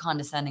really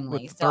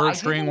condescendingly. with the So I third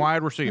string didn't-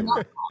 wide receiver.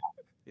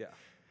 Yeah.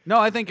 No,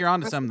 I think you're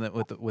onto something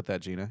with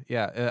that, Gina.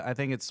 Yeah, I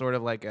think it's sort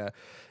of like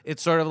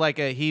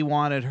a he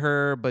wanted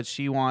her, but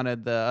she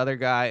wanted the other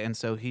guy, and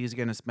so he's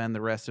going to spend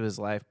the rest of his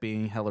life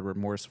being hella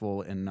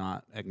remorseful and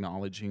not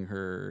acknowledging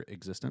her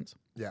existence.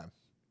 Yeah.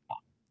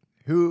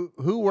 Who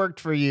worked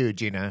for you,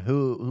 Gina?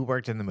 Who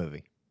worked in the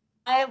movie?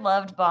 I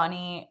loved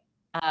Bonnie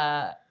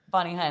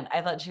Hunt.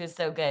 I thought she was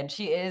so good.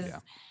 She is Yeah.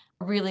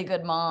 a really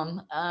good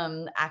mom,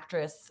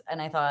 actress,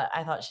 and I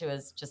thought she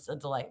was just a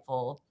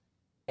delightful,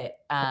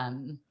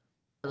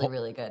 really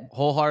really good.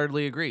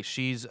 Wholeheartedly agree.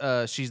 She's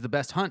the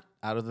best Hunt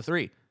out of the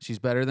three. She's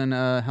better than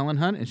Helen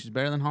Hunt, and she's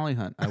better than Holly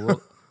Hunt.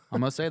 I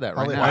must say that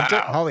right Holly now. Hunter.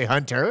 Holly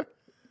Hunter.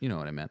 You know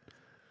what I meant.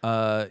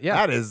 Yeah.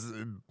 That is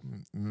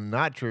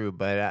not true,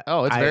 but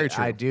Oh, it's very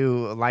true. I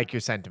do like your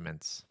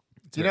sentiments.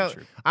 It's You very know,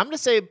 true. I'm gonna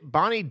say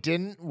Bonnie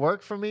didn't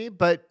work for me,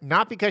 but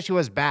not because she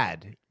was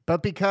bad,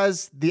 but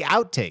because the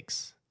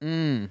outtakes.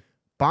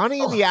 Bonnie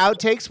in the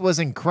outtakes was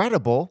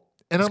incredible.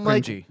 And It's I'm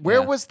cringy, like, where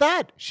yeah. was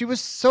that? She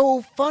was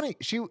so funny.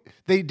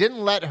 They didn't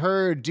let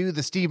her do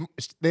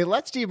they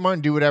let Steve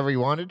Martin do whatever he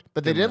wanted,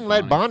 but they Didn't didn't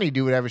let let Bonnie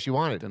do whatever she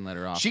wanted. Didn't let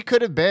her off. She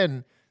could have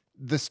been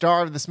the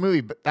star of this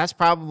movie, but that's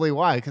probably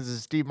why, because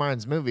it's Steve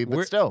Martin's movie,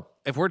 but still.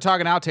 If we're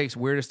talking outtakes,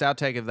 weirdest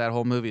outtake of that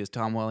whole movie is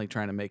Tom Welling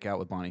trying to make out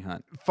with Bonnie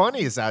Hunt.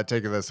 Funniest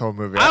outtake of this whole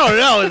movie. I don't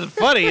know. It's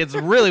funny. It's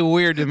really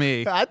weird to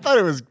me. I thought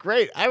it was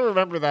great. I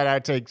remember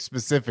that outtake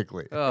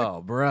specifically.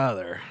 Oh,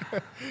 brother.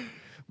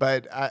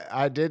 But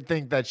I did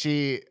think that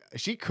she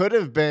could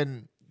have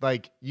been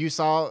like, you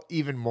saw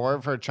even more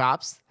of her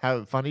chops,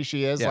 how funny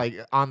she is, Yeah. like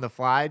on the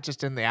fly,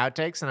 just in the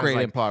outtakes. And Great I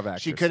was like, improv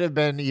actress. she could have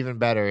been even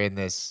better in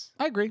this,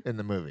 I agree. in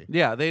the movie.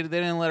 Yeah, they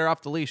didn't let her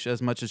off the leash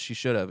as much as she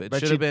should have. It But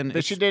should she, have been.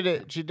 but she did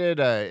it. She did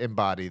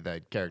embody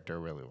the character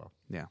really well.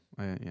 Yeah,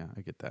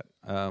 I get that.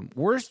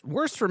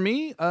 Worst for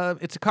me,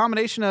 it's a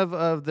combination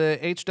of the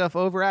H Duff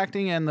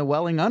overacting and the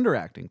Welling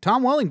underacting.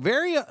 Tom Welling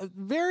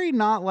very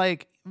not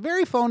like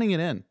very phoning it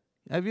in.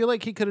 I feel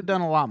like he could have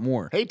done a lot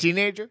more. Hey,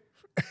 teenager.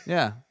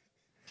 Yeah.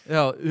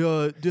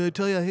 did I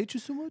tell you I hate you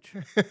so much?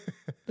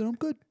 Then I'm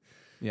good.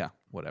 Yeah,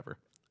 whatever.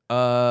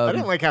 I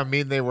didn't like how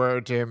mean they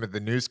were to him at the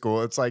new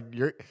school. It's like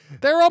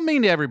They're all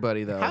mean to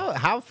everybody, though.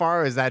 how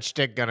far is that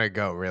shtick gonna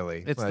go?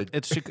 Really?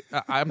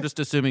 I'm just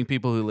assuming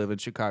people who live in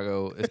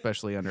Chicago,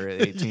 especially under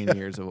 18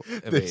 years of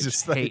age,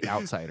 just, hate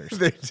outsiders.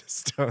 They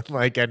just don't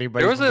like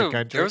anybody from the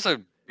country. There was a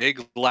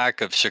big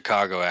lack of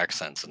Chicago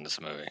accents in this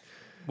movie.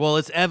 Well,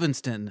 it's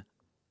Evanston.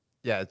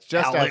 Yeah, it's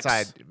just Alex.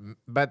 outside.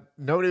 But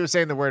nobody was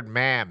saying the word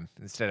ma'am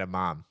instead of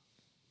mom.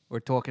 We're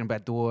talking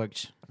about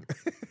dogs.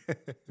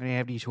 They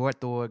have these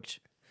hot dogs.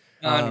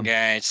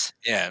 Guys.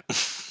 Yeah.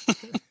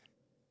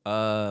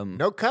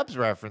 No Cubs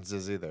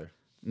references either.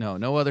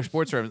 No other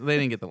sports reference. They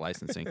didn't get the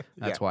licensing.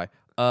 That's why.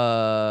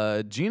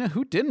 Gina,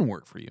 who didn't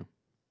work for you?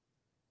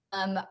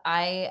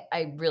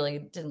 I really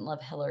didn't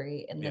love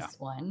Hillary in this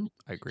one.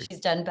 I agree. She's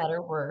done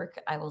better work,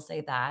 I will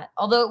say that.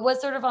 Although it was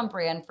sort of on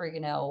brand for,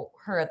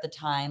 her at the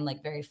time,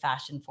 like very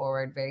fashion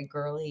forward, very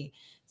girly.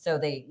 So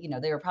they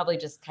were probably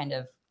just kind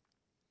of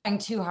trying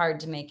too hard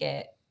to make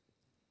it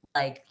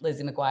like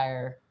Lizzie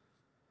McGuire.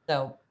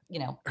 So,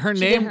 Her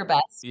she name, did her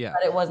best, yeah.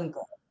 but it wasn't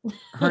good.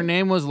 Her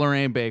name was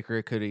Lorraine Baker.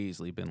 It could have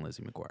easily been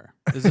Lizzie McGuire.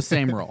 It's the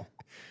same role.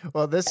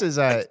 Well, this is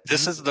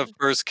This is the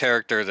first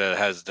character that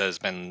has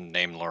been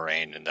named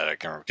Lorraine, and that I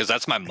can remember because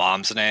that's my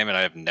mom's name, and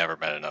I have never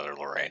met another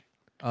Lorraine.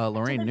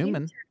 Lorraine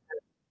Newman.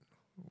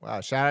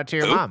 wow. Shout out to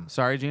your Who? mom.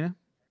 Sorry, Gina.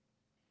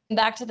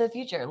 Back to the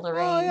Future,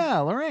 Lorraine. Oh yeah,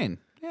 Lorraine.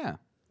 Yeah,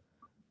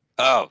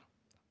 Oh,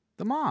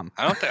 the mom.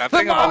 I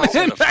think I've only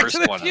seen the Back first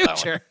to the one of that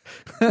Future.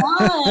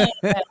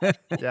 one.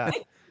 Yeah.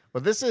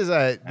 Well, this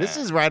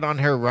is right on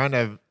her run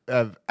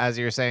of as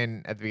you were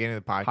saying at the beginning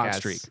of the podcast. Hot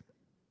streak.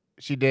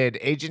 She did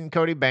Agent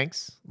Cody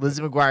Banks,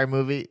 Lizzie McGuire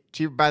movie,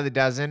 Cheaper by the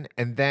Dozen,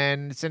 and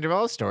then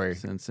Cinderella Story.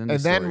 and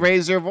then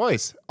Raise Your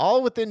Voice.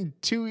 All within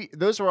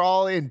those were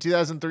all in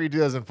 2003,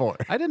 2004.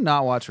 I did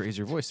not watch Raise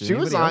Your Voice. Did She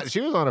was anybody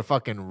else? on a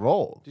fucking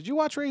roll. Did you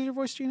watch Raise Your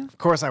Voice, Gina? Of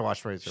course I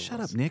watched Raise Your Shut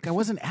Voice. up, Nick. I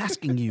wasn't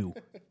asking you.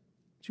 Did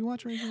you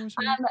watch Raise Your Voice?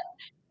 Gina?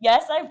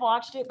 Yes, I've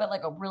watched it, but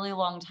like a really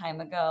long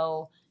time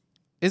ago.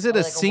 Is it a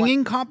like a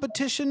singing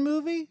competition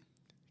movie?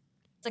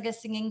 It's like a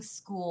singing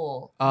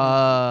school.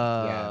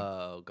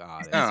 Oh,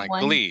 got it. Yeah, like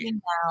one Glee.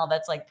 scene now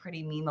that's like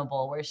pretty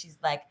memeable where she's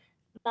like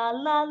la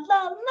la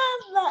la la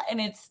la,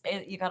 and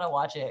you gotta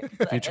watch it.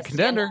 Future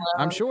contender,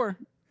 I'm sure.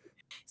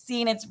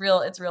 Scene, it's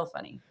real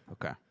funny.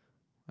 Okay,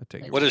 I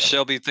take it. What does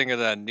Shelby think of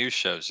that new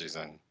show she's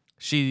in?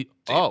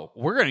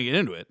 We're gonna get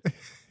into it.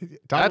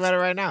 Talk about it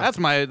right now.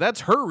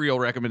 That's her real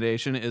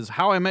recommendation is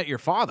How I Met Your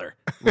Father.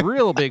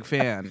 Real big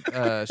fan.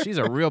 She's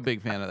a real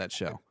big fan of that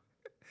show.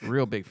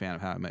 Real big fan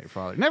of How I Met Your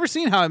Father. Never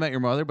seen How I Met Your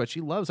Mother, but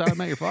she loves How I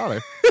Met Your Father.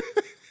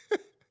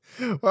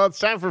 Well, it's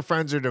time for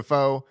Friends or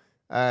Defoe.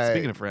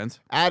 Speaking of Friends,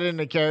 add in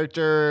a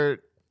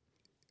character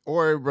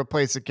or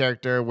replace a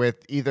character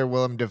with either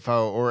Willem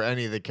Dafoe or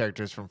any of the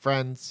characters from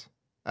Friends.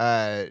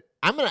 I'm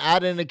going to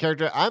add in a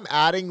character. I'm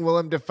adding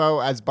Willem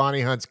Dafoe as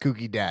Bonnie Hunt's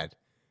kooky dad.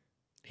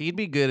 he'd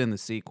be good in the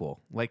sequel.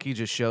 Like he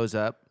just shows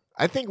up.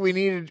 I think we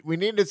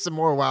needed some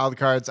more wild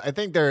cards. I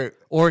think they're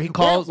Or he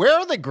calls. Where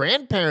are the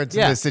grandparents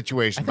in this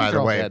situation? By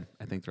the way, dead.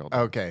 I think they're all dead.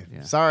 Okay,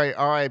 Yeah. sorry.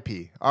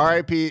 R.I.P.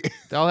 R.I.P.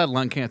 They all had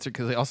lung cancer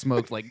because they all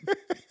smoked like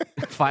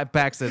 5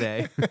 packs a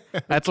day.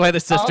 That's why the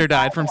sister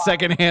died from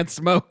secondhand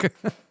smoke.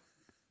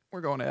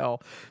 We're going to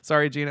hell.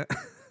 Sorry, Gina.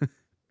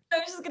 I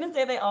was just gonna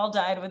say they all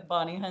died with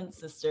Bonnie Hunt's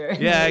sister.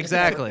 Yeah,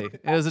 exactly.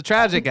 It was a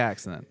tragic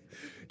accident.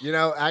 You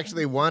know,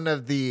 actually, one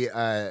of the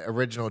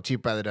original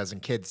Cheap by the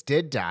Dozen kids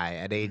did die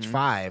at age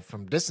 5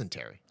 from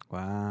dysentery.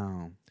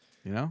 Wow.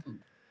 You know?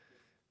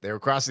 They were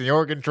crossing the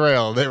Oregon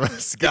Trail. They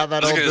must got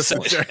that old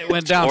dysentery. It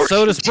went down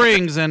Soda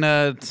Springs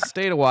and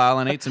stayed a while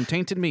and ate some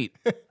tainted meat.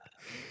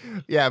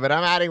 Yeah, but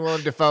I'm adding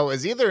Willem Dafoe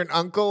as either an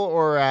uncle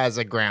or as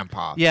a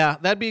grandpa. Yeah,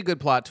 that'd be a good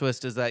plot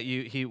twist. Is that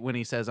when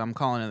he says I'm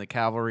calling in the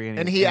cavalry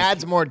And he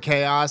adds more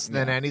chaos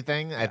than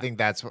anything. I think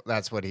that's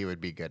what he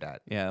would be good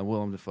at. Yeah,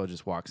 Willem Dafoe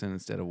just walks in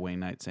instead of Wayne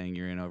Knight saying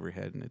you're in over your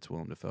head, and it's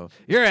Willem Dafoe.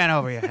 You're in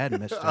over your head,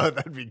 mister. Oh,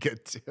 that'd be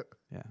good too.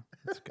 Yeah,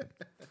 that's good.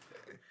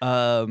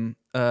 I'm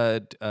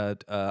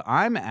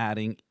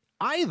adding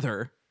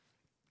either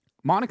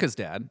Monica's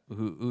dad,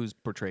 who's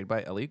portrayed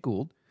by Elliot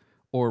Gould,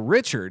 or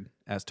Richard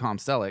as Tom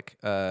Selleck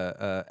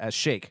as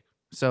Shake.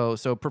 So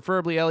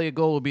preferably Elliot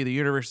Gould will be the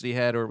university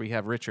head, or we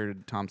have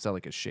Richard Tom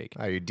Selleck as Shake.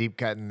 Oh, you're deep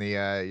cutting the.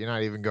 You're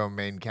not even going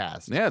main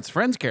cast. Yeah, it's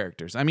Friends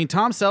characters. I mean,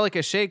 Tom Selleck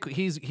as Shake,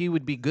 he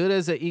would be good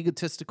as an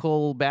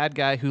egotistical bad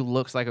guy who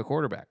looks like a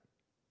quarterback.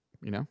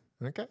 You know?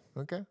 Okay.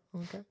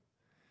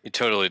 He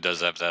totally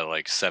does have that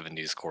like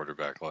 70s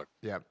quarterback look.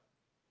 Yep.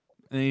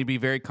 And he'd be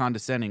very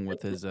condescending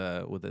with his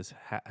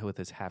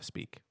half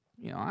speak.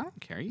 You know, I don't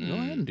care. You go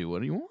ahead and do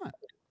what you want.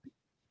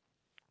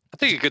 I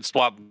think you could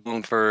swap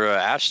him for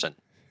Ashton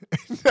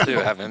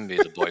to have him be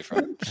the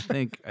boyfriend.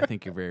 I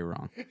think you're very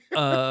wrong.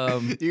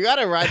 You got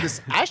to ride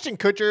this. Ashton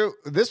Kutcher.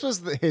 This was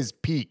his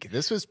peak.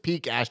 This was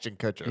peak Ashton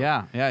Kutcher.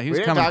 Yeah. He We was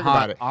didn't coming talk hot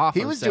about it. off.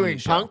 He of was 70 doing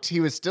Show. Punk'd. He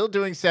was still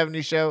doing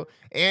 70 Show,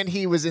 and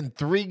he was in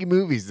 3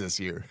 movies this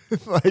year.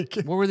 Like,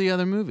 What were the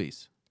other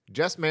movies?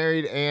 Just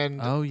Married, and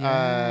Oh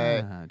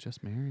yeah,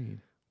 Just Married.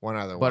 one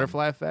other one.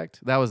 Butterfly Effect.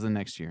 That was the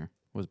next year.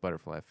 Was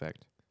Butterfly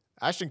Effect?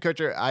 Ashton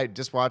Kutcher. I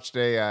just watched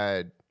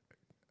a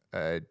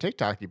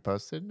TikTok he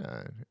posted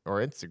or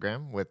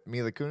Instagram with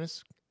Mila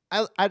Kunis.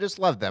 I just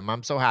love them.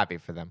 I'm so happy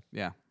for them.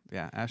 Yeah.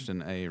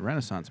 Ashton, a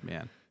Renaissance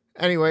man.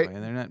 Anyway, Why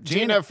they're not-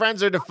 Gina,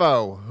 friends or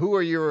Defoe? Who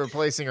are you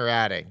replacing or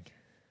adding?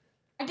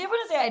 I did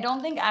want to say I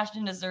don't think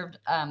Ashton deserved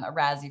a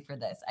Razzie for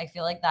this. I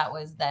feel like that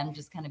was them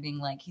just kind of being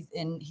like, he's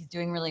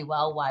doing really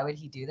well. Why would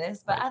he do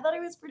this? But I thought he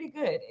was pretty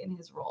good in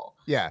his role.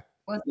 Yeah.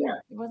 It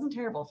wasn't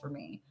terrible for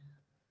me.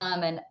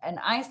 And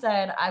I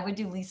said I would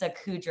do Lisa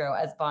Kudrow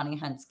as Bonnie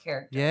Hunt's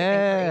character.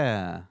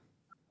 Yeah.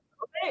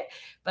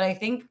 But I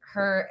think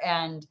her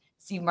and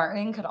Steve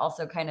Martin could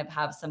also kind of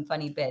have some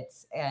funny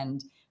bits,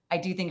 and I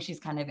do think she's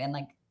kind of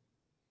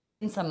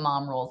in some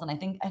mom roles, and I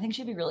think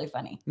she'd be really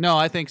funny. No,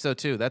 I think so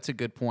too. That's a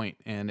good point,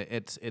 and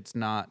it's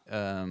not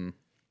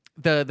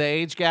the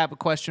age gap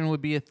question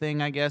would be a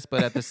thing, I guess,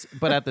 but at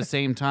the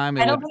same time,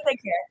 I don't think they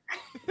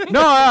care.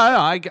 No,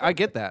 I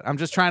get that. I'm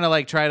just trying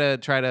to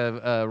try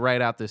to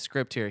write out the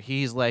script here.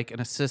 He's like an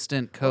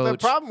assistant coach. Well, the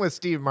problem with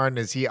Steve Martin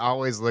is he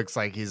always looks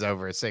like he's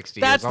over 60.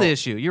 That's years the old.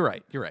 issue. You're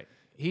right.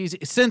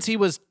 Since he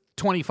was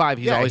 25,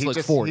 he's always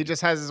looked 40. He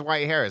just has his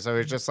white hair, so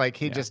it's just like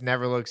he just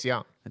never looks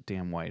young. That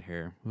damn white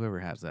hair. Whoever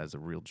has that is a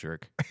real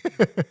jerk.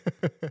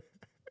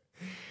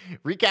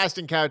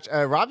 Recasting couch.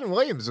 Robin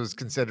Williams was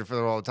considered for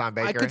the role of Tom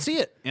Baker. I could see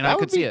it, and That I would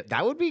could be- see it.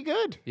 That would be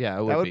good. Yeah,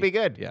 that would be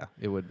good. Yeah,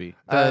 it would be.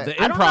 The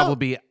I don't improv know- will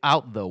be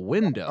out the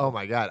window. Oh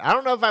my god, I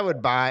don't know if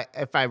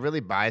I really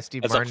buy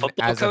Steve As a Martin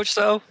football as coach,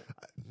 though?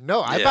 No,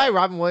 I Yeah. buy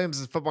Robin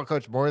Williams as football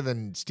coach more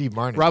than Steve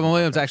Martin. Robin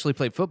Williams actually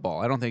played football.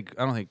 I don't think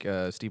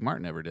Steve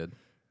Martin ever did.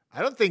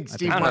 I don't think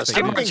Steve I don't know. Martin.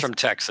 Steve Martin's from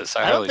Texas.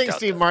 I don't think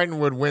Steve Martin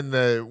would win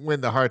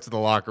the hearts of the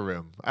locker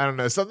room. I don't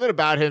know. Something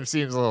about him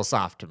seems a little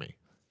soft to me.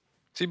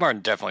 Steve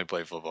Martin definitely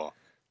played football.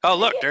 Oh,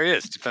 look, there he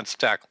is, defensive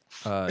tackle.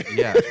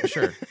 Yeah,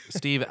 sure.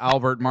 Steve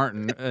Albert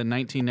Martin,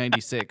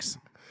 1996.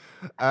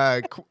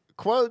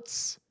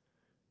 Quotes.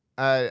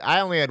 I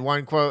only had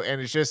one quote,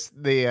 and it's just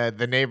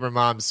the neighbor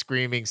mom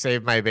screaming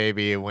 "Save my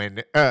baby"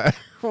 when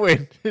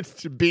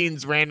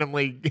Beans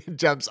randomly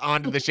jumps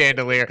onto the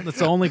chandelier. That's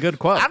the only good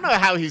quote. I don't know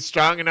how he's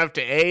strong enough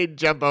to A,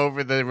 jump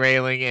over the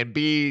railing, and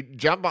B,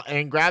 jump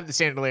and grab the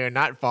chandelier and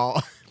not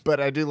fall. But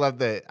I do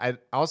love I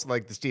also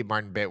like the Steve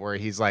Martin bit where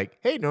he's like,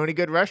 "Hey, know any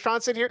good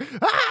restaurants in here?"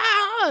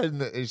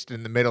 Just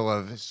in the middle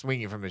of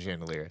swinging from the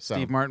chandelier. So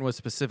Steve Martin was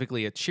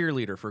specifically a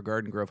cheerleader for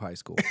Garden Grove High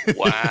School.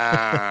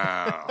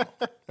 Wow.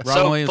 Ron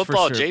So Williams for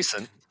football sure.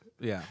 adjacent.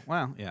 Yeah,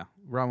 well, yeah.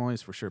 Ron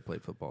Williams for sure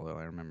played football, though.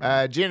 I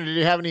remember. Gina, did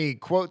you have any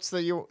quotes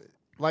that you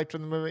liked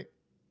from the movie?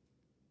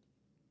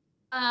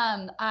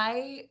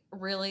 I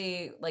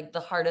really like the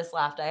hardest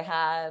laugh I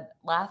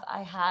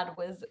had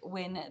was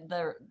when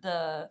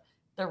the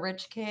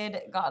rich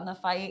kid got in the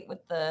fight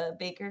with the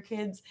Baker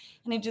kids,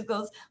 and he just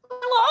goes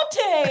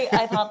latte.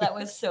 I thought that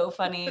was so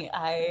funny.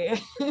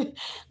 I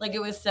like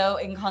it was so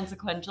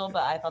inconsequential,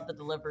 but I thought the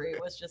delivery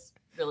was just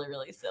really,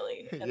 really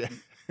silly. And Yeah.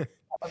 that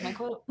was my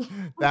quote.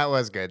 That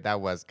was good. That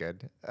was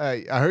good.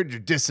 I heard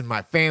you're dissing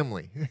my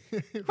family.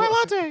 My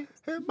latte.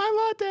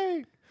 My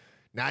latte.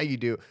 Now you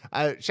do.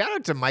 Shout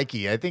out to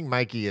Mikey. I think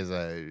Mikey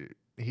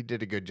he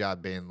did a good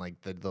job being like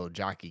the little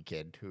jockey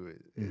kid who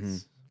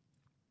is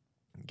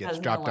gets Has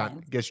no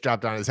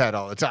dropped on his head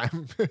all the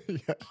time.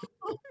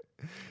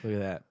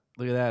 Yeah.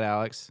 Look at that,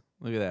 Alex.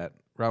 Look at that.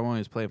 Ron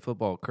Williams playing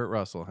football. Kurt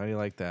Russell. How do you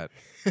like that?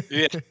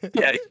 Yeah,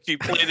 he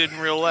played it in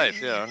real life.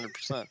 Yeah,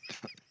 100%.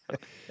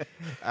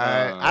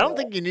 I don't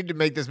think you need to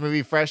make this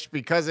movie fresh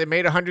because it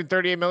made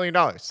 $138 million.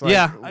 Like,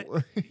 Yeah,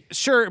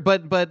 sure,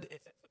 but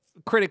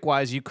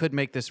critic-wise, you could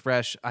make this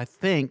fresh. I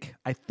think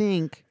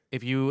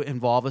if you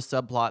involve a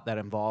subplot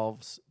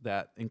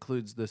that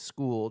includes the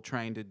school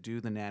trying to do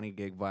the nanny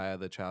gig via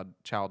the child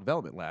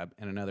development lab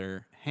and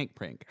another Hank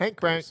prank.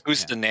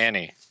 Who's the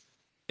nanny?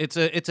 It's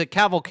a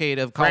cavalcade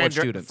of college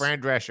students.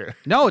 Fran Drescher.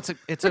 No, it's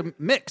a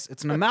mix.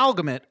 It's an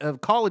amalgamate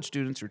of college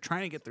students who are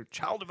trying to get their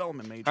child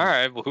development major. All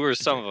right, well, who are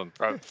some of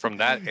them from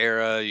that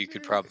era? You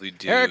could probably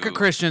do Erica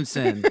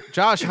Christensen,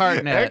 Josh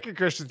Hartnett, Erica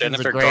Christensen's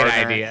Jennifer a great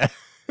Gardner. idea.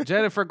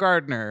 Jennifer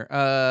Gardner,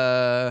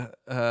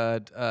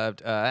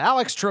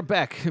 Alex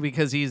Trebek,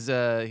 because he's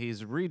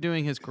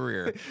redoing his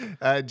career.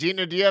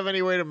 Gina, do you have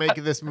any way to make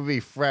this movie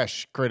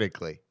fresh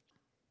critically?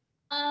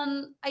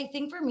 I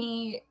think for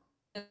me,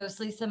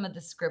 mostly some of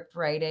the script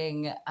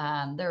writing.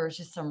 There was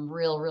just some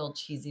real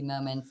cheesy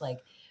moments, like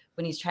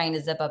when he's trying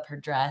to zip up her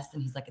dress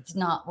and he's like, "It's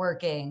not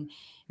working."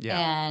 Yeah.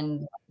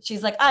 And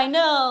she's like, "I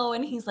know,"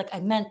 and he's like,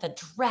 "I meant the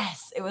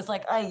dress." It was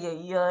like, Yeah,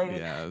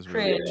 it was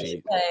cringe,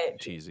 really but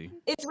cheesy.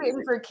 it's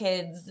written for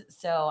kids,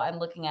 so I'm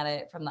looking at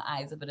it from the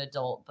eyes of an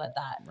adult. But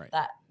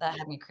that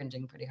had me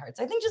cringing pretty hard.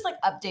 So I think just like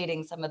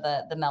updating some of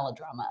the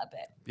melodrama a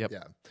bit. Yep.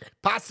 Yeah.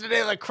 Pasta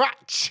de la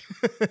crotch.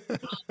 I thought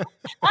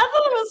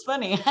it was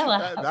funny. I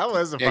laughed. that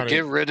was a Yeah, funny.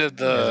 get rid of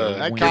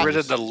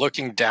the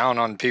looking down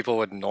on people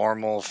with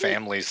normal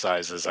family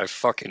sizes. I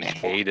fucking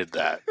hated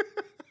that.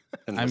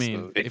 in I this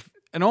mean, movie.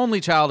 an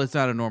only child is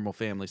not a normal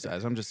family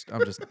size. I'm just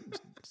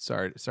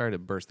sorry to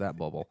burst that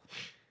bubble.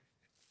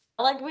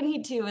 I liked when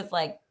he too was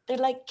like, they're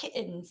like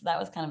kittens. That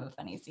was kind of a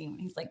funny scene.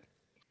 He's like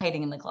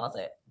hiding in the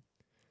closet.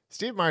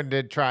 Steve Martin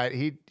did try.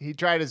 He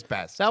tried his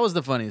best. That was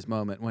the funniest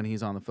moment when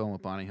he's on the phone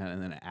with Bonnie Hunt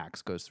and then an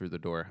axe goes through the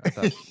door. I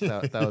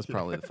thought that was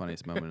probably the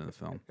funniest moment in the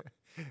film.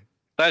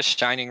 That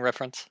Shining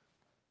reference.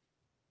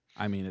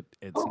 I mean,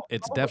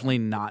 it's definitely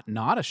not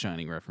a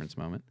Shining reference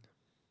moment.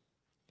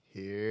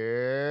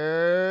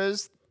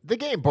 Here's the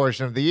game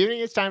portion of the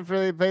evening. It's time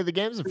for to play the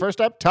games. And first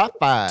up, top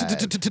 5.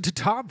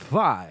 Top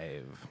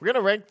 5. We're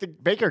gonna rank the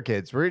Baker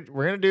kids. We're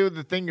gonna do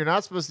the thing you're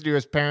not supposed to do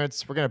as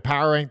parents. We're gonna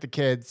power rank the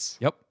kids.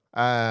 Yep.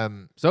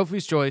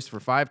 Sophie's Choice for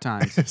 5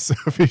 times.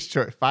 Sophie's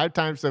Choice. 5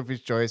 times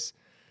Sophie's Choice.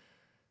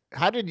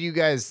 How did you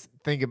guys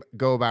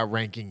go about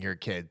ranking your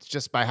kids?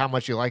 Just by how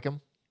much you like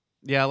them?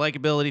 Yeah,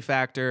 likability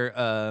factor.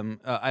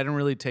 I don't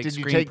really take Did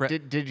you screen.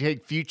 take did you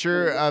take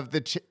future of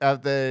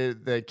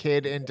the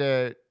kid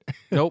into?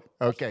 Nope.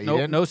 Okay.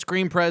 No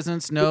screen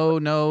presence.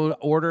 No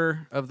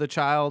order of the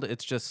child.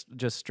 It's just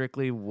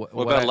strictly what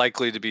about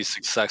likely to be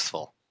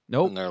successful?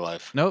 Nope. In their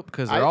life. Nope,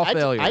 because they're all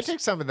failures. I took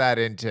some of that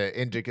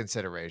into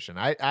consideration.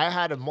 I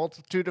had a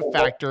multitude of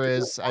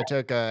factors. I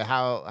took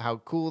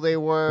how cool they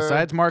were.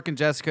 Besides Mark and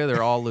Jessica,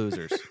 they're all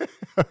losers.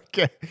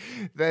 Okay,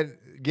 then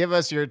give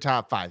us your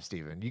top 5,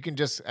 Steven. You can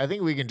I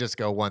think we can just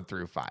go 1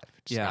 through 5.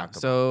 Just yeah. knock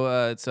them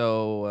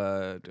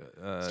So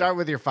start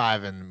with your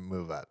 5 and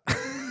move up.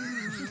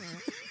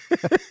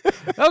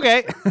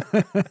 Okay.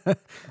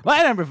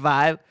 My number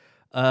 5.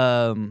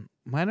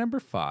 My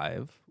number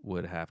 5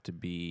 would have to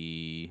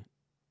be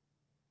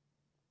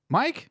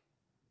Mike,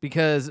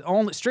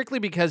 strictly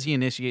because he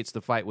initiates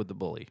the fight with the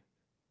bully.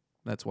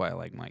 That's why I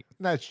like Mike.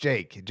 That's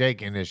Jake.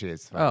 Jake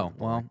initiates the fight. Oh,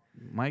 well,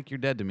 Mike, you're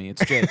dead to me.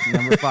 It's Jake,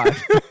 number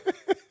 5.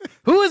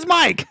 Who is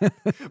Mike?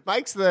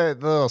 Mike's the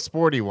little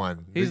sporty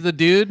one. He's the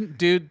dude.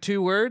 Dude,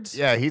 2 words?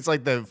 Yeah, he's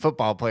like the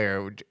football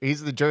player.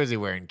 He's the jersey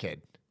wearing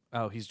kid.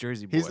 Oh, he's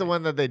Jersey boy. He's the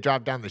one that they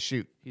drop down the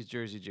chute. He's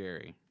Jersey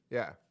Jerry.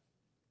 Yeah.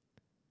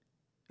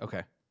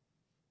 Okay.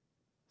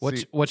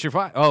 What's your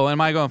 5? Oh,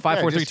 am I going 5,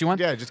 4, 3, 2, 1?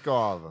 Yeah, just go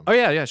all of them. Oh,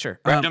 yeah, sure.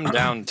 Write them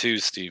down too,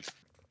 Steve.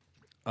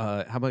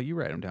 How about you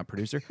write them down,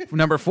 producer?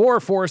 Number 4,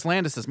 Forrest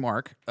Landis is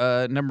Mark.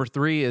 Number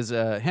 3 is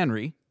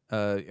Henry.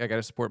 I got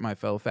to support my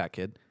fellow fat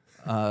kid.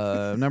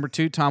 Number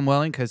 2, Tom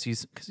Welling, because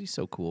he's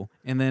so cool.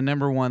 And then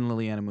number 1,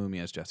 Liliana Mumi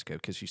as Jessica,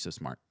 because she's so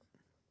smart.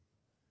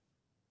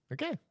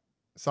 Okay.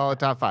 Solid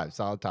top 5.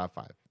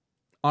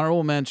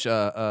 Honorable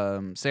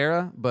mention,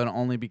 Sarah, but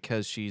only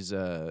because she's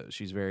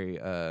very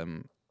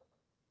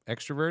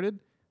extroverted,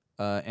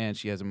 and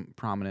she has a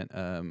prominent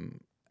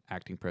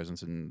acting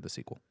presence in the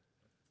sequel.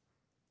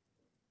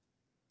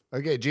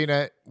 Okay,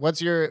 Gina,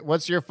 what's your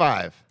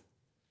 5?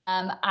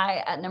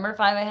 I at number 5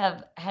 I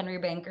have Henry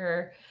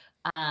Baker,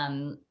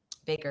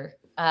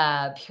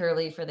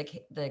 purely for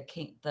the I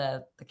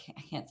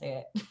can't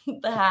say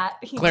it. The hat.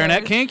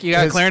 Clarinet kink? You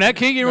got a clarinet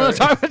kink? You want to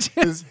talk about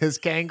his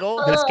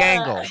kangle? His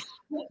kangle.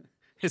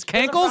 His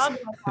cankles?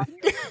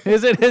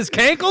 Is it his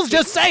cankles?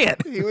 Just say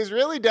it. He was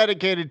really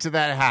dedicated to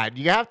that hat.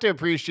 You have to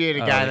appreciate a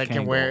guy that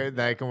can wear a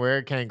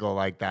kangle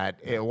like that.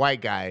 A white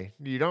guy.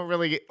 You don't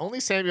really only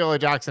Samuel L.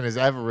 Jackson has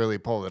ever really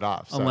pulled it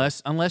off. So.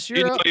 Unless you're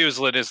You know he was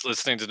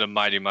listening to the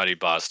Mighty Mighty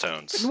Boss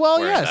Tones. Well,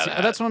 yes,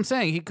 that's what I'm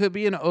saying. He could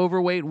be an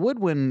overweight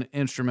woodwind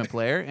instrument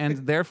player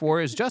and therefore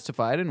is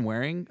justified in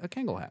wearing a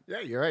kangle hat. Yeah,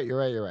 you're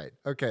right.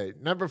 Okay,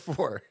 number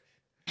 4.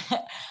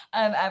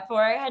 At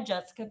 4 I had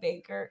Jessica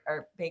Baker.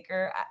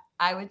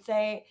 I would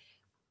say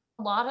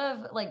a lot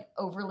of like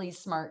overly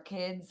smart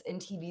kids in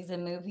TVs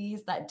and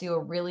movies that do a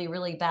really,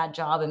 really bad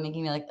job of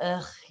making me like,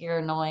 ugh, you're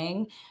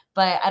annoying.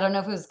 But I don't know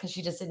if it was because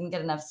she just didn't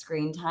get enough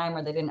screen time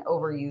or they didn't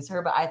overuse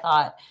her. But I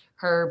thought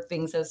her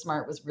being so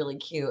smart was really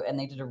cute. And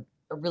they did a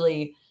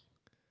really,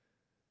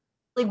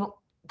 really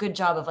good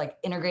job of like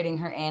integrating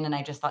her in. And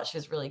I just thought she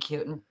was really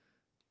cute and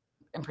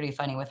pretty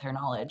funny with her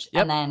knowledge.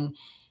 Yep. And then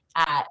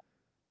at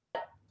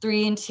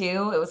 3 and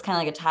 2, it was kind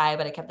of like a tie,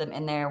 but I kept them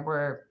in there,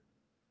 were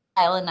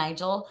Kyle and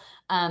Nigel,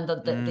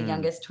 the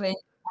youngest twin.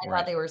 I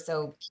thought they were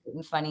so cute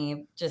and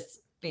funny,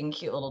 just being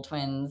cute little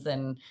twins.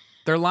 And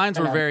their lines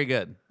were very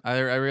good. I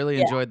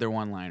really enjoyed their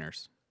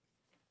one-liners.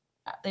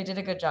 They did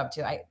a good job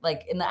too. I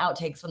like in the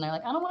outtakes when they're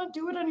like, I don't want to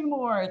do it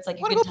anymore. It's like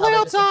you want can to go play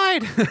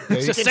outside.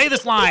 Just say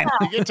this line.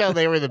 You can tell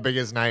they were the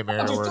biggest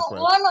nightmare to work with.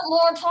 One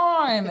more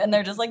time, and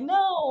they're just like,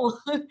 no.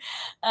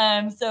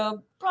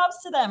 So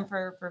props to them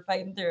for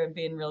fighting through and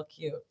being real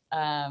cute.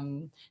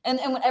 And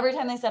every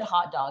time they said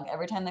hot dog,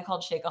 every time they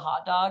called Shake a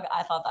hot dog,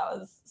 I thought that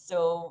was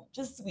so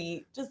just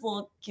sweet, just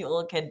little cute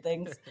little kid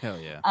things. Hell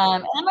yeah.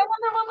 And then my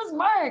number 1 was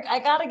Mark. I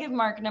gotta give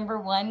Mark number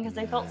 1 because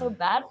I felt so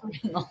bad for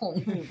him the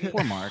whole movie.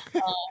 Poor Mark.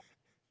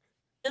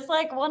 Just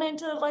like wanted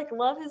to like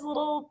love his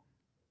little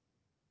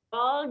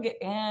dog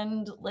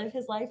and live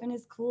his life in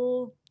his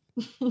cool.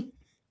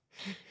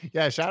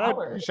 Yeah, shout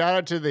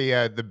out to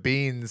the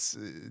Beans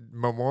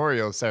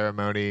memorial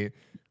ceremony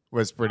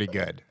was pretty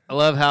good. I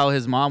love how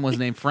his mom was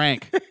named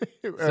Frank.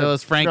 So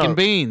it's Frank and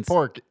Beans.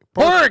 Pork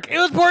Pork. It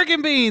was Pork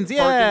and Beans. Pork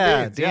Yeah.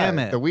 and Beans, Damn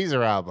yeah, it. the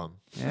Weezer album.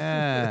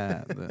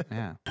 Yeah.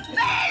 Yeah.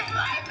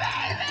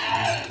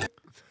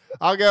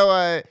 I'll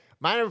go.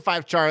 My number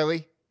 5,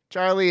 Charlie.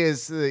 Charlie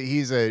is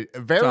he's a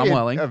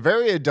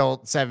very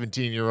adult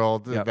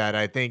 17-year-old Yep. that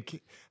I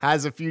think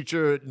has a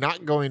future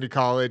not going to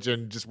college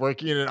and just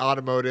working in an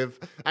automotive.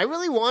 I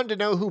really wanted to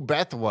know who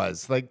Beth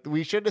was. Like,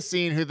 we should have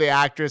seen who the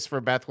actress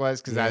for Beth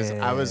was, because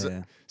I was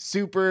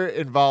super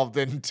involved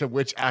into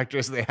which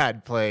actress they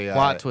had play.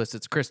 Plot twist.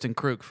 It's Kristen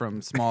Kruk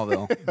from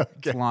Smallville.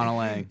 It's Lana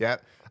Lang.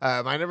 Yep.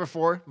 My number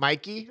 4,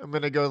 Mikey. I'm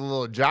gonna go with the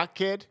little jock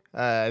kid.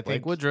 I think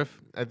Blake Woodruff.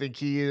 I think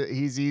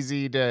he's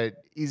easy to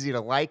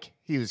like.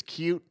 He was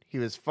cute. He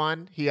was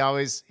fun. He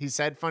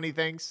said funny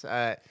things.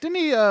 Didn't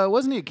he?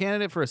 Wasn't he a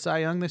candidate for a Cy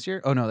Young this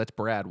year? Oh no, that's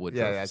Brad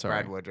Woodruff. Yeah, that's Sorry.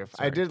 Brad Woodruff.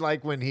 Sorry. I did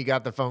like when he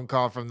got the phone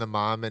call from the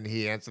mom and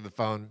he answered the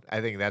phone. I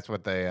think that's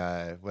what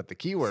the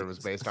keyword was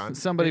based on.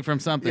 Somebody from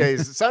something. Yeah,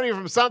 he's somebody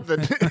from something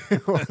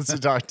wants to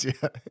talk to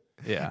you.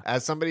 Yeah.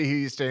 As somebody who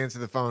used to answer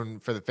the phone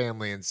for the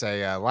family and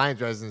say,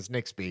 Lions residents,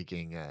 Nick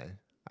speaking,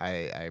 I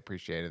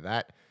appreciated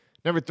that.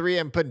 Number 3,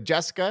 I'm putting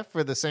Jessica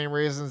for the same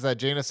reasons that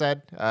Jana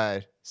said.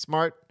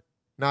 Smart,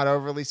 not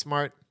overly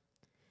smart.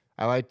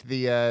 I liked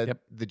the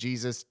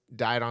Jesus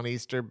died on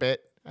Easter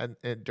bit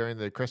during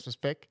the Christmas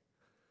pick.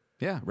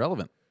 Yeah,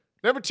 relevant.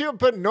 Number 2, I'm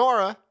putting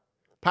Nora,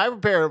 Piper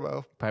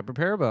Perabo. Piper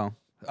Perabo.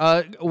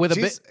 With a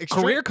She's bit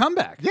career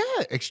comeback. Yeah,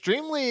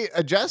 extremely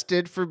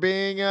adjusted for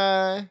being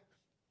the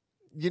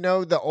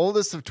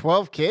oldest of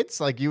 12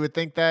 kids. Like, you would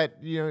think that,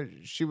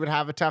 she would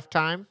have a tough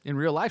time. In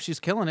real life,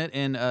 she's killing it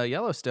in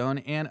Yellowstone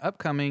and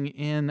upcoming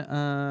in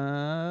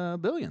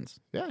Billions.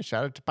 Yeah,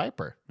 shout out to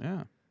Piper.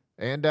 Yeah.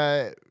 And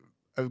a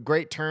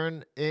great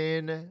turn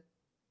in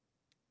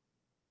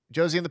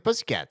Josie and the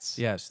Pussycats.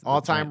 Yes.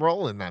 All-time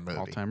role in that movie.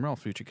 All-time role,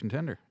 future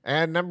contender.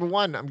 And number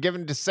 1, I'm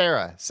giving to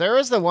Sarah.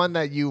 Sarah's the one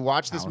that you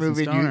watch this Allison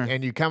movie Stoner.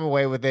 and you come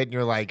away with it and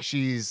you're like,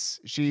 she's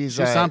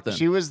something.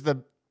 She was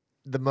the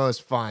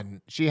most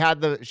fun. She got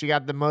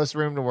the most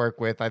room to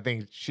work with. I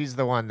think she's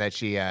the one that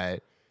she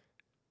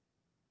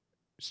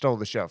stole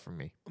the show from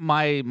me.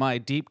 My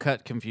deep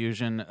cut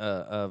confusion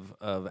of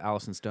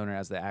Allison Stoner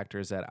as the actor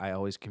is that I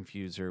always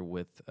confuse her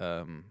with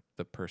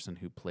the person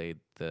who played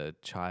the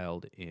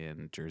child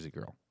in Jersey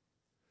Girl.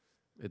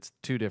 It's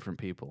two different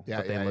people,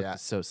 but they look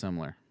so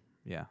similar.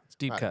 Yeah, it's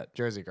deep cut.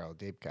 Jersey Girl,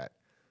 deep cut.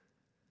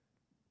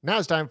 Now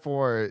it's time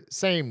for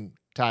same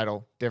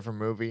title, different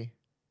movie.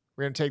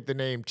 We're going to take the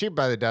name Cheaper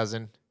by the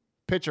Dozen,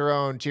 pitch our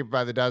own Cheaper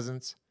by the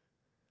Dozens.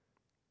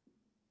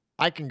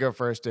 I can go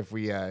first if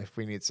we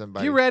need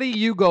somebody. You ready?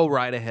 You go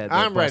right ahead.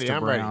 I'm ready. Buster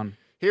I'm Brown. ready.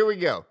 Here we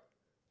go.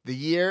 The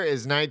year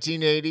is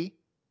 1980.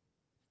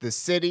 The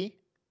city,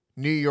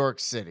 New York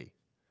City.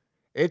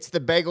 It's the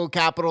bagel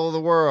capital of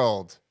the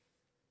world,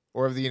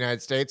 or of the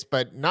United States,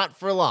 but not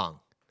for long.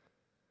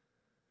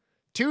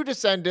 Two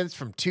descendants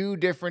from two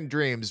different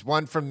dreams,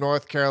 one from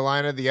North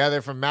Carolina, the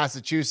other from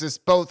Massachusetts,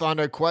 both on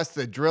a quest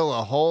to drill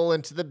a hole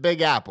into the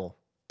Big Apple,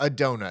 a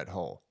donut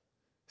hole.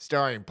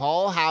 Starring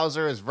Paul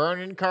Hauser as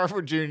Vernon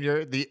Carver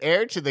Jr., the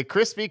heir to the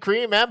Krispy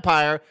Kreme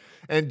empire,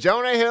 and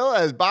Jonah Hill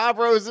as Bob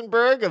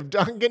Rosenberg of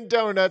Dunkin'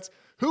 Donuts.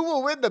 Who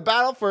will win the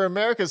battle for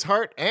America's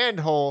heart and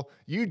hole?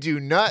 You do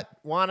not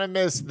want to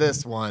miss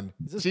this one.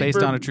 Is this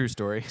based on a true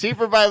story?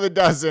 Cheaper by the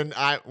dozen.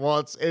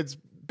 It's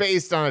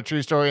based on a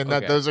true story, and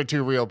that those are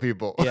two real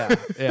people.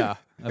 Yeah.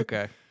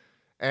 Okay.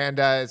 And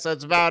so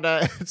it's about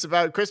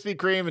Krispy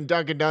Kreme and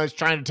Dunkin' Donuts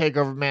trying to take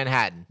over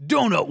Manhattan.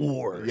 Donut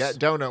Wars. Yeah,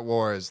 Donut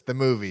Wars, the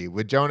movie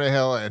with Jonah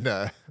Hill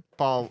and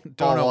Paul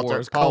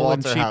Wars,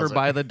 Walter cheaper Hauser.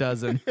 by the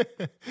dozen.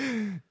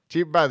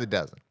 Cheaper by the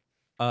dozen.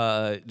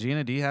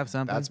 Gina, do you have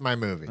something? That's my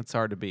movie. That's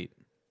hard to beat.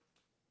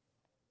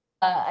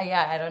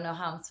 Yeah, I don't know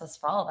how I'm supposed to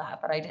follow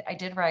that, but I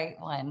did write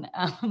one.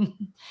 I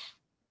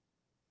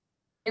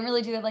didn't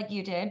really do it like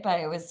you did, but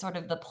it was sort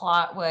of the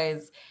plot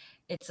was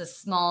it's a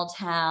small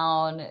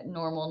town,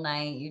 normal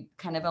night, you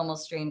kind of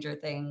almost Stranger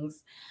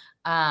Things.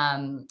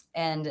 And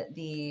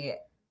the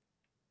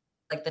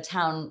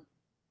town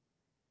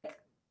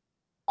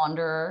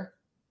wanderer,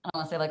 I don't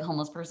want to say like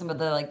homeless person, but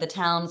the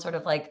town sort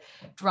of like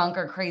drunk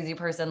or crazy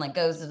person like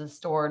goes to the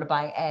store to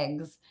buy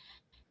eggs.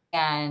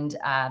 And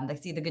they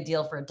see the good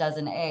deal for a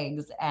dozen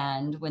eggs.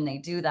 And when they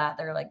do that,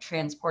 they're like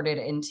transported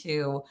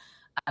into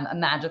a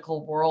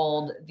magical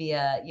world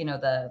via,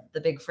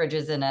 the big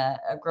fridges in a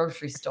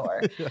grocery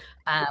store, which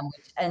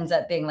ends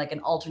up being like an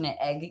alternate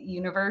egg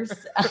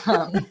universe.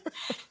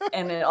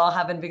 And it all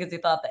happened because he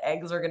thought the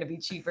eggs were going to be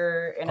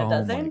cheaper in a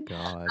dozen. My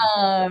God.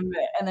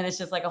 And then it's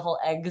just like a whole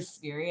egg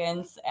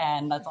experience.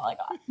 And that's all I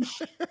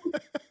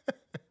got.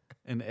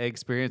 An egg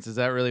experience. Is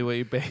that really what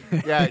you pay?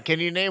 Yeah.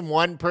 Can you name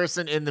one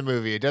person in the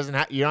movie? It doesn't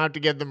you don't have to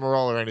give them a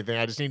role or anything.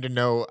 I just need to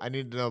know. I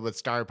need to know what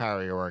star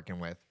power you're working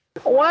with.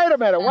 Wait a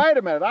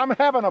minute. I'm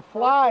having a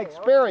fly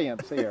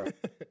experience here.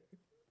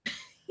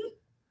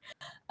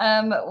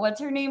 What's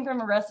her name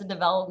from Arrested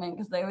Development?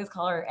 Because they always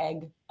call her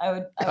Egg. I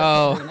would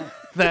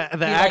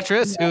the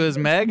actress who is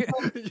Meg,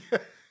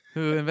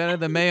 who invented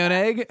the mayo and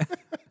egg.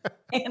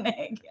 An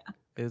egg,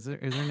 yeah. Is her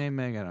name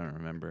Meg? I don't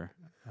remember.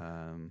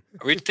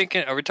 Are we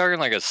talking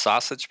like a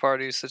sausage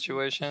party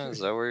situation? Is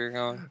that where you're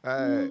going?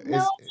 No, it's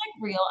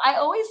like real. I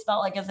always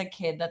felt like as a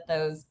kid that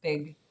those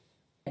big,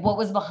 what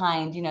was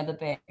behind, the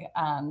big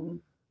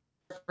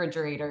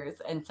refrigerators,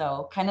 and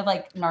so kind of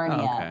like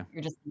Narnia,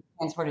 you're just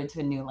transported to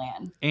a new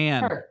land.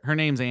 Anne, her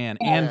name's Anne.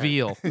 Anne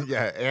Veal.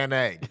 Yeah, Anne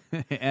Egg.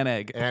 Anne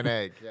Egg. Anne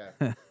Egg.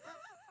 Yeah.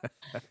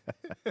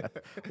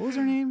 What was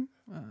her name?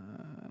 I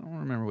don't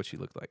remember what she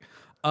looked like.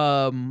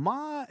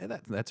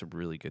 That's a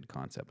really good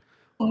concept.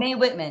 Mae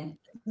Whitman.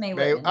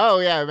 Oh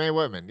yeah, Mae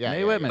Whitman. Yeah,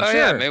 Mae Whitman. Oh, Sure,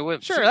 yeah, Mae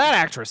Whitman. Sure, that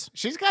actress.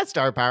 She's got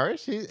star power. From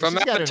she's got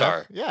Avatar.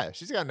 enough. Yeah,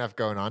 she's got enough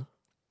going on.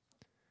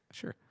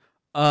 Sure.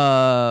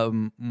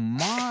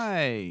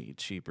 My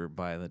Cheaper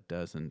by the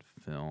Dozen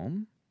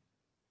film.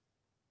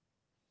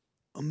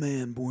 A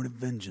man born of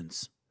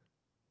vengeance.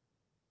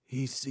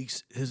 He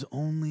seeks his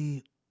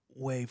only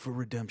way for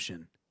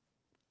redemption,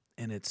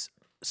 and it's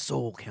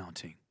soul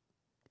counting.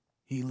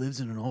 He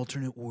lives in an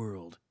alternate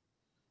world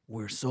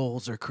where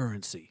souls are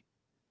currency,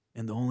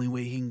 and the only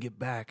way he can get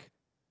back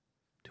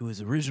to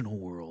his original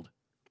world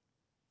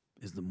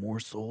is the more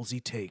souls he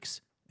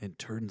takes and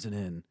turns it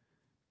in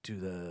to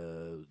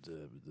the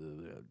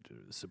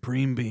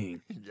supreme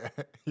being. Yeah,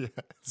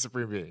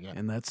 supreme being. Yeah.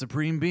 And that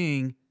supreme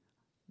being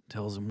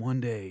tells him one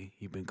day,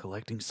 you've been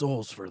collecting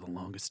souls for the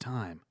longest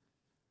time.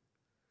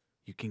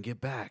 You can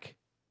get back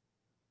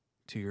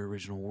to your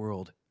original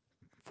world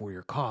for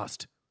your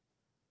cost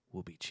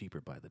will be cheaper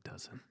by the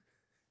dozen.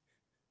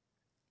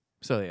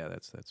 So yeah,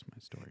 that's my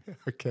story.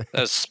 Okay.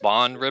 A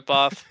Spawn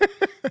ripoff?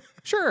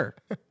 Sure.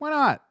 Why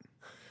not?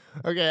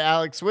 Okay,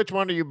 Alex, which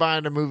one are you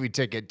buying a movie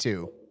ticket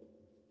to?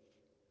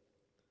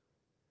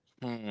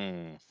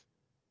 I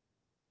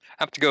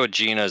have to go with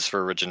Gina's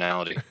for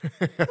originality.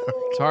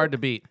 It's hard to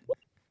beat.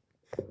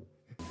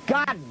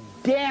 God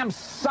damn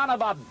son of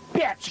a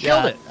bitch!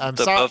 Killed it. I'm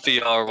The sorry. both of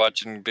y'all are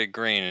watching Big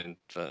Green,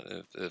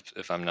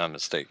 if I'm not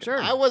mistaken.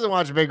 Sure. I wasn't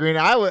watching Big Green.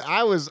 I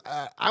was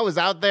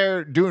out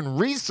there doing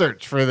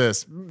research for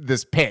this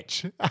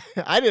pitch.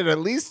 I did at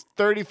least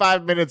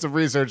 35 minutes of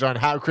research on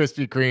how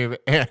Krispy Kreme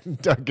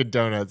and Dunkin'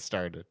 Donuts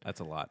started.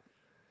 That's a lot.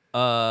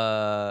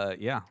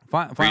 Yeah.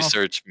 Final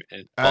Research,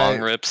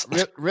 bong rips.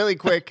 Really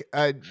quick,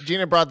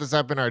 Gina brought this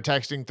up in our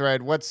texting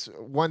thread. What's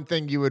one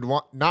thing you would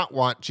not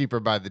want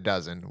cheaper by the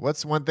dozen?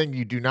 What's one thing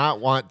you do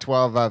not want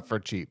 12 of for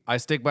cheap? I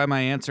stick by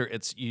my answer.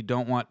 It's you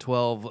don't want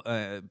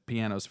 12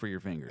 pianos for your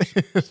fingers.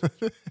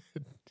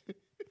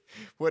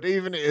 What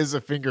even is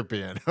a finger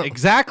piano?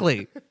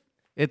 Exactly.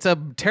 It's a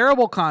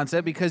terrible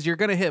concept because you're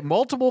going to hit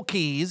multiple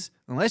keys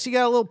unless you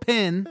got a little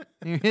pin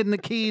and you're hitting the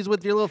keys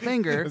with your little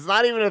finger. It's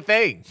not even a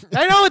thing.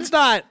 I know it's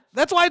not.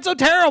 That's why it's so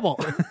terrible.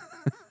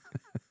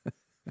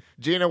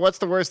 Gina, what's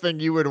the worst thing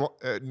you would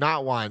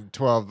not want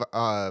 12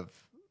 of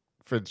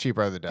for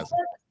cheaper of the dozen?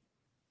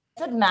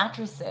 I said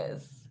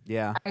mattresses.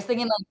 Yeah. I was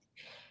thinking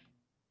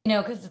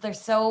because they're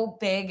so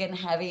big and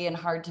heavy and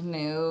hard to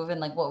move,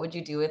 and like, what would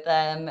you do with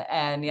them?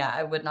 And yeah,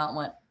 I would not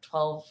want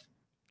 12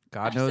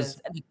 God mattresses.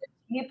 knows. And if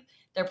they're cheap,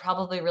 they're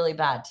probably really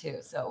bad too,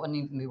 so it wouldn't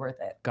even be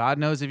worth it. God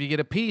knows if you get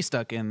a pea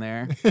stuck in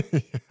there.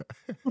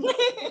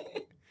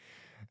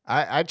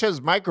 I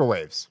chose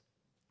microwaves.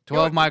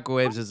 12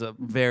 microwaves is a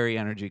very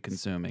energy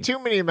consuming. Too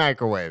many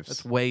microwaves.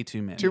 That's way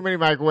too many. Too many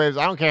microwaves.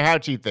 I don't care how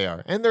cheap they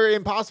are. And they're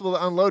impossible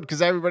to unload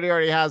because everybody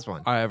already has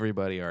one.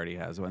 Everybody already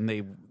has one.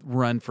 They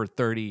run for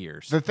 30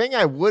 years. The thing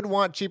I would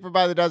want cheaper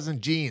by the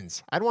dozen,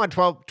 jeans. I'd want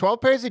 12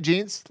 pairs of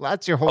jeans.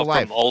 That's your whole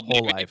life. From Old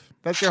Whole Navy. life.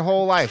 That's your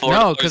whole life. Four No,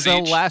 dollars because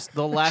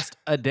they'll last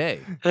a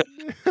day.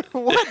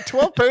 What?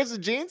 12 pairs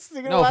of jeans?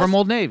 They're gonna No, last- from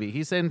Old Navy.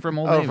 He's saying from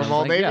Old Oh, Navy. from I was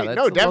Old like, Navy? yeah, that's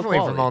No, low definitely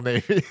from quality. Old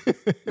Navy.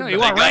 No, They you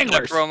want got that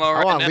Wranglers. promo I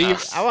right want now.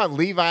 I want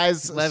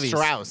Levi's Levi's.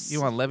 Strauss.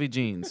 You want Levy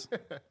jeans.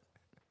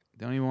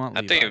 Don't even want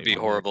I Levi. think it'd be You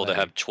want horrible to Levy.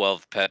 have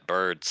 12 pet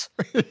birds.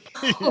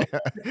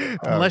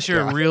 Unless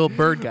you're a real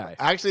bird guy.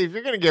 Actually, if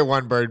you're gonna get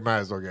one bird, might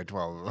as well get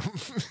 12 of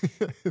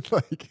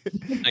them.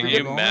 Can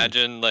you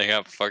imagine like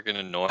how fucking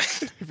annoying?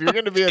 If you're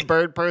gonna be a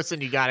bird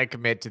person, you gotta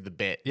commit to the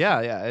bit.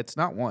 Yeah. It's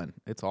not one.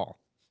 It's all.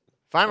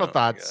 Final Oh my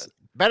thoughts.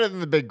 Better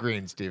than the Big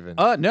Green, Steven.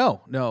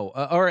 No.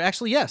 Or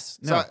actually, yes.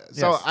 No.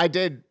 So yes. I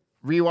did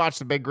rewatch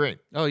the Big Green.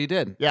 Oh, you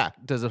did? Yeah,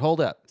 Does it hold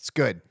up? it's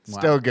good. Wow.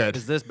 Still good.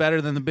 Is this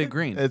better than the Big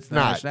Green? It's Then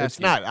I not. should ask It's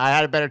you. not. I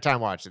had a better time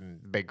watching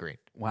the Big Green.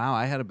 Wow,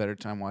 I had a better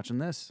time watching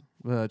this.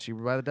 Cheaper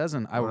by the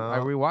dozen. I Well,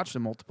 rewatched it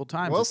multiple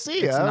times. we'll It's-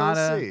 see, It's we'll not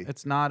see.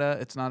 It's not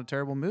a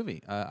terrible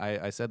movie.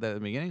 I said that at the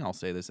beginning. I'll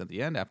say this at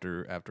the end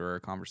after our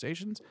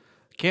conversations.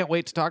 Can't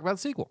wait to talk about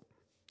the sequel.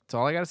 That's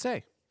all I got to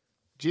say.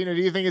 Gina,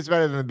 do you think it's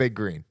better than the Big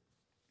Green?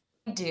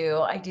 I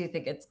do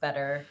think it's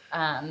better.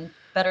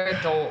 Better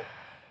adult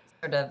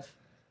sort of.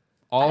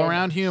 All I-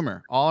 around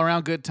humor, all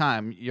around good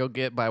time. You'll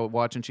get by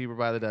watching Cheaper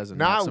by the Dozen.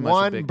 Not so much the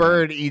one Big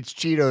bird eats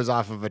Cheetos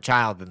off of a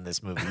child in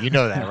this movie. You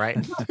know that, right?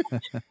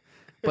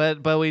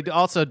 But we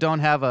also don't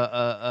have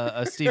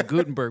a Steve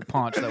Gutenberg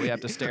paunch that we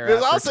have to stare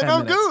There's at. for also 10 no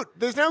minutes. goot.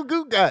 There's no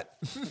goot gut.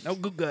 No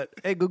goot gut.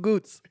 Hey, goot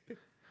goots.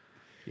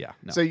 Yeah.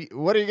 No. So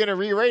what are you gonna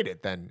re-rate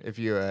it then? If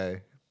you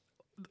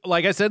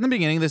like I said in the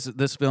beginning,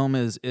 this film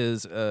is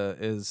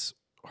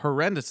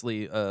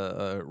horrendously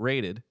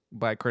rated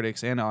by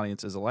critics and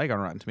audiences alike on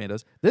Rotten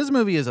Tomatoes. This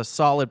movie is a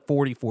solid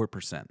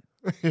 44%.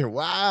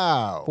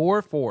 Wow.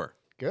 4-4.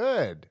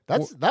 Good.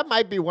 That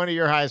might be one of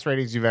your highest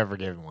ratings you've ever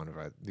given one of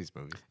these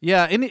movies.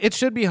 Yeah, and it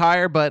should be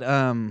higher, but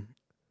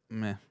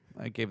meh.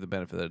 I gave the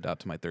benefit of the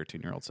doubt to my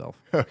 13-year-old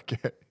self. Okay.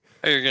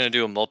 Hey, you're going to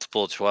do a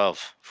multiple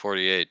 12,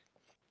 48.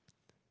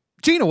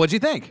 Gina, what'd you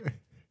think?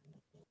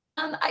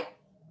 I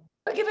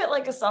would give it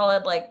like a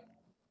solid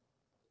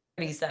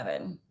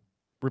 37.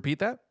 Repeat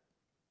that?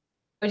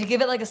 Would you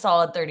give it like a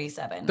solid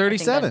 37?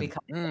 37.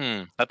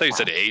 I thought you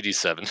said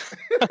 87.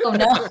 Oh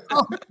no.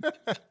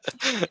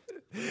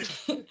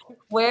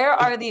 Where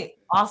are the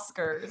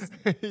Oscars?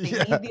 They need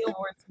the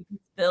awards for this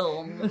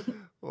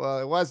film. Well,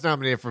 it was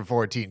nominated for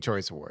 14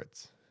 Choice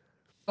Awards.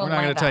 We're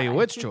not going to tell you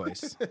which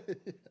choice,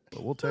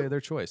 but we'll tell you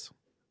their choice.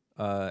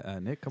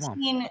 Nick, come on.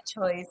 Teen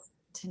choice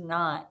to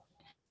not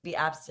be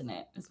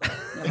abstinent as well.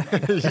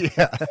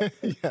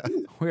 Yeah.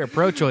 We are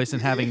pro-choice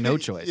and having no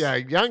choice. Yeah,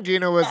 young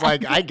Gina was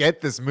like, I get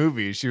this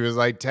movie. She was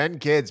like, 10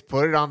 kids,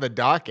 put it on the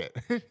docket.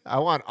 I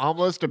want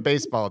almost a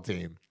baseball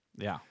team.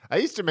 Yeah. I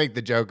used to make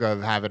the joke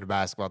of having a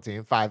basketball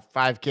team.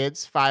 Five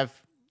kids, have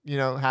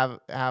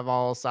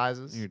all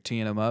sizes. You're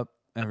teeing them up.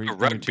 A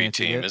rugby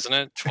team, isn't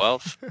it?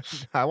 12?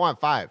 I want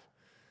 5.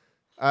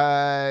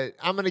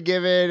 I'm going to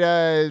give it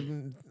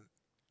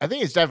I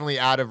think it's definitely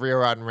out of Real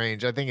Rotten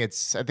range. I think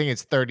it's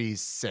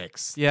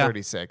 36. Yeah.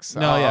 36.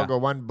 No, I'll go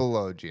one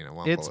below Gina.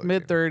 It's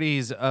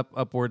mid-30s,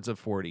 upwards of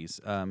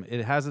 40s.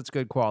 It has its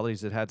good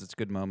qualities. It has its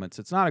good moments.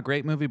 It's not a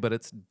great movie, but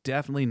it's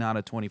definitely not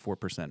a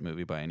 24%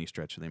 movie by any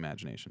stretch of the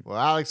imagination. Well,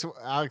 Alex,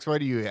 what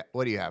do you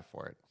have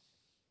for it?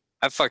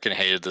 I fucking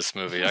hated this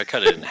movie. I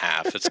cut it in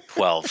half. It's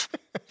 12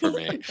 for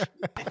me.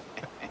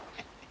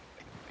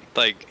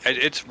 Like,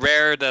 it's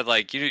rare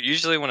that,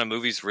 usually when a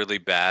movie's really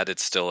bad,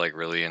 it's still,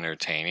 really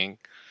entertaining.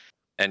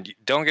 And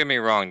don't get me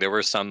wrong, there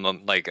were some,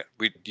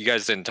 you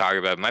guys didn't talk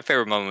about it. My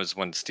favorite moment was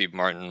when Steve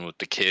Martin with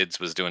the kids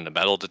was doing the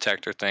metal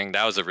detector thing.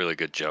 That was a really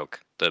good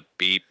joke. The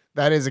beep.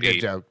 That is a good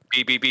joke.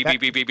 Beep, beep, beep,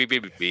 beep, beep, beep, beep,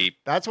 beep, beep.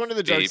 That's one of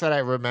the jokes that I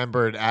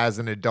remembered as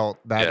an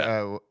adult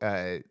that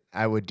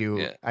I would do.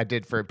 Yeah. I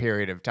did for a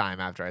period of time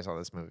after I saw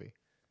this movie.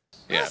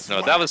 Yeah,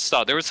 no, that was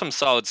solid. There was some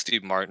solid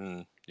Steve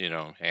Martin,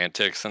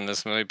 antics in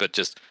this movie, but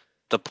just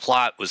the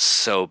plot was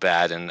so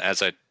bad. And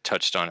as I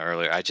touched on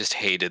earlier, I just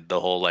hated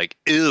the whole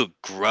ew,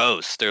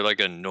 gross. They're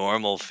like a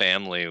normal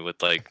family with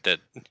that.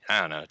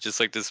 I don't know, just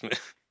like this.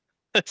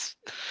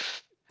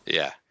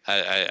 Yeah,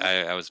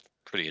 I was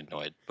pretty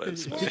annoyed by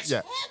this movie.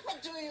 Yeah.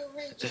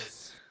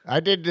 I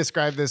did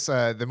describe this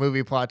the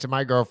movie plot to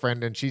my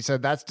girlfriend, and she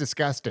said that's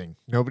disgusting.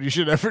 Nobody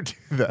should ever do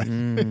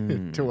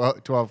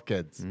that. 12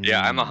 kids.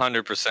 Yeah, I'm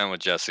 100% with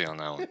Jesse on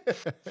that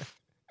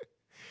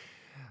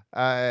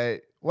one.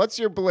 What's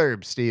your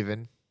blurb,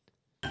 Steven?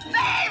 Save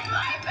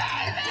my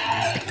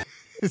baby!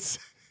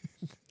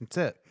 That's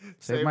it.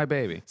 Save my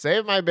baby.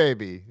 Save my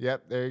baby.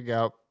 Yep, there you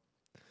go.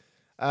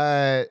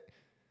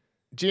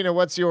 Gina,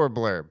 what's your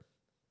blurb?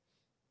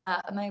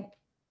 My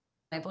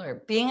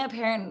blurb. Being a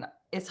parent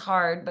is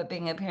hard, but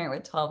being a parent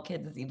with 12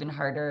 kids is even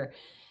harder.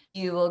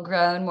 You will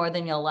groan more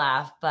than you'll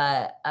laugh,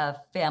 but a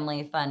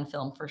family fun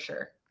film for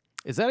sure.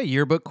 Is that a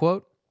yearbook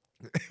quote?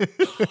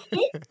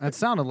 That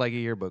sounded like a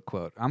yearbook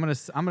quote. I'm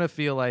gonna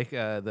feel like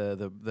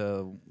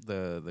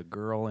the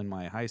girl in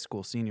my high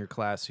school senior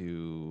class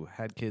who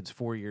had kids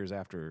 4 years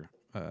after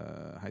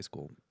high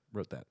school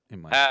wrote that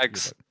in my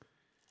Hags. yearbook.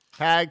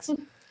 Hags.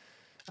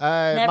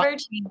 Never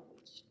change.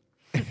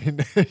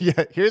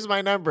 Yeah, here's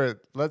my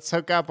number. Let's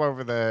hook up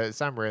over the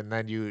summer, and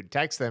then you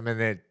text them,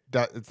 and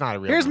it's not a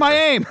real. Here's number. my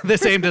aim.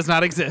 This aim does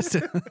not exist.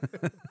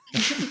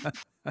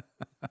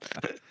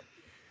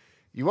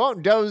 You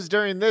won't doze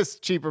during this.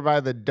 Cheaper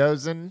by the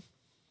dozen.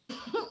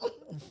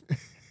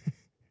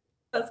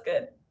 That's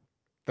good.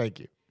 Thank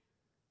you.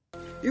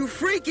 You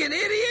freaking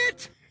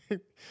idiot!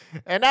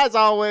 And as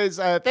always,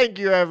 thank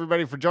you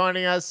everybody for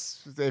joining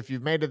us. If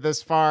you've made it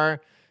this far,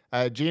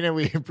 Gina,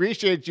 we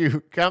appreciate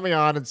you coming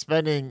on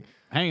and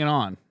hanging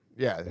on.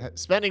 Yeah,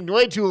 spending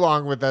way too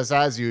long with us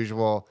as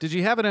usual. Did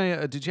you have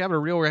a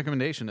real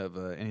recommendation of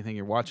anything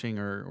you're watching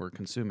or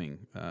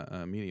consuming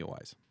media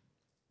wise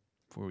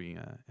before we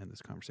end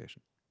this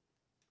conversation?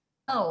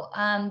 Oh,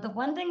 the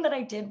one thing that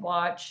I did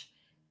watch,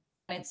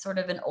 and it's sort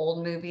of an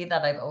old movie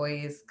that I've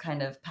always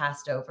kind of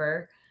passed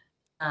over,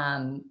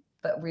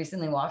 but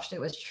recently watched it,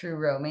 was True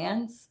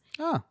Romance.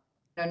 Oh.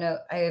 I don't know.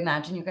 I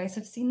imagine you guys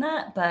have seen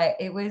that, but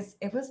it was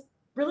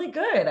really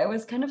good. I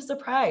was kind of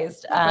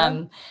surprised.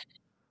 Okay.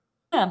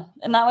 Yeah,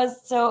 and that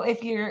was, so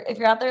if you're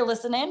out there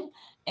listening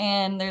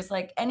and there's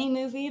any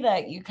movie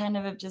that you kind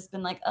of have just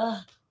been I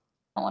don't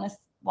want to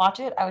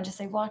watch it, I would just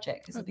say watch it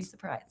because you'll be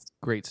surprised.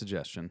 Great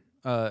suggestion.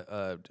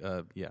 Yeah.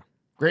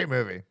 Great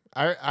movie.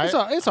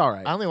 It's all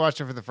right. I only watched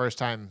it for the first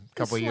time a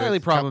couple years. Slightly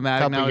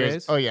problematic couple nowadays.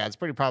 Years. Oh yeah, it's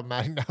pretty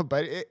problematic now,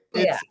 but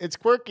it's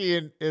quirky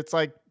and it's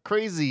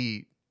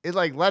crazy. It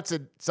lets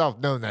itself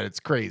known that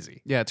it's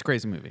crazy. Yeah, it's a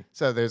crazy movie.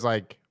 So there's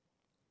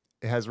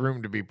has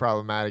room to be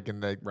problematic,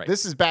 and Right.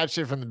 this is bad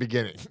shit from the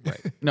beginning.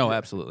 Right. No,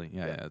 absolutely.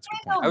 Yeah, that's a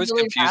good point. I was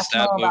really confused that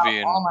rational about movie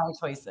and- all my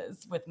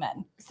choices with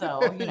men.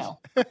 So, you know.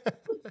 I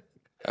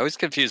always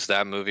confused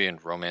that movie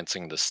and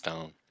Romancing the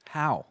Stone.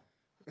 How?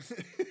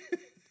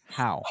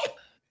 How?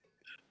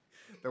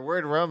 The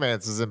word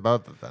romance is in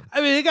both of them.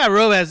 I mean, it got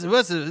romance. It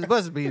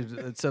must be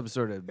some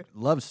sort of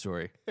love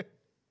story. I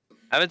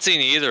haven't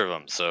seen either of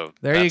them, so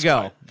There you that's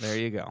go. why. There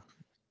you go.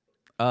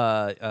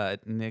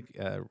 Nick,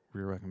 your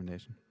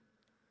recommendation.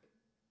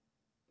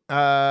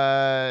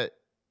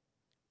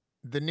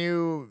 The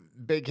new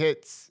Big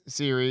Hits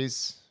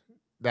series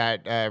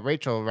that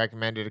Rachel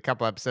recommended a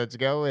couple episodes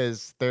ago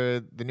is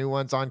the new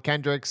ones on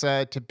Kendrick's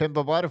To Pimp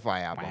a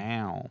Butterfly album.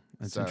 Wow,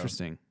 that's So-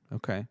 interesting.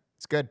 Okay,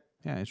 It's good.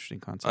 yeah, interesting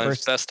concept. On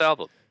his best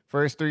album.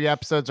 First 3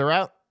 episodes are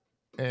out,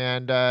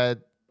 and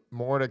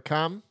more to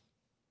come.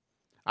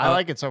 I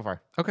like it so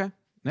far. Okay.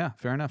 Yeah,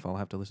 fair enough. I'll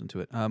have to listen to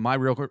it. My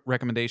real quick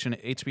recommendation,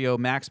 HBO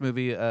Max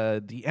movie,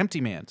 The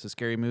Empty Man. It's a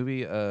scary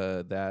movie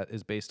that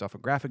is based off a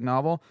graphic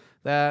novel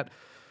that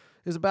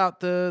is about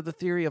the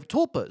theory of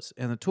tulpas.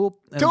 And the Tulpa!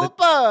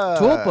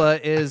 tulpa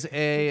is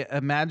a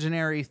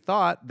imaginary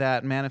thought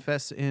that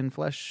manifests in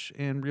flesh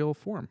and real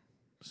form.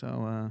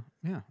 So,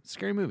 yeah,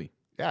 scary movie.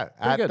 Yeah,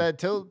 Pretty at good.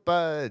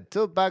 the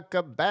Tulpa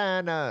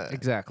Cabana.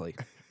 Exactly.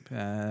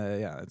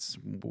 Yeah, it's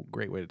a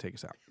great way to take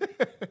us out.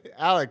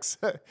 Alex,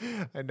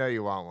 I know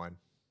you want one.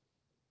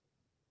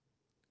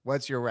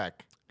 What's your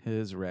rec?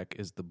 His rec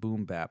is the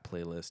Boom Bap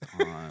playlist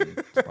on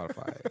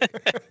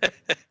Spotify.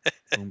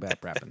 Boom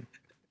Bap rapping.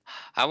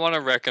 I want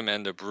to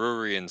recommend a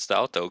brewery in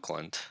South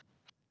Oakland.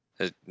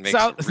 It makes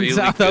South, really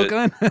South good.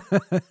 Oakland?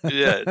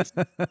 Yeah.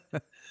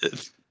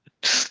 It's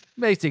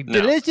Makes No.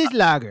 delicious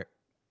lager.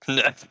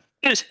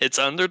 it's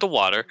under the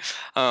water.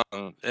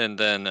 And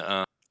then,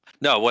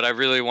 no, what I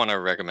really want to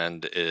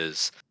recommend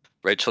is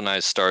Rachel and I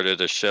started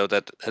a show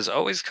that has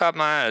always caught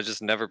my eye. I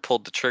just never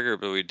pulled the trigger,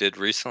 but we did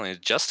recently.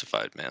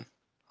 Justified, man,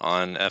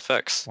 on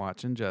FX.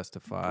 Watching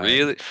Justified.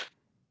 Really,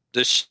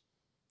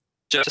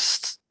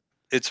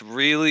 it's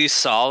really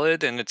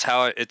solid, and it's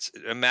how it's.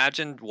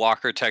 Imagine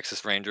Walker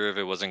Texas Ranger if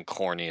it wasn't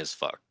corny as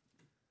fuck.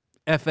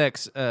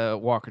 FX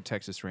Walker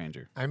Texas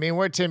Ranger. I mean,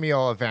 we're Timmy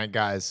Oliphant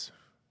guys.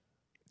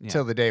 Yeah.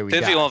 Till the day we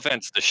Tiffy die.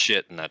 Oliphant's the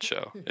shit in that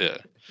show. Yeah.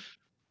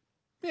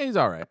 Yeah, he's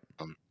all right.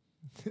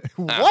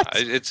 Nah, What?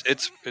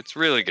 It's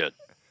really good.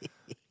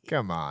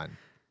 Come on.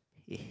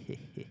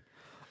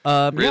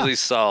 Really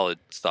solid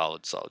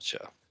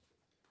show.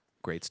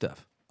 Great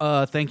stuff.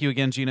 Thank you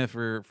again, Gina,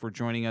 for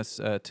joining us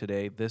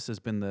today. This has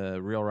been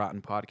the Real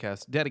Rotten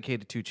Podcast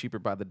dedicated to Cheaper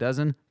by the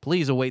Dozen.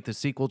 Please await the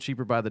sequel,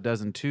 Cheaper by the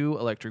Dozen 2,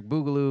 Electric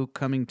Boogaloo,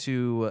 coming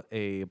to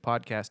a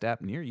podcast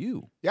app near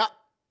you. Yeah.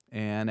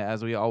 And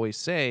as we always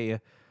say,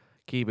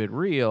 keep it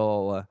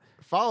real.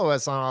 Follow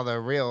us on all the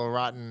Real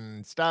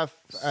Rotten stuff.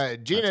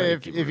 Gina, That's how you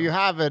if keep it you real.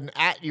 have an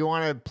 @ you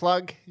want to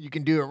plug, you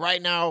can do it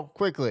right now,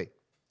 quickly.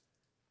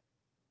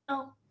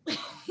 No.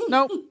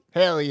 Nope.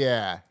 Hell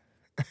yeah.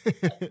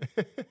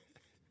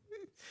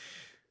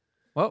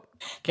 Well,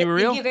 keep it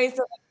real. Thank you guys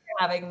so much for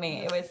having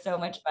me. It was so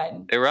much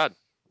fun. Hey, Rod.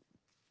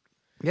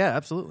 Yeah,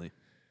 absolutely.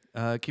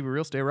 Keep it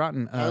real, stay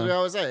rotten. As we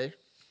always say,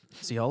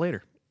 See y'all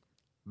later.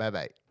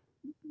 bye-bye.